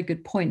very, very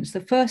good points.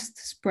 The first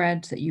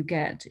spread that you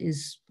get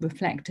is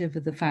reflective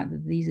of the fact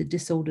that these are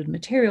disordered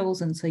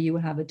materials. And so you will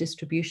have a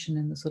distribution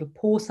in the sort of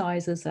pore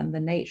sizes and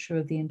the nature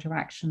of the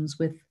interactions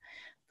with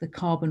the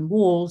carbon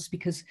walls,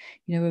 because,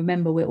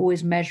 remember, we're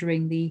always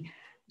measuring the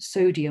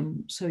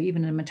sodium. So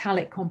even in a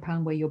metallic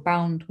compound where you're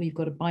bound, where you've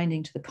got a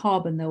binding to the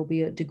carbon, there will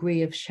be a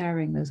degree of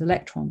sharing those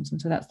electrons.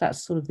 And so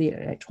that's sort of the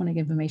electronic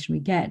information we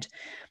get.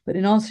 But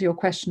in answer to your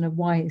question of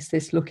why is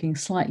this looking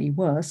slightly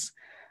worse,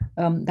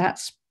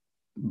 that's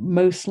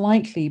most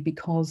likely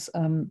because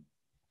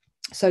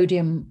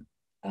sodium,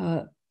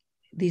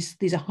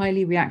 these are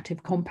highly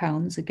reactive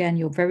compounds. Again,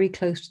 you're very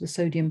close to the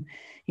sodium,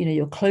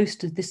 you're close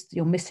to this,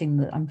 you're missing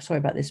the, I'm sorry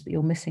about this, but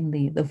you're missing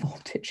the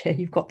voltage here.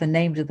 You've got the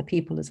names of the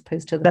people as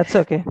opposed to the that's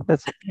okay.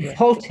 That's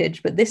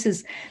voltage, but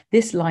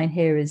this line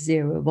here is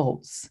 0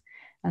 volts.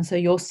 And so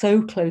you're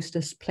so close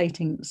to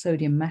plating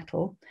sodium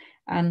metal,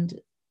 and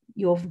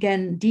you're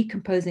again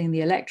decomposing the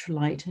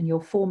electrolyte, and you're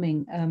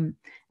forming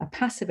a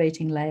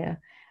passivating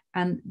layer.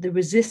 And the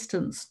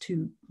resistance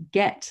to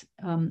get,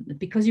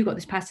 because you've got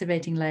this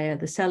passivating layer,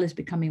 the cell is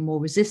becoming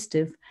more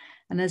resistive.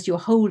 And as you're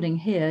holding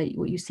here,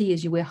 what you see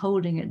is we're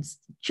holding it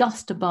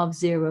just above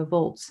 0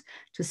 volts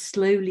to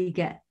slowly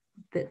get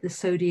the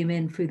sodium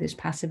in through this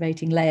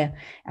passivating layer.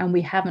 And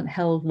we haven't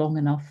held long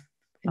enough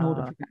in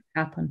order for that to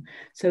happen.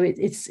 So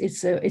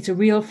it's a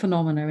real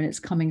phenomenon, and it's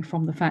coming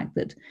from the fact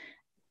that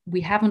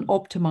we haven't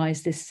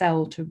optimized this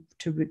cell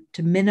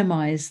to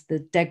minimize the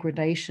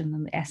degradation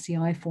and the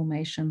SEI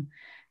formation.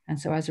 And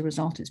so as a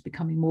result, it's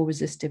becoming more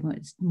resistive and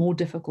it's more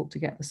difficult to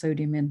get the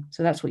sodium in.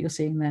 So that's what you're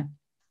seeing there.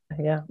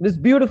 Yeah, this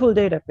beautiful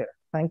data there.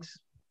 Thanks.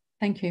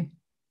 Thank you.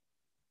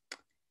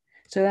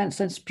 So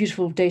that's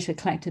beautiful data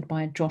collected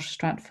by Josh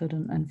Stratford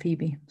and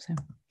Phoebe, so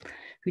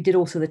who did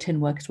also the tin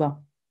work as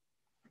well.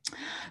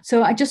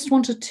 So I just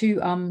wanted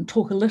to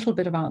talk a little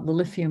bit about the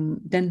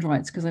lithium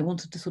dendrites, because I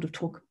wanted to sort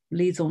of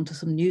leads on to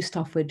some new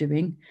stuff we're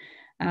doing.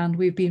 And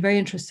we've been very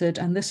interested,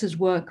 and this is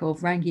work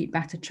of Ranjit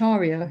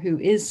Bhattacharya, who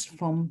is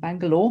from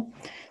Bangalore.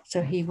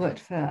 So he worked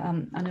for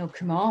Anil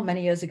Kumar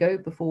many years ago,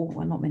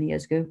 well, not many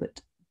years ago,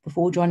 but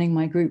before joining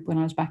my group when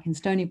I was back in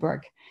Stony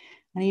Brook.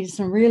 And he did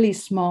some really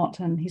smart,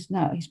 and he's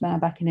now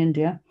back in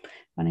India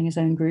running his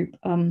own group.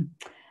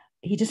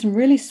 He did some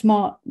really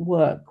smart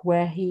work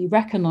where he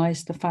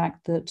recognized the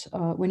fact that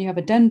when you have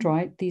a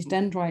dendrite, these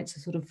dendrites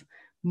are sort of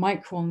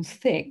microns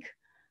thick,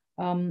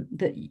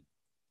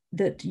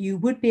 that you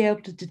would be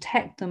able to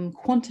detect them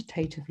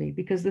quantitatively,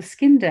 because the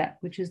skin depth,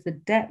 which is the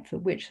depth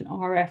at which an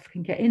RF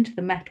can get into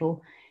the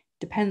metal,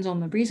 depends on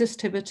the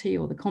resistivity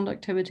or the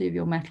conductivity of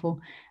your metal,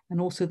 and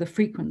also the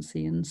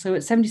frequency. And so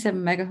at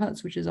 77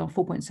 megahertz, which is our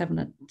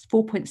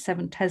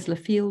 4.7 Tesla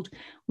field,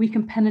 we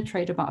can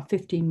penetrate about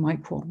 15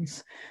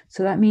 microns.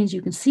 So that means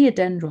you can see a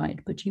dendrite,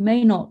 but you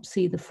may not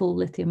see the full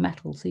lithium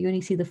metal. So you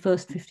only see the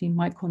first 15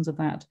 microns of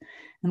that.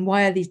 And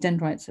why are these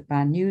dendrites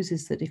bad news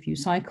is that if you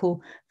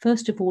cycle,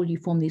 first of all, you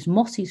form these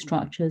mossy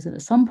structures, and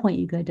at some point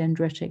you go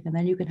dendritic, and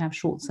then you can have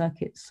short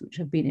circuits, which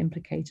have been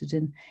implicated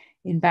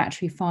in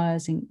battery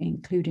fires,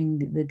 including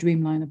the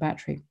Dreamliner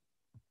battery.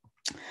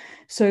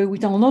 So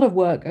we've done a lot of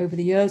work over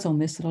the years on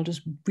this that I'll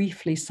just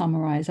briefly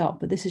summarize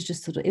up, but this is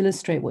just to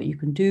illustrate what you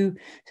can do.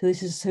 So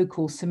this is a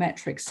so-called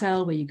symmetric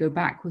cell where you go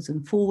backwards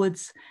and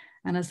forwards.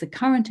 And as the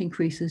current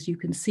increases, you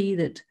can see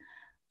that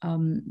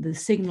the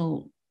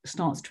signal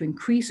starts to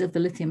increase of the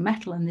lithium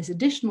metal, and this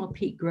additional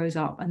peak grows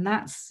up, and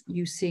that's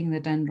you seeing the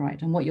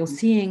dendrite. And what you're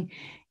seeing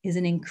is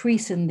an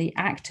increase in the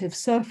active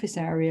surface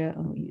area.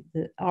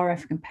 The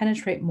RF can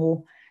penetrate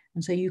more,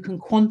 and so you can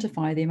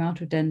quantify the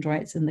amount of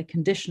dendrites and the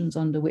conditions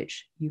under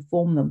which you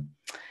form them.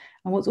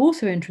 And what's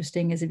also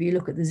interesting is if you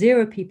look at the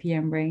 0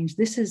 ppm range,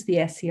 this is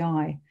the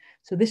SEI.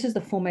 So this is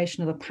the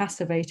formation of a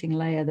passivating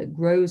layer that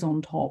grows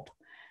on top.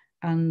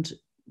 And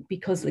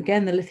because,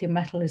 again, the lithium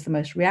metal is the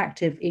most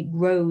reactive, it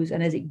grows.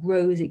 And as it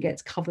grows, it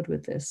gets covered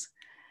with this.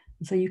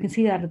 And so you can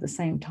see that at the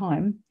same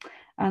time.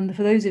 And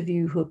for those of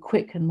you who are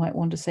quick and might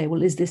want to say,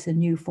 well, is this a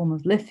new form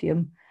of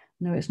lithium?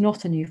 No, it's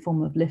not a new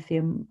form of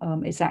lithium.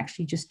 It's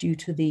actually just due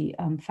to the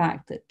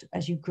fact that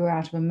as you grow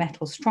out of a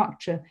metal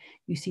structure,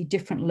 you see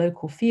different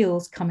local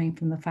fields coming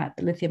from the fact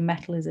that lithium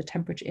metal is a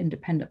temperature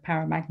independent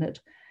paramagnet.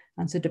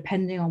 And so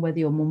depending on whether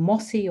you're more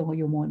mossy or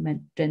you're more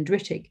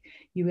dendritic,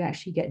 you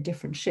actually get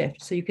different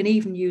shifts. So you can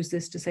even use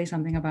this to say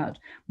something about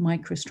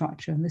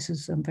microstructure. And this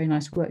is some very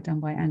nice work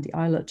done by Andy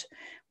Eilert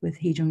with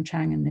Hee-Jung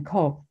Chang and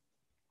Nicole.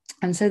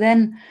 And so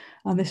then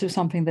this was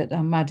something that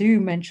Madhu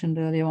mentioned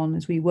earlier on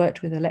as we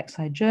worked with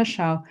Alexei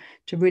Gershow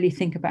to really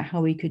think about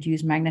how we could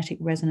use magnetic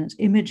resonance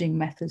imaging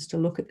methods to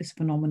look at this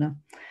phenomena.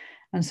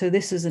 And so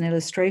this is an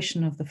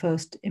illustration of the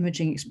first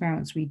imaging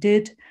experiments we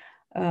did.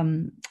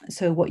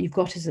 So what you've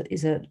got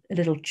is a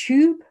little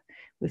tube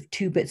with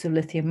 2 bits of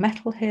lithium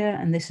metal here,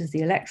 and this is the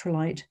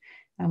electrolyte.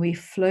 And we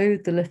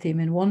flowed the lithium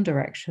in one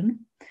direction.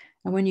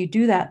 And when you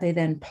do that, they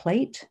then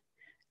plate.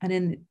 And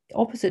in the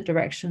opposite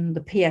direction, the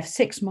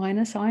PF6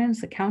 minus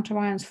ions, the counter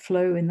ions,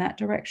 flow in that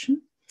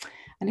direction.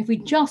 And if we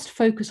just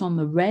focus on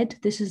the red,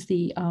 this is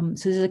the,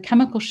 so this is a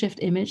chemical shift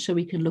image. So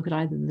we can look at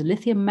either the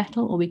lithium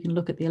metal or we can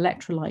look at the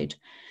electrolyte.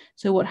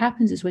 So what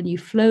happens is when you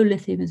flow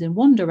lithium is in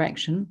one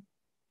direction,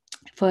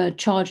 for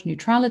charge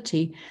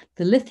neutrality,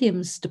 the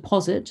lithiums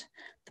deposit,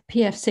 the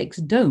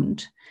PF6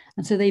 don't.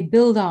 And so they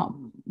build up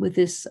with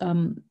this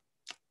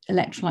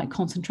electrolyte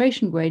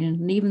concentration gradient.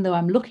 And even though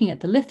I'm looking at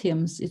the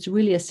lithiums, it's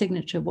really a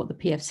signature of what the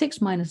PF6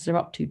 minuses are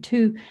up to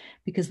too,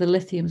 because the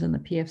lithiums and the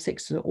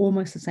PF6 are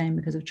almost the same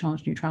because of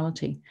charge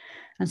neutrality.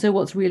 And so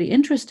what's really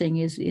interesting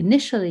is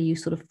initially you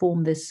sort of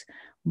form this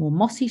more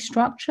mossy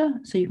structure.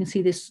 So you can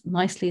see this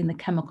nicely in the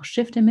chemical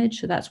shift image.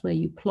 So that's where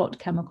you plot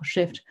chemical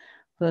shift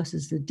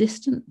versus the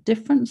distant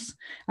difference.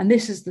 And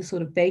this is the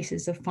sort of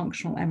basis of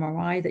functional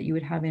MRI that you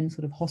would have in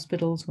sort of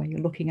hospitals where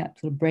you're looking at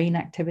sort of brain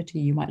activity.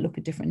 You might look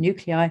at different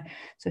nuclei.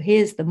 So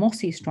here's the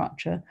mossy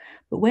structure.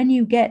 But when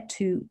you get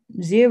to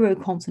 0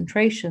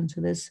 concentration,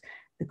 so there's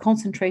the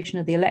concentration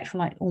of the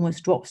electrolyte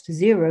almost drops to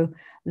 0,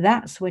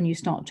 that's when you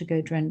start to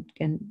go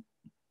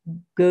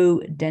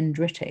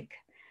dendritic.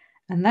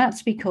 And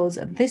that's because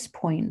at this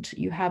point,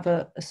 you have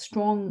a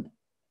strong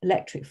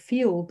electric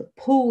field that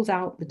pulls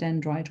out the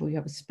dendrite, or you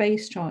have a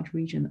space charge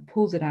region that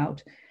pulls it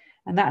out.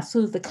 And that's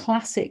sort of the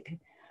classic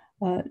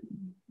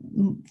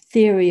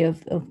theory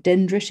of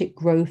dendritic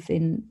growth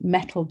in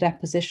metal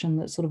deposition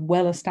that's sort of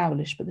well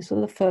established, but this is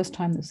sort of the first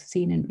time that's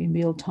seen in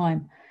real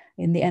time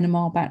in the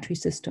NMR battery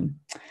system.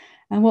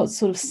 And what's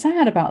sort of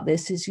sad about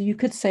this is you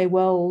could say,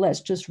 well,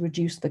 let's just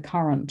reduce the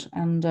current.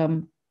 And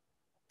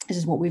this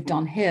is what we've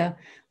done here,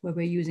 where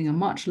we're using a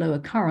much lower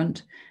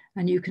current.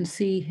 And you can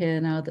see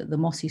here now that the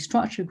mossy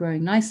structure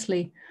growing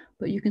nicely,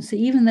 but you can see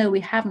even though we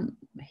haven't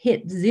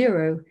hit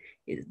 0,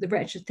 the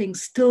wretched thing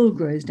still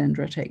grows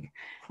dendritic.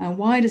 And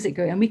why does it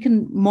go? And we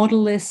can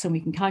model this and we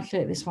can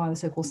calculate this via the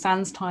so-called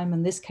SANS time.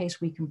 In this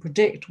case, we can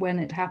predict when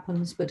it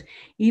happens, but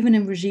even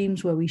in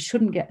regimes where we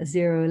shouldn't get a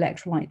 0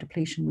 electrolyte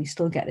depletion, we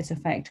still get this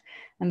effect.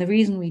 And the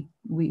reason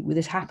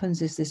this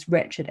happens is this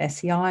wretched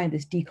SEI,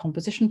 this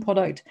decomposition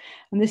product.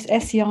 And this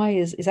SEI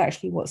is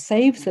actually what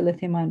saves the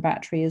lithium-ion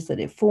battery, is that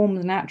it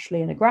forms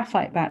naturally in a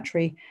graphite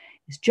battery.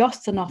 It's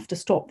just enough to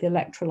stop the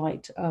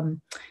electrolyte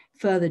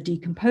further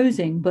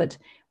decomposing. But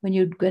when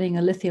you're getting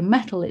a lithium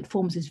metal, it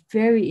forms this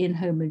very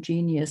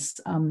inhomogeneous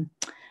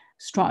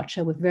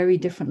structure with very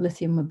different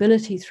lithium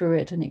mobility through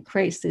it. And it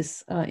creates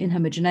this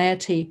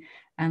inhomogeneity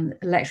and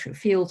electric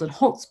fields and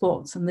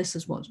hotspots. And this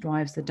is what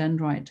drives the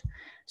dendrite.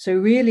 So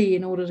really,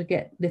 in order to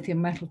get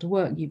lithium metal to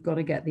work, you've got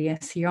to get the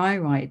SEI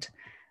right.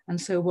 And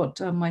so what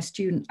my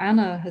student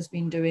Anna has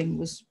been doing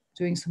was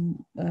doing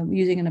some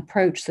using an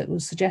approach that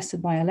was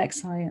suggested by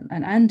Alexei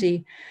and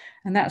Andy,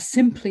 and that's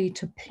simply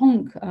to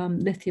plonk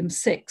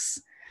lithium-6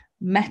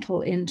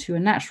 metal into a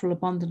natural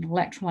abundant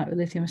electrolyte with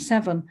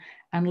lithium-7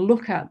 and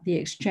look at the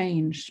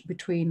exchange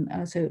between,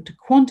 so to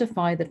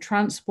quantify the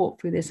transport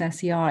through this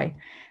SEI.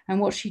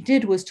 And what she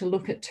did was to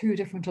look at 2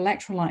 different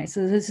electrolytes.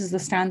 So this is the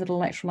standard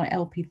electrolyte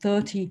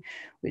LP30,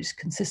 which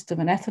consists of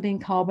an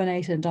ethylene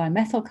carbonate and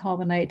dimethyl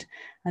carbonate.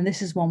 And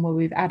this is one where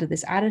we've added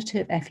this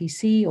additive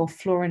FEC, or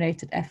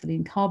fluorinated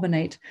ethylene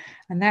carbonate.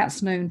 And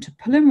that's known to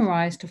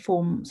polymerize to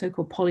form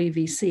so-called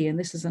poly-VC. And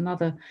this is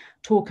another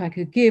talk I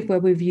could give where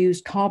we've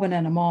used carbon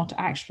NMR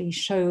to actually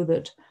show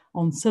that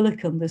on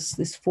silicon,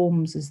 this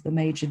forms as the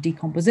major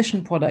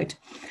decomposition product.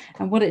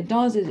 And what it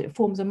does is it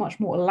forms a much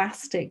more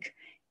elastic,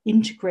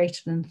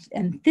 integrated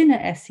and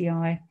thinner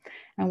SEI.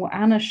 And what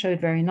Anna showed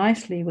very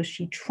nicely was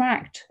she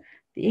tracked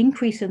the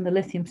increase in the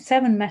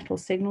lithium-7 metal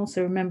signal.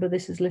 So remember,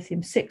 this is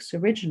lithium-6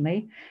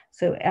 originally.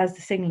 So as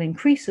the signal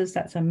increases,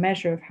 that's a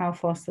measure of how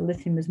fast the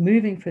lithium is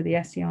moving through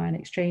the SEI and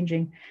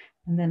exchanging,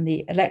 and then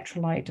the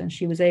electrolyte. And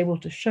she was able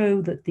to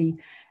show that the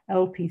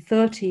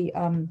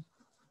LP30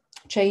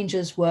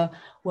 exchanges were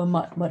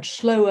much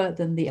slower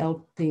than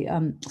so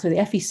the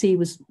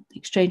FEC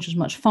exchange was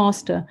much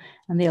faster,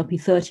 and the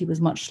LP30 was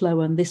much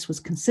slower, and this was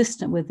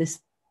consistent with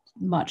this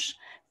much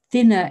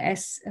thinner,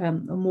 a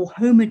more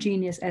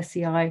homogeneous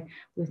SEI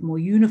with more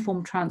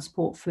uniform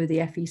transport through the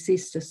FEC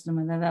system,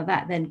 and then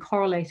that then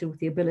correlated with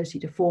the ability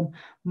to form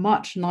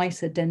much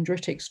nicer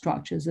dendritic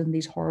structures than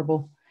these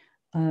horrible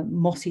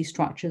mossy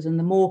structures. And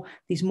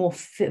these more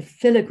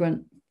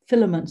filigrant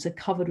filaments are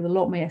covered with a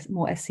lot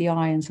more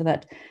SEI, and so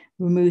that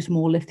removes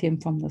more lithium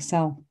from the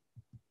cell.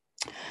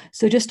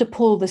 So just to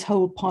pull this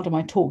whole part of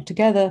my talk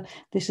together,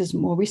 this is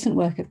more recent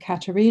work of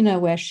Katerina,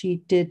 where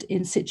she did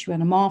in situ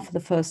NMR for the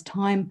first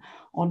time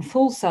on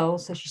full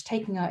cells. So she's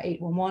taking her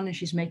 811 and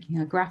she's making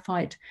her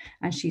graphite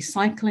and she's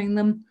cycling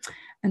them.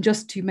 And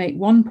just to make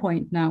one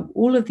point now,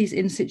 all of these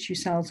in situ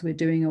cells we're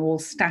doing are all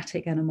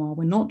static NMR.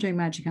 We're not doing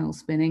magic angle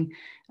spinning.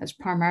 That's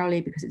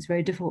primarily because it's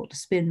very difficult to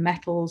spin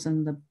metals,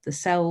 and the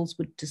cells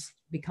would just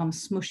become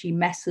smushy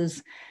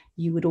messes.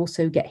 You would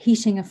also get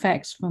heating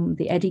effects from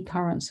the eddy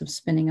currents of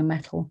spinning a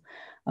metal.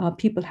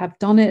 People have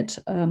done it,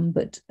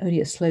 but only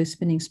at slow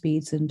spinning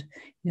speeds. And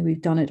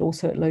we've done it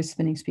also at low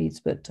spinning speeds,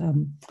 but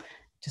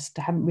just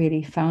haven't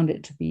really found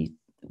it to be,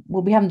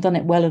 well, we haven't done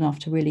it well enough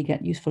to really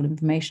get useful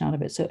information out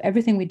of it. So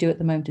everything we do at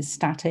the moment is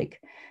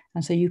static.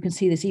 And so you can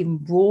see this even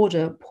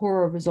broader,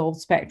 poorer resolved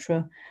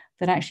spectra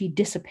that actually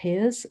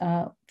disappears,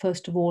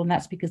 first of all, and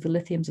that's because the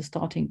lithiums are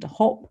starting to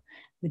hop.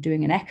 We're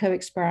doing an echo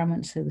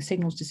experiment, so the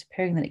signal's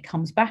disappearing, then it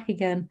comes back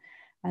again.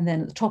 And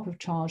then at the top of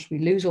charge, we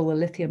lose all the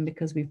lithium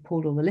because we've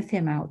pulled all the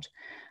lithium out.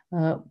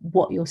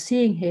 What you're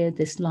seeing here,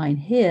 this line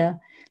here,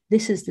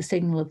 this is the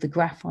signal of the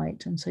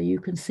graphite. And so you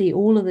can see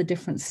all of the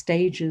different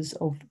stages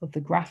of the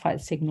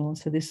graphite signal.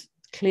 So this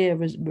clear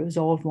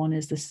resolved one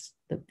is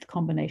the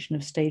combination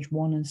of stage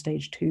 1 and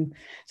stage 2.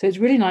 So it's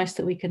really nice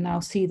that we can now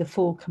see the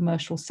full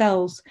commercial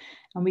cells,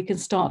 and we can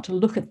start to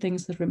look at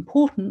things that are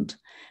important.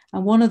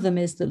 And one of them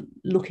is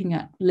looking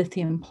at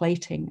lithium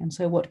plating. And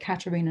so what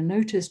Katerina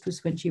noticed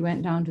was when she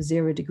went down to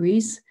 0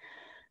 degrees,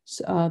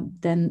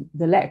 then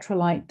the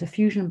electrolyte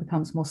diffusion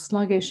becomes more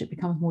sluggish. It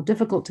becomes more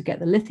difficult to get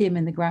the lithium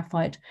in the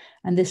graphite.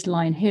 And this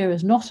line here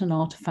is not an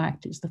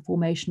artifact. It's the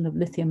formation of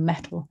lithium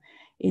metal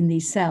in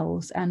these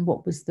cells. And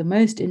what was the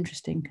most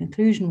interesting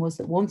conclusion was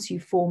that once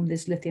you form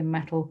this lithium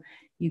metal,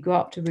 you go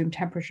up to room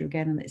temperature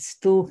again, and it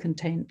still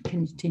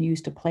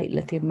continues to plate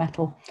lithium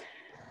metal.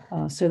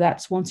 So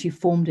that's, once you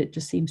formed it,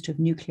 just seems to have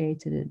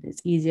nucleated it.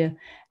 It's easier.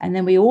 And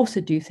then we also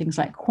do things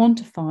like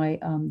quantify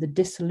the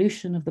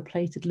dissolution of the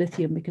plated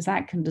lithium, because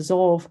that can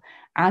dissolve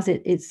as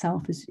it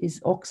itself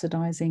is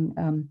oxidizing,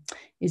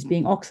 is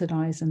being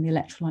oxidized, and the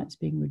electrolytes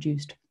being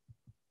reduced.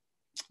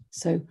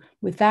 So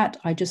with that,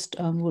 I just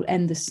will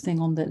end this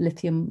thing on the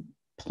lithium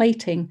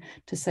plating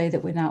to say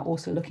that we're now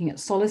also looking at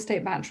solid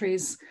state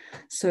batteries.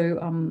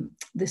 So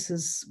this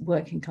is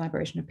work in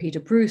collaboration with Peter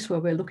Bruce, where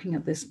we're looking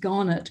at this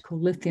garnet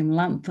called lithium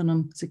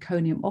lanthanum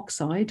zirconium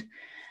oxide.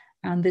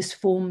 And this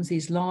forms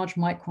these large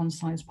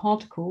micron-sized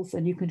particles,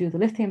 and you can do the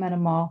lithium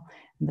NMR.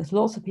 And there's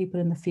lots of people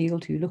in the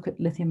field who look at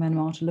lithium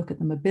NMR to look at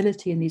the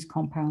mobility in these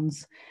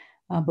compounds.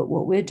 But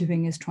what we're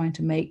doing is trying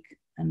to make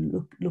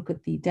and look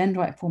at the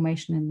dendrite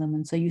formation in them.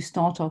 And so you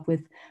start off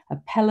with a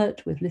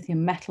pellet with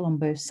lithium metal on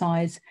both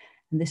sides,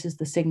 and this is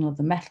the signal of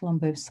the metal on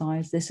both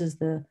sides. This is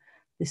the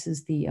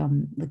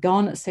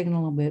garnet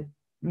signal, and we're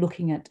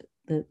looking at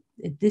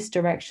this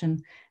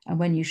direction. And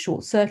when you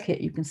short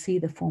circuit, you can see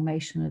the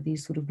formation of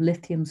these sort of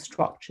lithium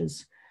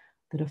structures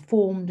that are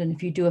formed. And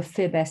if you do a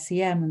fib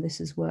SEM, and this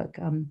is work,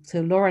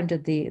 so Lauren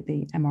did the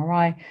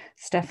MRI,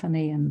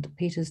 Stephanie and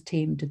Peter's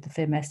team did the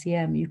fib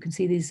SEM, you can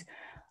see these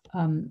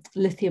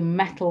lithium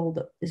metal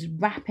that is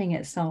wrapping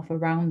itself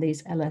around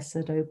these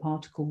LSZO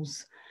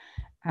particles.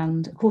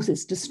 And of course,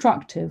 it's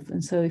destructive.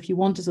 And so if you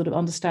want to sort of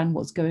understand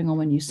what's going on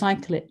when you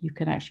cycle it, you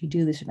can actually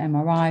do this with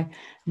MRI.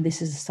 And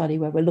this is a study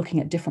where we're looking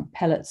at different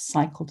pellets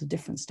cycled to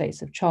different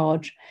states of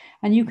charge.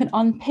 And you can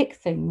unpick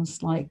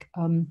things like,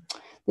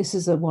 this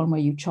is a one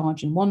where you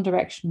charge in one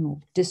direction or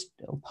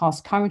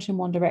pass current in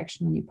one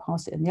direction, and you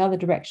pass it in the other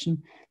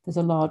direction. There's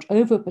a large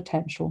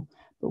overpotential.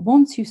 But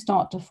once you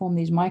start to form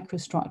these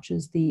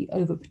microstructures, the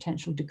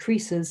overpotential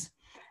decreases.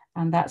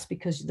 And that's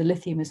because the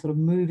lithium is sort of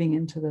moving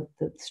into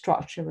the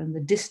structure, and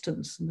the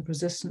distance and the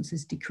resistance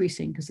is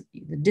decreasing, because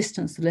the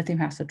distance the lithium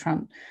has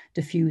to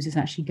diffuse is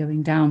actually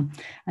going down.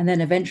 And then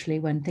eventually,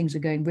 when things are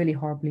going really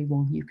horribly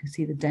wrong, you can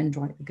see the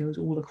dendrite that goes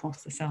all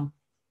across the cell.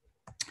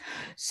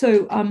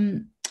 So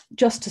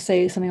just to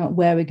say something about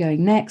where we're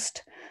going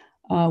next,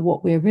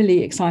 what we're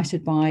really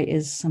excited by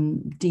is some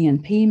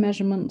DNP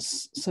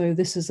measurements. So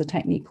this is a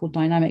technique called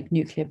dynamic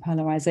nuclear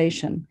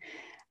polarization.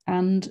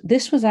 And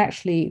this was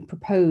actually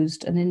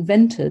proposed and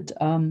invented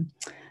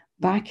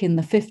back in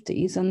the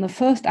 50s. And the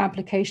first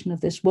application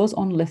of this was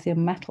on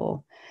lithium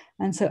metal.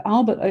 And so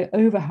Albert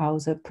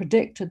Overhauser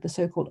predicted the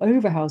so-called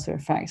Overhauser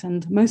effect.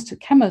 And most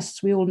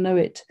chemists, we all know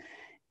it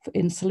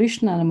in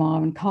solution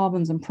NMR and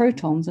carbons and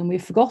protons. And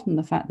we've forgotten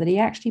the fact that he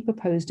actually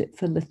proposed it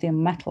for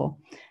lithium metal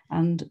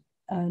and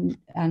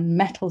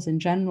metals in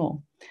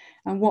general.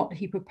 And what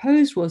he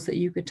proposed was that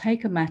you could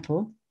take a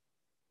metal,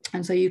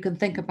 and so you can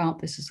think about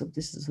this as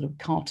a sort of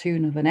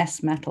cartoon of an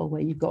S metal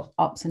where you've got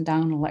ups and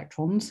down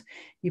electrons.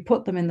 You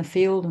put them in the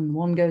field and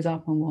one goes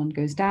up and one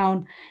goes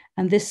down.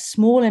 And this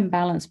small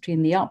imbalance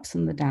between the ups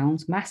and the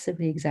downs,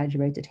 massively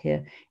exaggerated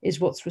here, is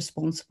what's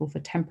responsible for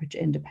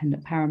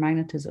temperature-independent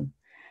paramagnetism.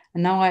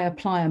 And now I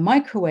apply a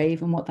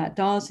microwave, and what that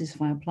does is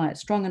if I apply it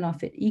strong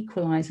enough, it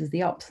equalizes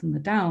the ups and the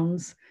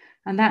downs.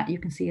 And that you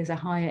can see as a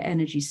higher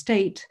energy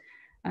state.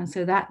 And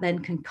so that then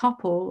can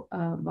couple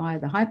via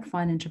the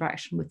hyperfine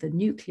interaction with the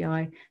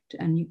nuclei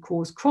and you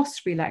cause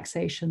cross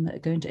relaxation that are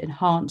going to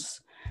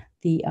enhance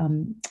the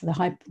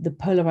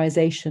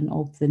polarization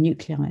of the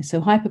nuclei. So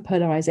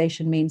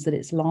hyperpolarization means that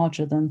it's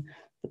larger than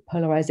the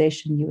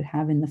polarization you would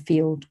have in the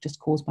field just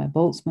caused by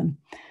Boltzmann.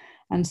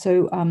 And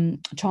so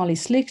Charlie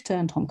Schlichter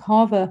and Tom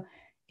Carver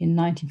in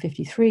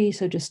 1953,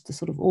 so just the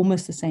sort of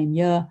almost the same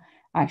year,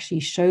 actually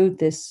showed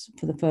this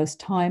for the first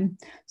time.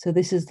 So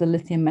this is the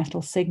lithium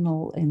metal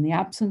signal in the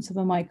absence of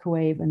a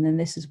microwave. And then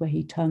this is where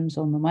he turns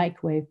on the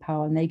microwave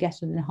power and they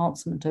get an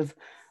enhancement of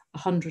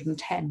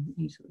 110.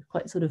 It's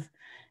quite sort of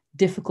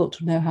difficult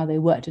to know how they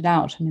worked it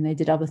out. I mean, they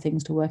did other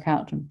things to work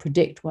out and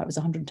predict why it was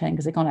 110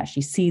 because they can't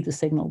actually see the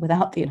signal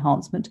without the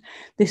enhancement.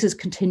 This is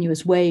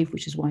continuous wave,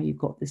 which is why you've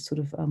got this sort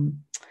of,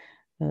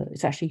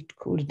 it's actually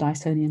called a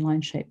Dysonian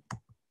line shape.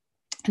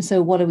 And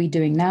so what are we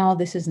doing now?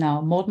 This is now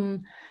a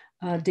modern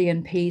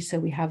DNP. So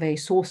we have a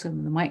source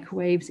in the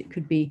microwaves. It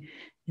could be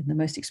in the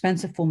most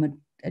expensive form,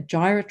 a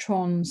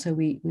gyrotron. So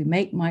we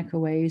make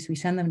microwaves, we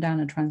send them down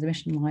a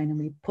transmission line and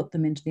we put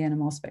them into the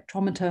NMR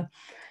spectrometer.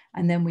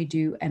 And then we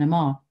do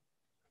NMR.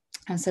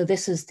 And so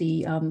this is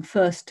the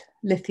first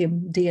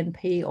lithium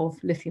DNP of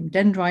lithium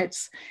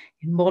dendrites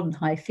in modern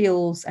high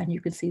fields. And you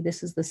can see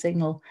this is the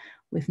signal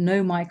with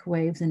no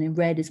microwaves. And in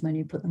red is when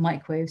you put the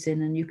microwaves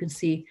in. And you can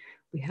see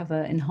we have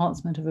an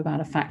enhancement of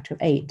about a factor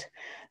of 8.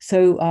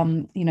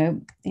 So, you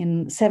know,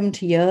 in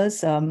 70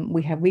 years,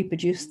 we have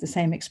reproduced the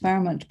same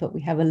experiment, but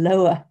we have a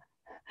lower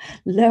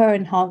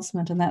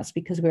enhancement, and that's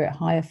because we're at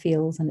higher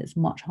fields and it's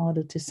much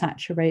harder to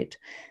saturate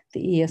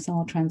the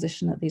ESR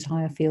transition at these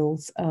higher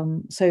fields.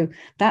 So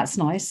that's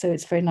nice. So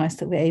it's very nice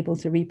that we're able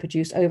to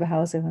reproduce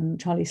Overhauser and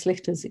Charlie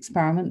Schlichter's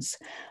experiments.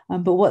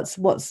 But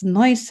what's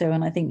nicer,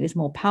 and I think is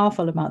more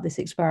powerful about this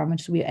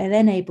experiment, is we are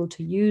then able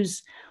to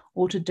use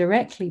or to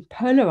directly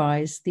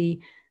polarize the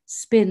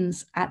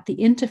spins at the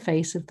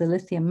interface of the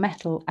lithium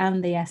metal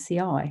and the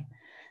SEI.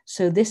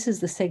 So this is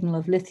the signal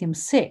of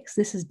lithium-6.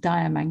 This is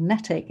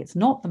diamagnetic. It's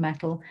not the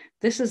metal.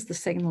 This is the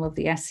signal of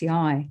the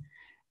SEI.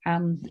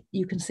 And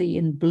you can see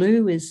in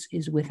blue is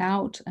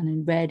without and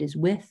in red is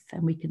with.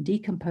 And we can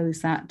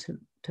decompose that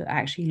to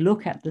actually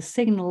look at the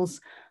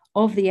signals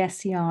of the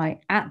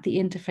SEI at the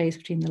interface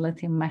between the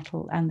lithium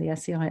metal and the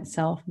SEI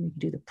itself. And we can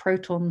do the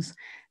protons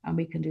and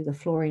we can do the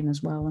fluorine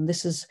as well. And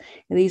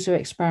these are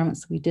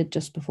experiments that we did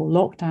just before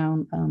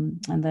lockdown.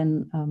 And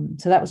then,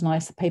 so that was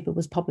nice. The paper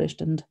was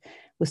published and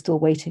we're still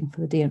waiting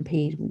for the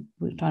DNP.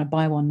 We're trying to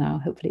buy one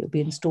now. Hopefully it'll be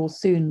installed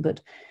soon,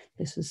 but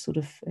this is sort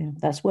of,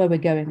 that's where we're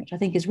going, which I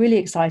think is really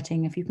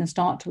exciting. If you can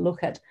start to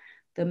look at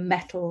the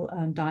metal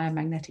and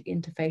diamagnetic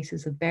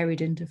interfaces of buried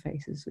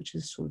interfaces, which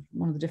is sort of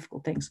one of the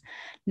difficult things.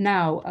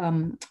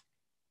 Now,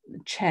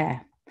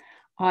 Chair,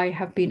 I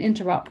have been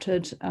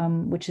interrupted,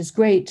 which is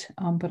great,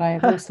 but I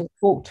have also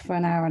talked for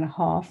an hour and a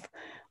half.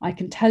 I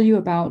can tell you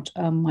about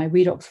my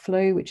redox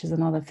flow, which is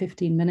another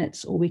 15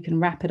 minutes, or we can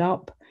wrap it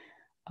up.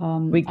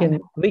 We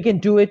can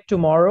do it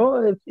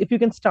tomorrow. If you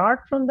can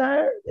start from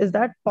there, is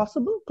that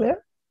possible,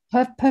 Claire?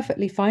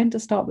 Perfectly fine to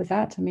start with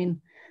that. I mean,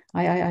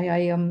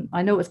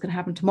 I know what's going to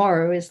happen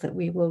tomorrow is that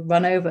we will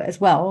run over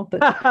as well.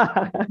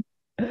 But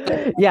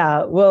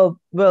yeah, well,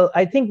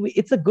 I think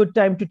it's a good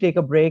time to take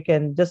a break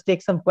and just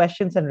take some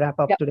questions and wrap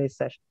up today's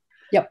session.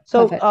 Yep.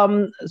 So perfect.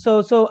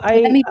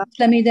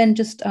 Let me then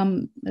just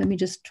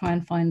try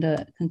and find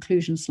a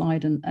conclusion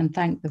slide and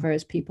thank the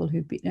various people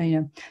who've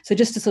been, So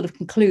just to sort of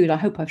conclude, I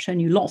hope I've shown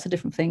you lots of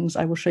different things.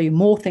 I will show you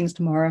more things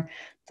tomorrow.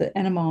 That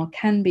NMR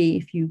can be,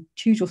 if you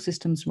choose your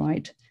systems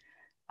right,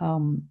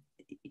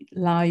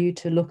 allow you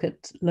to look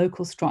at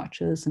local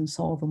structures and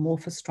solve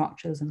amorphous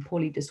structures and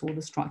poorly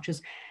disordered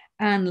structures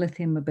and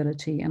lithium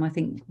mobility. And I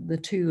think the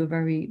two are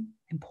very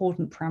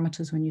important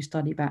parameters when you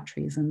study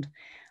batteries. And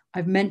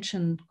I've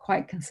mentioned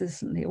quite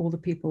consistently all the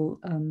people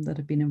that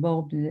have been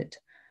involved in it.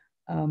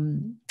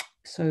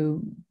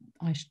 So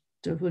I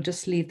will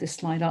just leave this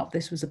slide up.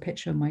 This was a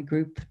picture of my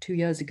group 2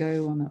 years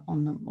ago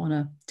on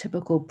a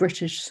typical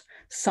British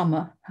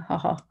summer.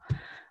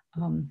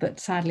 But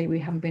sadly, we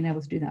haven't been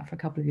able to do that for a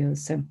couple of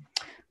years. So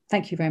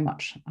thank you very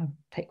much. I'll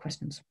take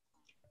questions.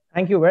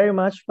 Thank you very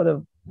much for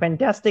the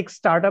fantastic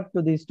startup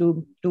to these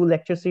two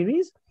lecture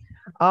series.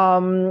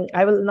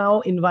 I will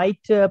now invite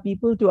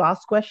people to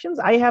ask questions.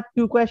 I have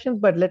 2 questions,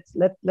 but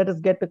let us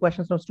get the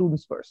questions from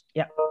students first.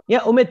 Yeah,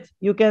 Umit,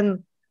 you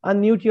can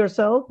unmute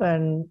yourself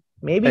and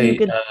maybe you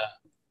can.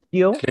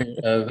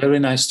 Very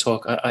nice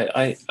talk.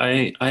 I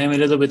am a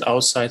little bit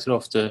outsider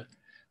of the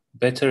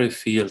battery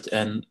field,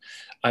 and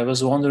I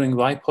was wondering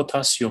why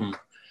potassium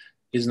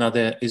is not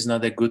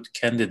a good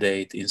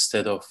candidate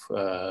instead of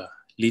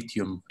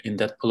lithium. In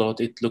that plot,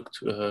 it looked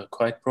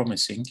quite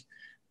promising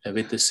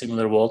with the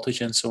similar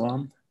voltage and so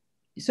on.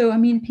 So, I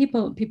mean,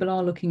 people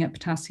are looking at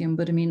potassium,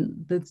 but I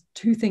mean, the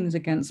two things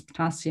against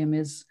potassium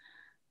is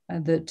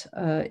that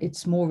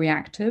it's more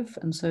reactive.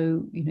 And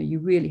so, you know, you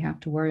really have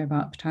to worry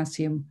about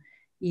potassium,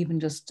 even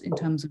just in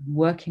terms of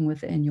working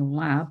with it in your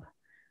lab.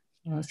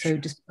 So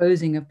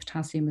disposing of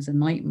potassium is a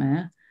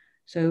nightmare.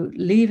 So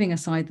leaving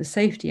aside the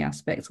safety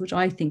aspects, which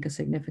I think are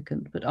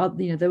significant, but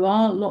you know,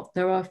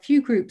 there are a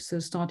few groups that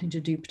are starting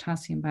to do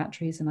potassium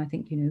batteries, and I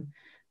think, you know,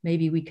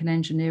 maybe we can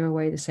engineer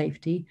away the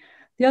safety.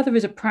 The other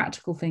is a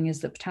practical thing, is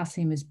that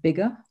potassium is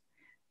bigger,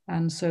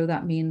 and so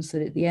that means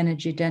that the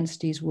energy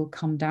densities will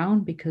come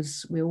down,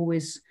 because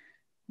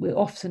we're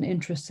often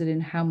interested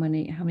in how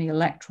many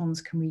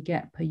electrons can we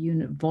get per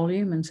unit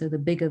volume, and so the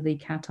bigger the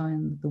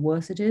cation, the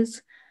worse it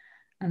is.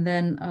 And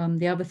then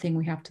the other thing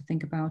we have to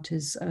think about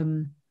is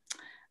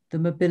the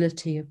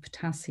mobility of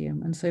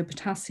potassium. And so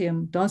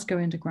potassium does go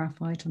into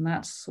graphite, and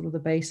that's sort of the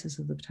basis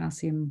of the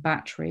potassium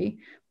battery,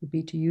 would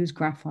be to use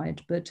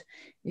graphite. But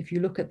if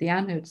you look at the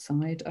anode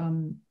side,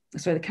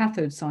 the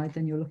cathode side,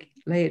 then you're looking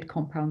at layered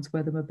compounds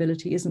where the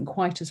mobility isn't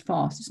quite as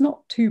fast. It's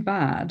not too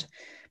bad,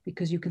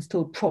 because you can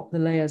still prop the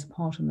layers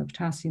apart and the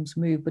potassiums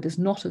move, but it's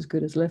not as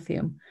good as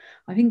lithium.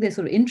 I think the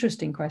sort of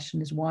interesting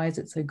question is, why is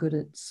it so good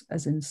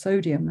as in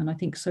sodium? And I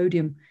think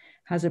sodium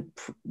has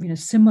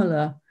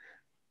similar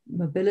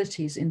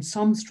mobilities in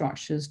some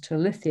structures to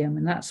lithium,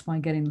 and that's by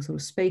getting the sort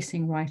of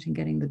spacing right and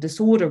getting the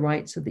disorder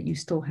right, so that you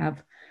still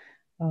have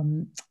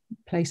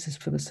places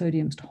for the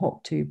sodiums to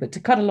hop to. But to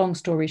cut a long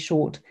story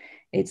short,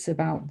 it's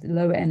about the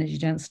lower energy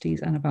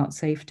densities and about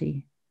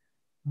safety.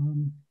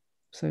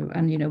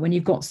 And you know, when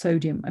you've got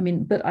sodium, I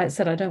mean, but I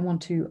said I don't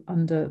want to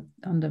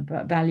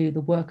undervalue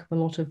the work of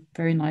a lot of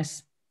very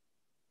nice,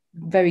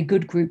 very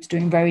good groups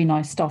doing very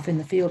nice stuff in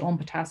the field on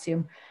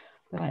potassium.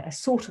 But I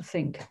sort of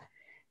think,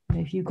 you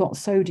know, if you've got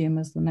sodium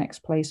as the next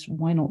place,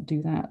 why not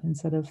do that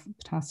instead of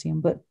potassium?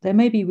 But there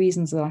may be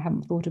reasons that I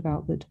haven't thought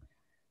about that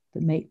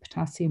make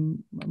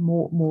potassium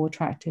more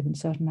attractive in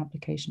certain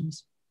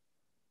applications.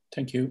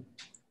 Thank you.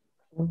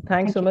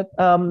 Thanks, Sumit.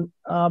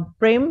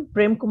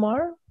 Prem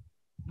Kumar.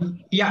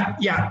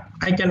 Yeah,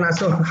 I can.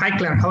 So, hi,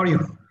 Claire, how are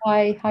you?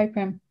 Hi,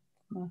 Prem.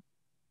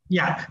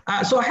 Yeah,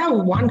 so I have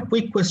one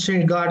quick question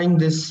regarding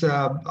this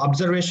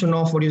observation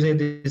of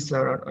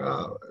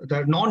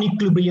the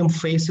non-equilibrium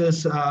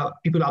phases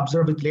people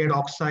observe with layered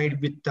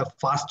oxide with the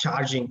fast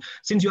charging.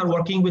 Since you are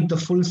working with the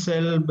full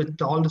cell,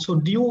 with all, so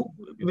were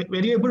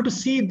you able to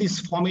see this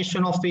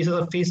formation of phases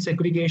or phase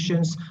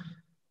segregations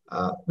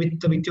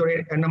with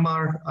your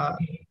NMR?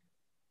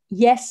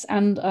 Yes,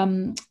 and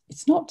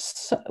it's not.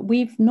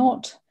 We've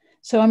not.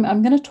 So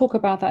I'm going to talk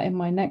about that in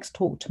my next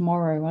talk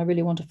tomorrow. I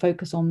really want to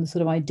focus on the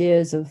sort of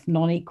ideas of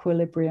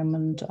non-equilibrium,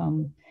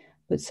 and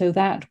but so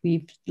that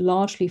we've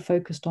largely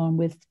focused on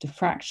with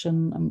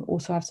diffraction, and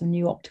also have some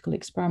new optical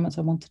experiments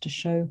I wanted to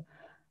show.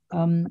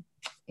 In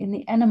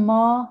the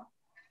NMR,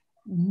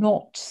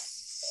 not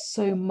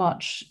so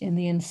much in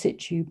the in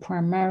situ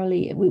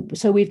primarily. We've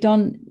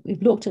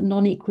looked at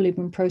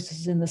non-equilibrium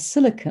processes in the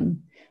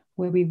silicon,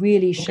 where we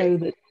really show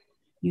that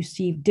you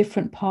see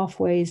different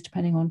pathways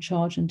depending on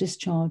charge and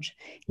discharge.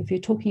 If you're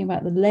talking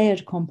about the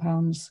layered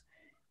compounds,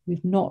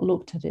 we've not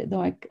looked at it,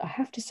 though I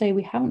have to say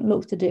we haven't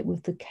looked at it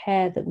with the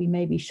care that we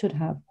maybe should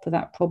have for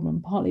that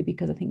problem, partly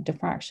because I think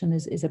diffraction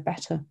is a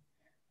better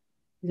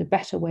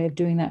way of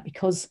doing that,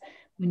 because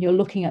when you're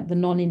looking at the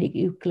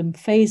non-equilibrium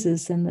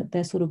phases, then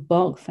they're sort of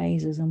bulk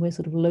phases and we're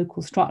sort of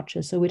local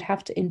structures. So we'd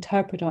have to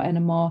interpret our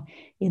NMR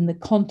in the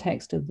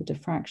context of the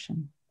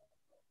diffraction.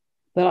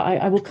 But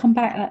I will come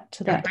back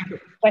to that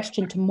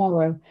question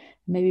tomorrow.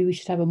 Maybe we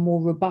should have a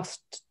more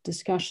robust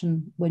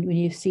discussion when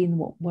you've seen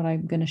what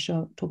I'm going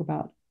to talk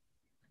about.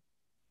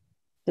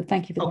 But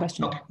thank you for the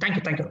question. Okay. Thank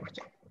you very much.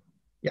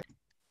 Yeah.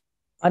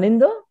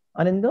 Aninda?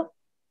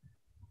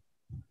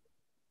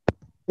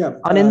 Yeah.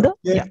 Aninda?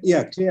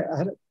 Yeah, Claire, I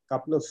had a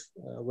couple of,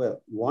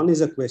 one is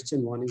a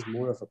question, one is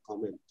more of a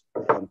comment.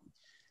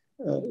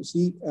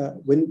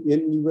 When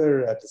you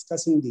were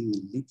discussing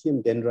the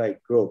lithium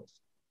dendrite growth,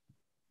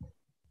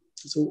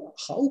 so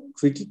how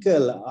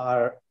critical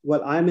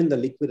I'm in the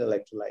liquid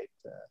electrolyte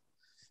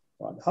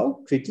part.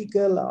 How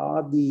critical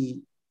are the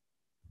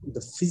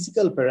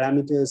physical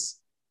parameters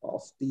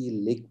of the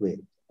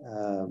liquid?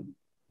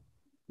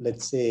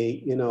 Let's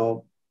say,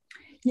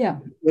 yeah.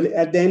 Well,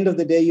 at the end of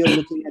the day, you're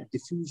looking at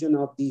diffusion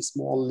of these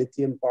small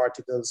lithium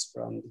particles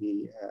from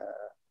the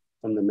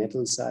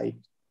metal side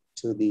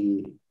to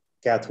the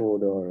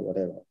cathode or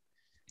whatever.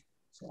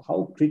 So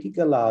how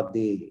critical are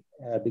they?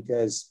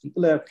 Because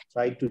people have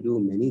tried to do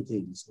many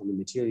things on the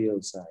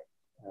material side.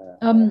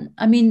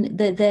 I mean,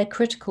 they're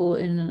critical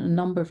in a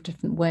number of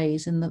different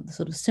ways. And the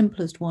sort of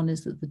simplest one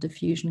is that the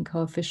diffusion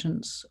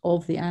coefficients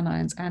of the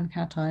anions and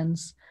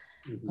cations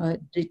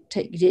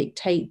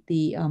dictate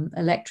the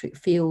electric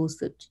fields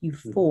that you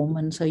form.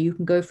 And so you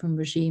can go from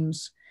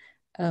regimes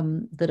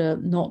that are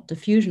not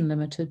diffusion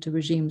limited to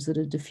regimes that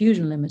are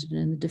diffusion limited.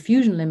 And in the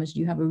diffusion limited,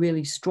 you have a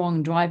really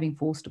strong driving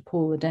force to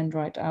pull the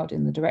dendrite out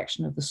in the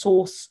direction of the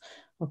source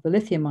of the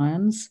lithium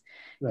ions.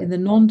 Right. In the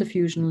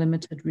non-diffusion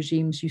limited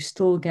regimes, you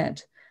still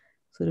get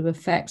sort of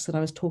effects that I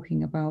was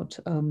talking about,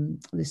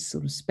 this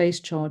sort of space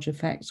charge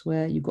effects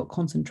where you've got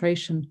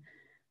concentration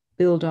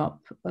build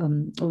up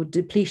or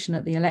depletion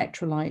at the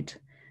electrolyte.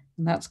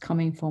 And that's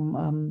coming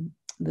from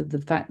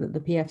the fact that the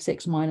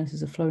PF6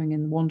 minuses are flowing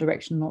in one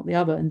direction, not the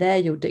other. And there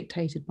you're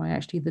dictated by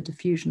actually the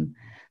diffusion,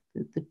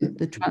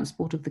 the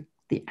transport of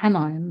the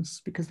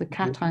anions, because the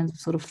cations are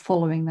sort of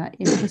following that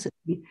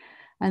implicitly.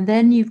 And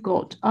then you've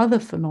got other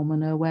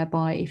phenomena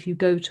whereby if you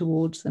go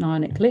towards an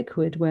ionic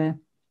liquid where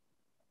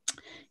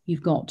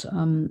you've got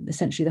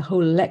essentially the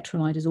whole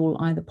electrolyte is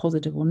all either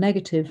positive or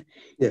negative,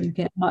 you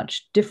get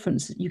much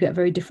difference, you get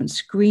very different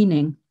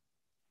screening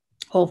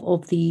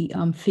of the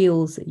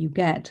fields that you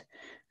get.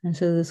 And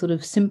so the sort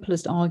of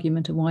simplest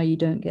argument of why you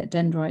don't get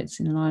dendrites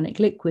in an ionic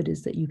liquid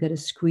is that you get a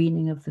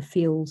screening of the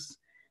fields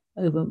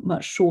over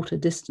much shorter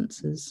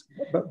distances.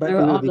 But there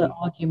are other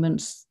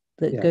arguments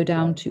that go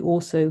down to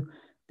also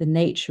the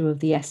nature of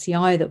the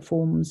SCI that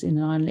forms in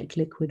an ionic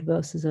liquid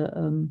versus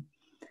a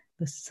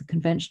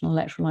conventional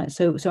electrolyte.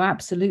 So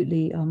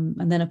absolutely.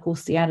 And then of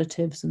course the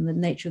additives and the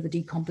nature of the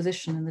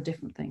decomposition and the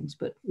different things.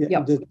 But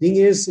the thing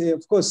is,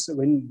 of course,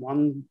 when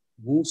one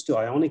moves to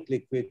ionic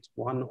liquid,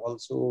 one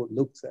also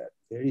looks at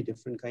very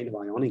different kind of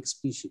ionic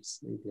species,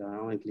 the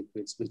ionic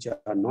liquids, which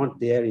are not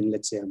there in,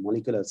 let's say, a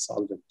molecular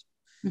solvent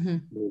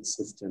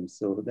system.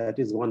 So that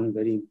is one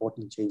very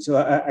important change. So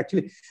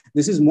actually,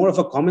 this is more of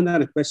a comment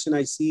than a question.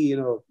 I see,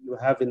 you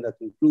have in the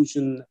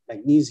conclusion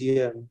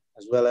magnesium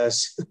as well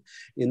as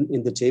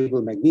in the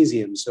table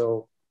magnesium.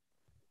 So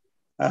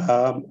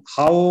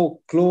how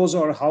close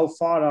or how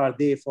far are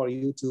they for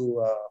you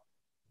to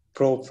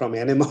probe from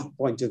NMR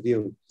point of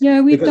view?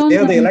 Yeah, because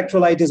there the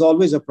electrolyte is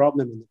always a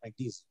problem in the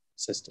magnesium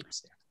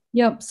systems.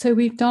 Yeah, so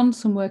we've done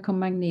some work on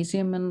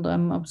magnesium, and I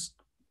was,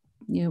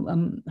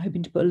 I'm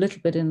hoping to put a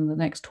little bit in the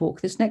next talk.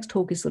 This next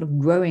talk is sort of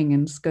growing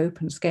in scope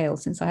and scale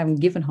since I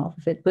haven't given half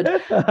of it.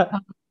 But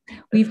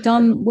we've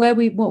done what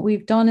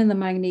we've done in the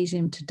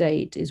magnesium to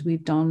date is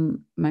we've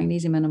done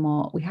magnesium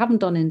NMR. We haven't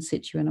done in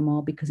situ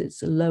NMR because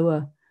it's a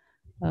lower.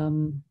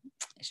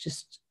 It's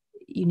just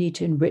you need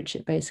to enrich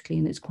it basically,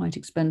 and it's quite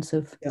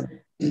expensive. Yeah,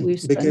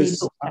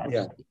 because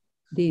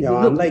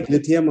unlike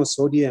lithium or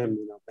sodium,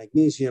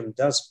 magnesium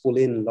does pull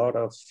in a lot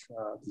of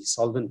the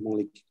solvent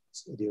molecules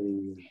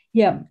during.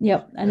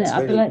 And it's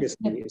very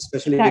interesting,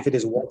 especially if it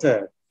is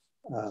water.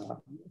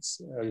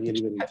 It's really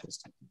very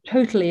interesting.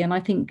 Totally, and I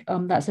think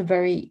that's a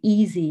very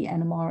easy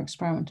NMR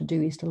experiment to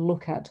do, is to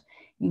look at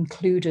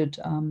included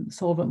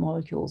solvent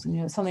molecules.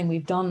 And something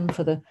we've done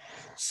for the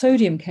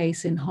sodium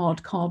case in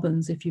hard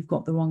carbons, if you've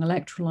got the wrong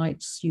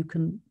electrolytes, you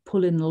can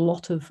pull in a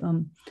lot of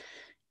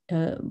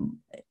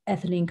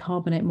ethylene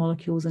carbonate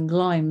molecules and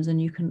glymes,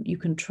 and you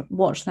can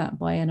watch that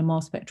by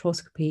NMR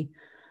spectroscopy.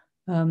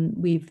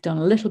 We've done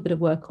a little bit of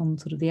work on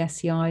sort of the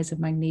SCIs of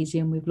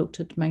magnesium. We've looked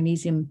at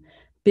magnesium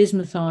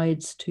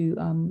bismuthides to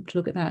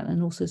look at that,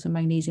 and also some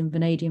magnesium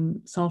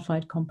vanadium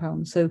sulfide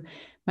compounds. So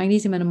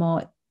magnesium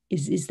NMR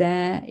is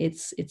there.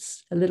 It's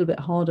a little bit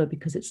harder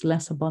because it's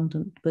less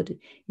abundant, but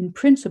in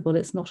principle,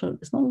 it's not a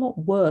lot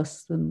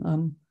worse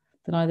than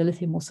either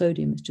lithium or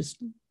sodium. It's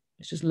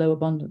just low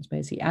abundance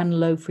basically and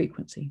low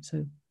frequency.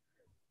 So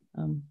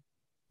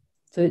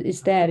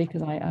it's there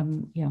because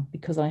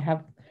I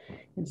have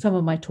in some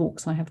of my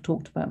talks I have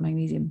talked about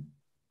magnesium.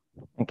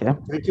 Okay.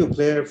 Thank you,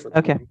 Claire, for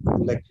the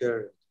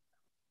lecture.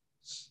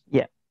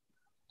 Yeah.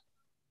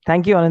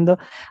 Thank you, Ananda.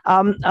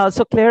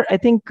 So Claire, I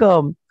think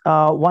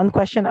one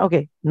question.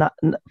 Okay,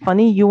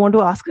 Funny, you want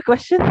to ask a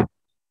question?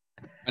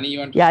 Funny, you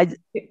want? Yeah,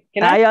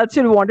 I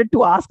actually wanted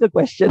to ask a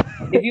question.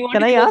 If you want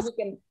can I ask?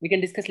 We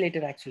can discuss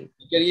later. Actually.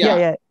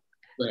 Yeah.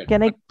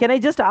 Can I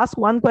just ask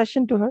one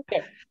question to her?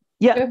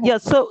 Yeah.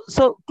 So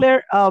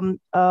Claire,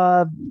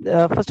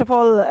 first of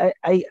all,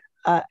 I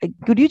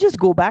could you just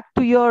go back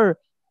to your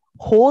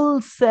whole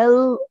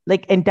cell,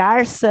 like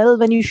entire cell,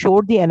 when you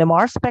showed the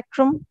NMR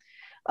spectrum,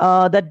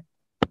 that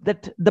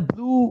the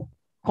blue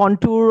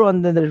contour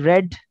on the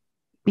red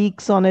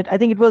peaks on it. I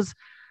think it was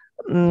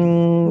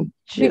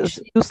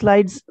just few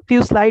slides.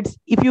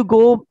 If you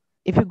go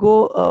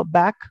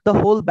back, the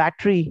whole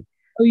battery.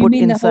 Oh, you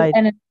mean inside.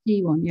 The whole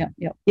NFT one? Yeah.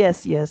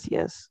 Yes.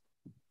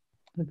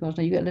 Oh gosh,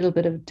 now you get a little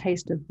bit of a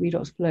taste of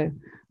redox flow.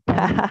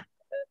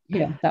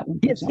 Yeah, that one.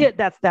 Yes,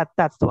 that's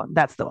the one.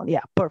 That's the one.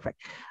 Yeah,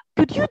 perfect.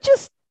 Could you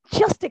just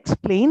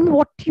explain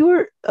what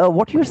you're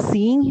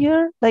seeing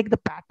here, like the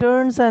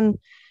patterns and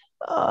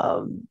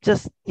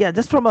just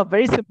from a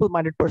very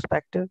simple-minded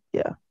perspective?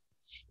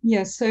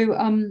 Yeah. So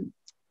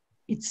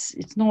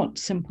it's not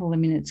simple. I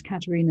mean, it's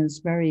Katerina's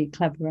very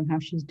clever in how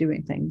she's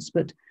doing things,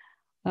 but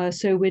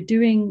so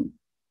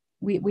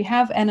we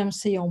have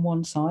NMC on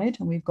one side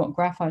and we've got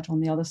graphite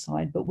on the other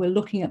side, but we're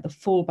looking at the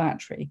full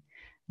battery.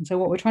 And so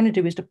what we're trying to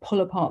do is to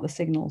pull apart the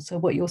signal. So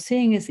what you're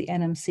seeing is the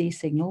NMC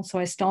signal. So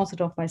I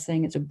started off by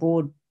saying it's a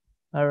broad.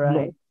 All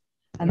right.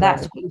 And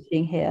that's what you're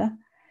seeing here.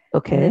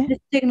 Okay. And this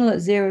signal at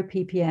 0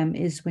 ppm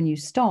is when you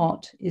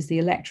start, is the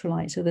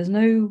electrolyte. So there's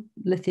no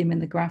lithium in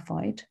the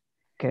graphite.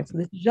 Okay. So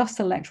this is just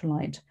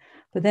electrolyte.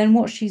 But then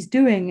what she's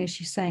doing is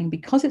she's saying,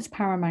 because it's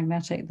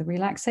paramagnetic, the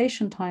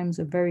relaxation times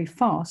are very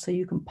fast. So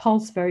you can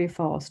pulse very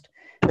fast.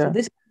 Sure. So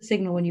this is the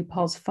signal when you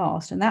pulse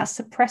fast, and that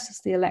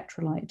suppresses the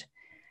electrolyte.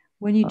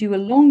 When you do a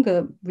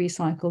longer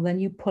recycle, then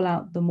you pull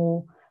out the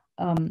more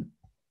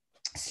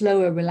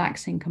slower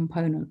relaxing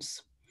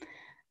components.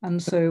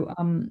 And so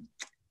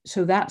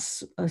so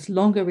that's a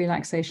longer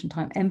relaxation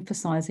time,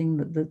 emphasizing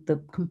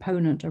the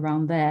component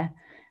around there.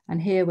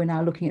 And here we're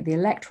now looking at the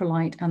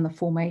electrolyte and the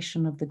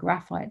formation of the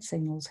graphite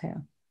signals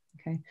here.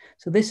 Okay,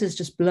 so this is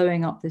just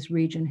blowing up this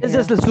region here.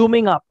 This is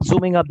zooming up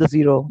the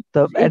zero,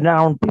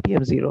 around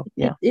ppm 0.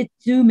 Yeah, it's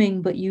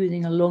zooming, but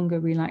using a longer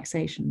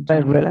relaxation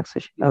time.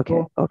 Relaxation.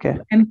 Okay, okay.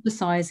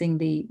 Emphasizing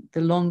the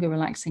longer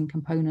relaxing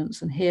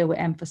components, and here we're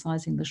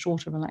emphasizing the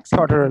shorter relaxing.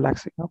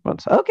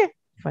 Okay,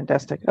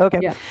 fantastic. Okay.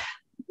 Yeah.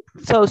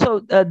 So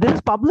this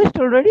is published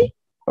already,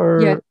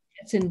 or yeah,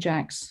 it's in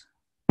JAX.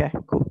 Okay,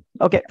 cool.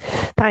 Okay,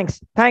 thanks,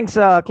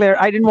 Claire.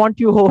 I didn't want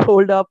you to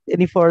hold up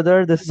any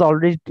further. This is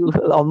already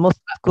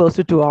almost close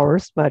to 2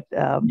 hours, but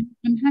I'm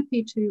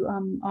happy to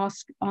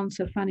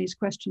answer Fanny's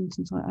question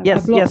since I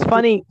yes,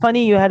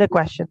 Fanny, you had a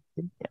question.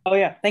 Yeah. Oh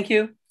yeah, thank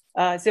you.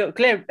 So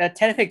Claire,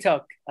 terrific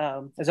talk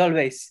as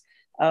always.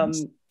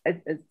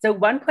 So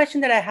one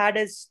question that I had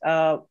is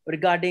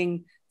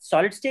regarding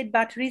solid state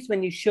batteries.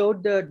 When you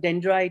showed the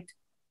dendrite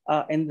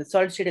in the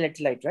solid state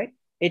electrolyte, right?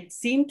 It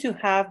seemed to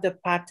have the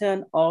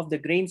pattern of the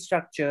grain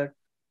structure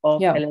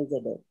of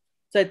LZO.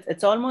 So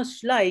it's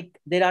almost like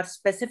there are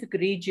specific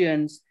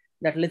regions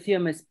that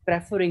lithium is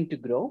preferring to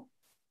grow.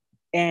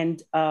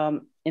 And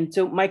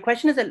so my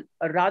question is a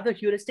rather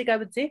heuristic, I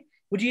would say.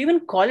 Would you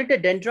even call it a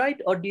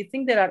dendrite, or do you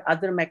think there are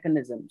other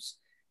mechanisms?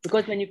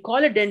 Because when you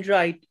call it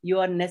dendrite,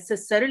 you are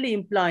necessarily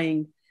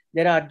implying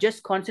there are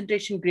just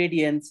concentration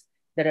gradients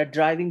that are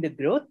driving the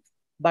growth.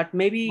 But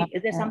maybe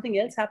is there something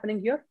else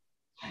happening here?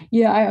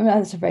 Yeah, I mean,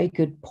 that's a very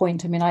good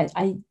point. I mean,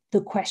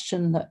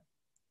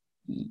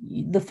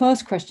 the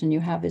first question you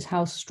have is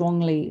how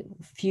strongly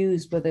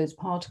fused were those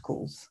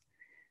particles?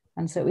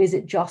 And so is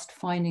it just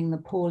finding the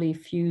poorly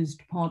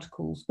fused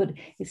particles? But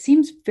it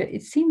seems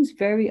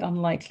very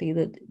unlikely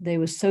that they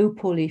were so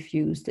poorly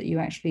fused that you're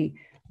actually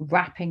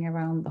wrapping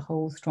around the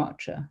whole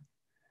structure.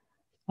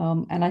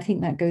 And I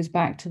think that goes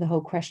back to the whole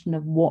question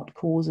of what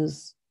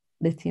causes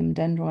lithium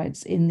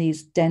dendrites in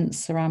these dense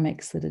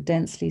ceramics that are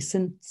densely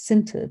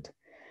sintered.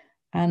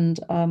 And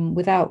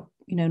without,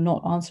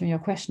 not answering your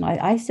question,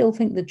 I still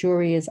think the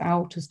jury is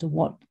out as to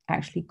what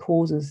actually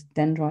causes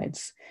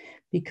dendrites,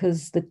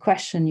 because the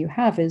question you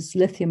have is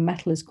lithium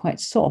metal is quite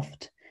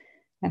soft,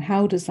 and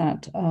how does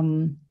that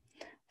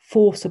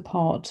force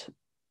apart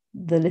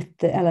the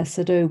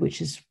LSO,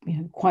 which is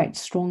quite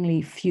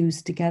strongly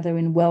fused together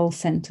in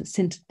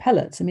sintered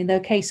pellets? I mean, there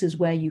are cases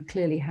where you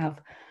clearly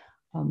have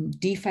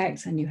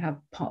defects and you have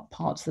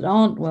parts that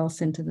aren't well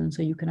sintered, and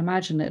so you can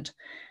imagine it.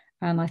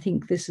 And I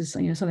think this is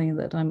something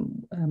that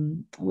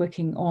I'm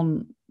working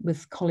on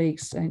with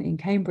colleagues in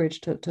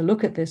Cambridge to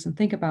look at this and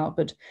think about.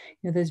 But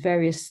there's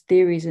various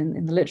theories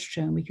in the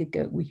literature, and we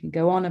could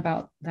go on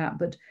about that.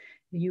 But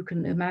you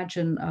can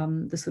imagine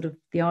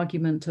the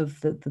argument of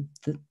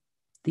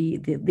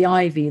the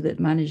ivy that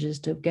manages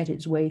to get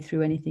its way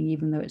through anything,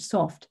 even though it's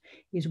soft,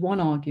 is one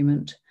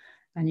argument.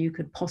 And you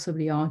could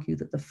possibly argue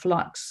that the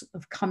flux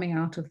of coming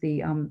out of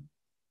the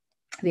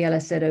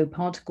LSO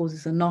particles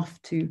is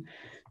enough to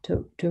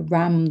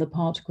ram the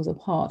particles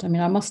apart. I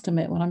mean, I must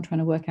admit, what I'm trying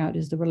to work out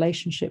is the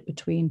relationship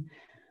between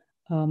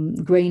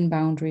grain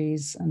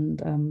boundaries,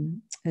 and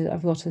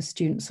I've got a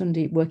student,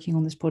 Sundeep, working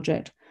on this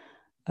project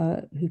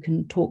who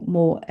can talk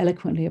more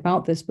eloquently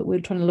about this, but we're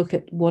trying to look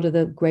at what are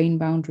the grain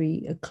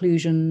boundary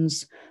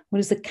occlusions, what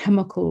is the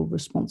chemical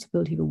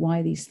responsibility for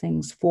why these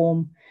things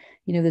form.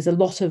 There's a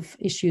lot of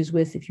issues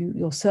with if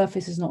your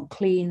surface is not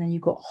clean, then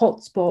you've got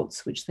hot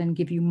spots, which then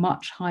give you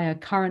much higher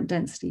current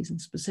densities in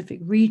specific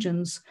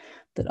regions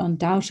that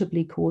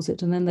undoubtedly cause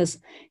it. And then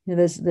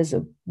there's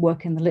a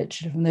work in the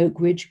literature from the Oak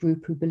Ridge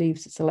group who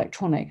believes it's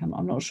electronic.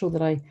 I'm not sure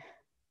that I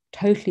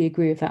totally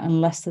agree with that,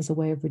 unless there's a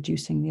way of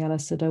reducing the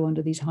LSO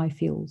under these high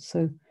fields.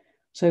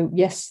 So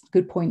yes,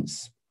 good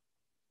points.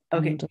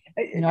 Okay.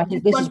 And, I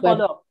think this is where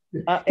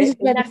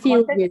the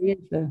field really is,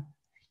 though.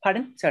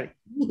 Pardon? Sorry.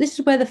 This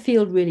is where the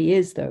field really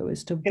is, though,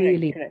 is to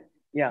really. Correct.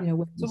 Yeah.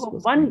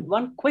 So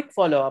one quick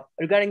follow-up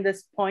regarding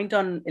this point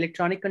on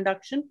electronic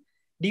conduction.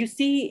 Do you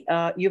see,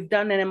 you've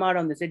done NMR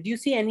on this, do you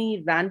see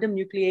any random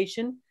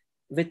nucleation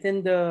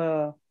within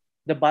the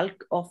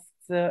bulk of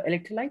the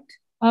electrolyte?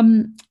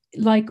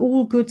 Like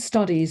all good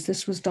studies,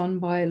 this was done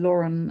by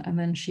Lauren, and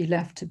then she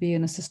left to be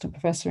an assistant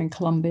professor in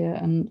Columbia,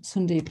 and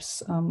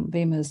Sundeep's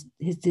Veema's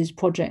his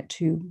project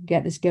to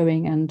get this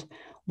going. And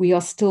we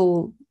are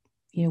still,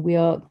 the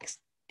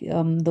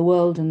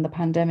world and the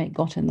pandemic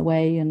got in the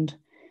way, and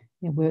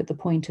we're at the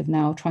point of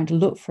now trying to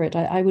look for it.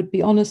 I would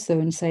be honest, though,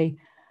 and say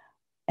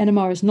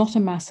NMR is not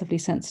a massively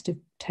sensitive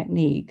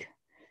technique.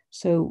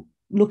 So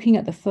looking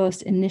at the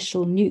first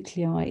initial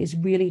nuclei is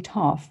really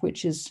tough,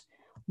 which is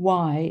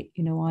why,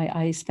 you know,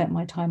 I spent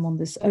my time on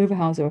this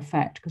Overhauser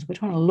effect, because we're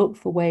trying to look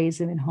for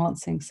ways of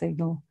enhancing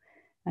signal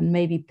and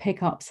maybe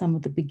pick up some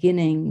of the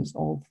beginnings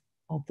of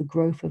the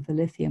growth of the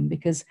lithium.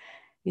 Because,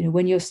 you know,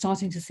 when you're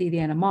starting to see the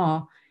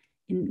NMR,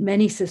 in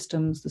many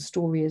systems, the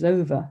story is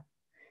over.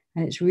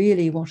 And it's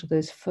really, what do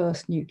those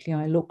first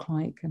nuclei look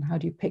like and how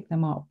do you pick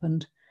them up?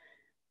 And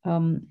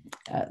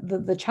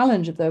the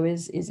challenge, though,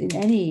 is in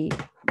any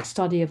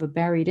study of a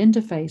buried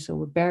interface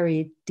or a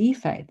buried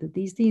defect, that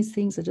these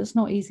things are just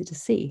not easy to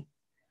see.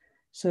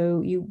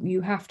 So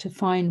you have to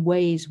find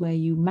ways where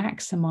you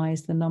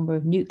maximize the number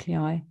of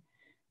nuclei,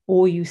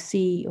 or you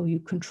see, or you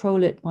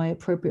control it by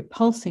appropriate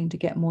pulsing to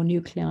get more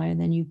nuclei, and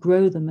then you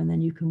grow them, and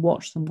then you can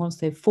watch them once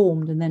they've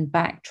formed and then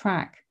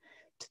backtrack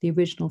to the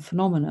original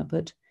phenomena.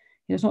 But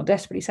you know, it's not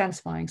desperately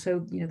satisfying.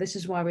 So, you know, this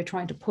is why we're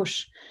trying to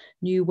push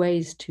new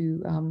ways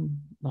to,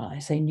 well, I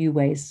say new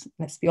ways,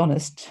 let's be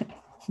honest,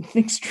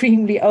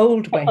 extremely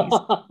old ways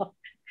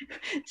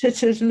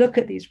to look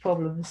at these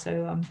problems.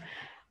 So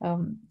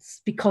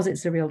because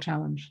it's a real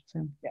challenge.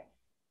 So yeah.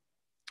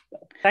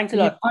 Thanks a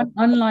lot.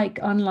 Unlike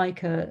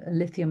a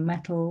lithium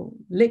metal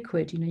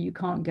liquid, you know, you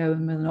can't go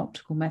in with an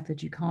optical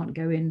method. You can't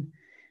go in,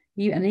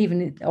 and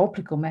even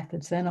optical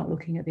methods, they're not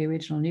looking at the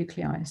original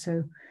nuclei.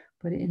 So,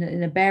 but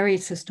in a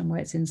buried system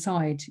where it's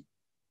inside,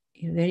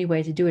 you know, the only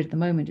way to do it at the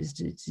moment is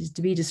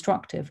to be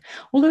destructive.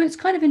 Although it's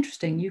kind of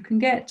interesting, you can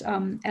get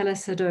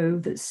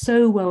LSZO that's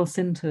so well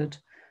sintered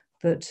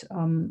that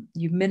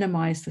you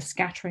minimize the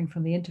scattering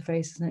from the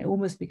interfaces, and it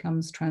almost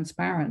becomes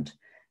transparent.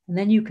 And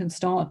then you can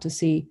start to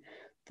see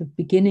the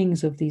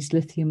beginnings of these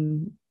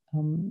lithium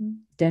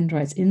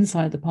dendrites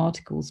inside the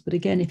particles. But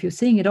again, if you're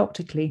seeing it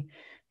optically,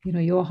 you know,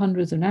 you're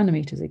hundreds of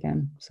nanometers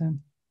again. So,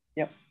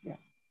 yep.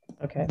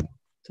 Okay.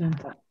 So,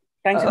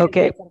 thanks.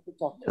 Okay.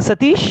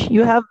 Satish,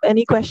 you have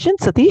any questions?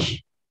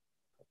 Satish?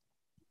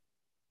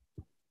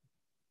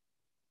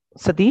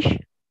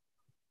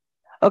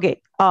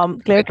 Okay.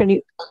 Claire, can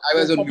you? I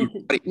was on mute.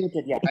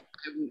 Muted, yeah.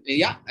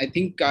 Yeah, I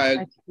think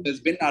it's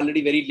been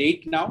already very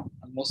late now,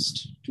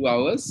 almost 2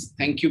 hours.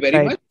 Thank you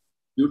very much.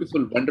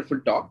 Beautiful, wonderful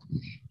talk.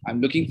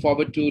 I'm looking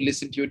forward to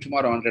listen to you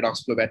tomorrow on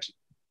Redox Flow Battery.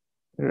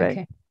 Right.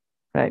 okay.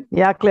 Right.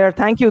 Yeah, Claire,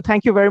 thank you.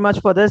 Thank you very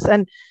much for this.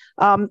 And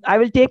I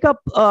will take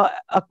up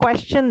a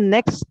question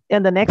next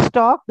in the next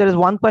talk. There is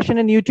one question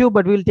in YouTube,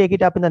 but we'll take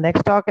it up in the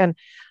next talk, and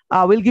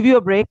we'll give you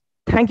a break.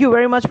 Thank you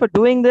very much for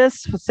doing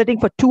this, for sitting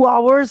for 2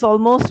 hours,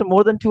 almost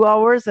more than 2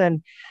 hours.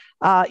 And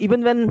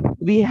even when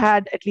we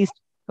had, at least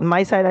on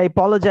my side, I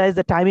apologize,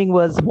 the timing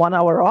was 1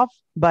 hour off,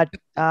 but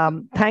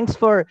thanks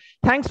for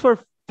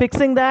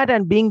fixing that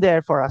and being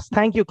there for us.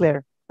 Thank you,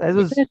 Claire. It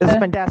was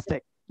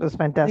fantastic. It was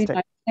fantastic.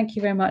 Thank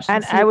you very much.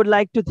 And I would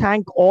like to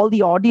thank all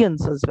the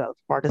audience as well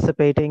for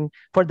participating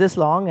for this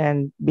long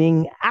and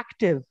being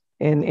active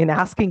in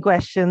asking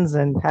questions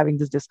and having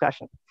this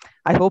discussion.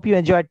 I hope you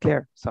enjoyed,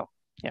 Claire. So,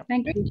 yeah.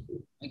 Thank you.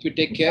 Thank you.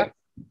 Take care.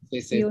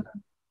 Stay safe.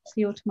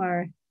 See you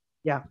tomorrow.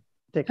 Yeah.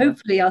 Take care.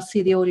 Hopefully, I'll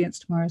see the audience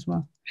tomorrow as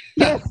well.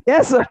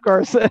 Yes, of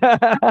course.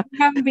 I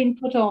haven't been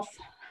put off.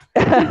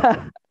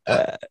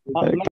 Okay.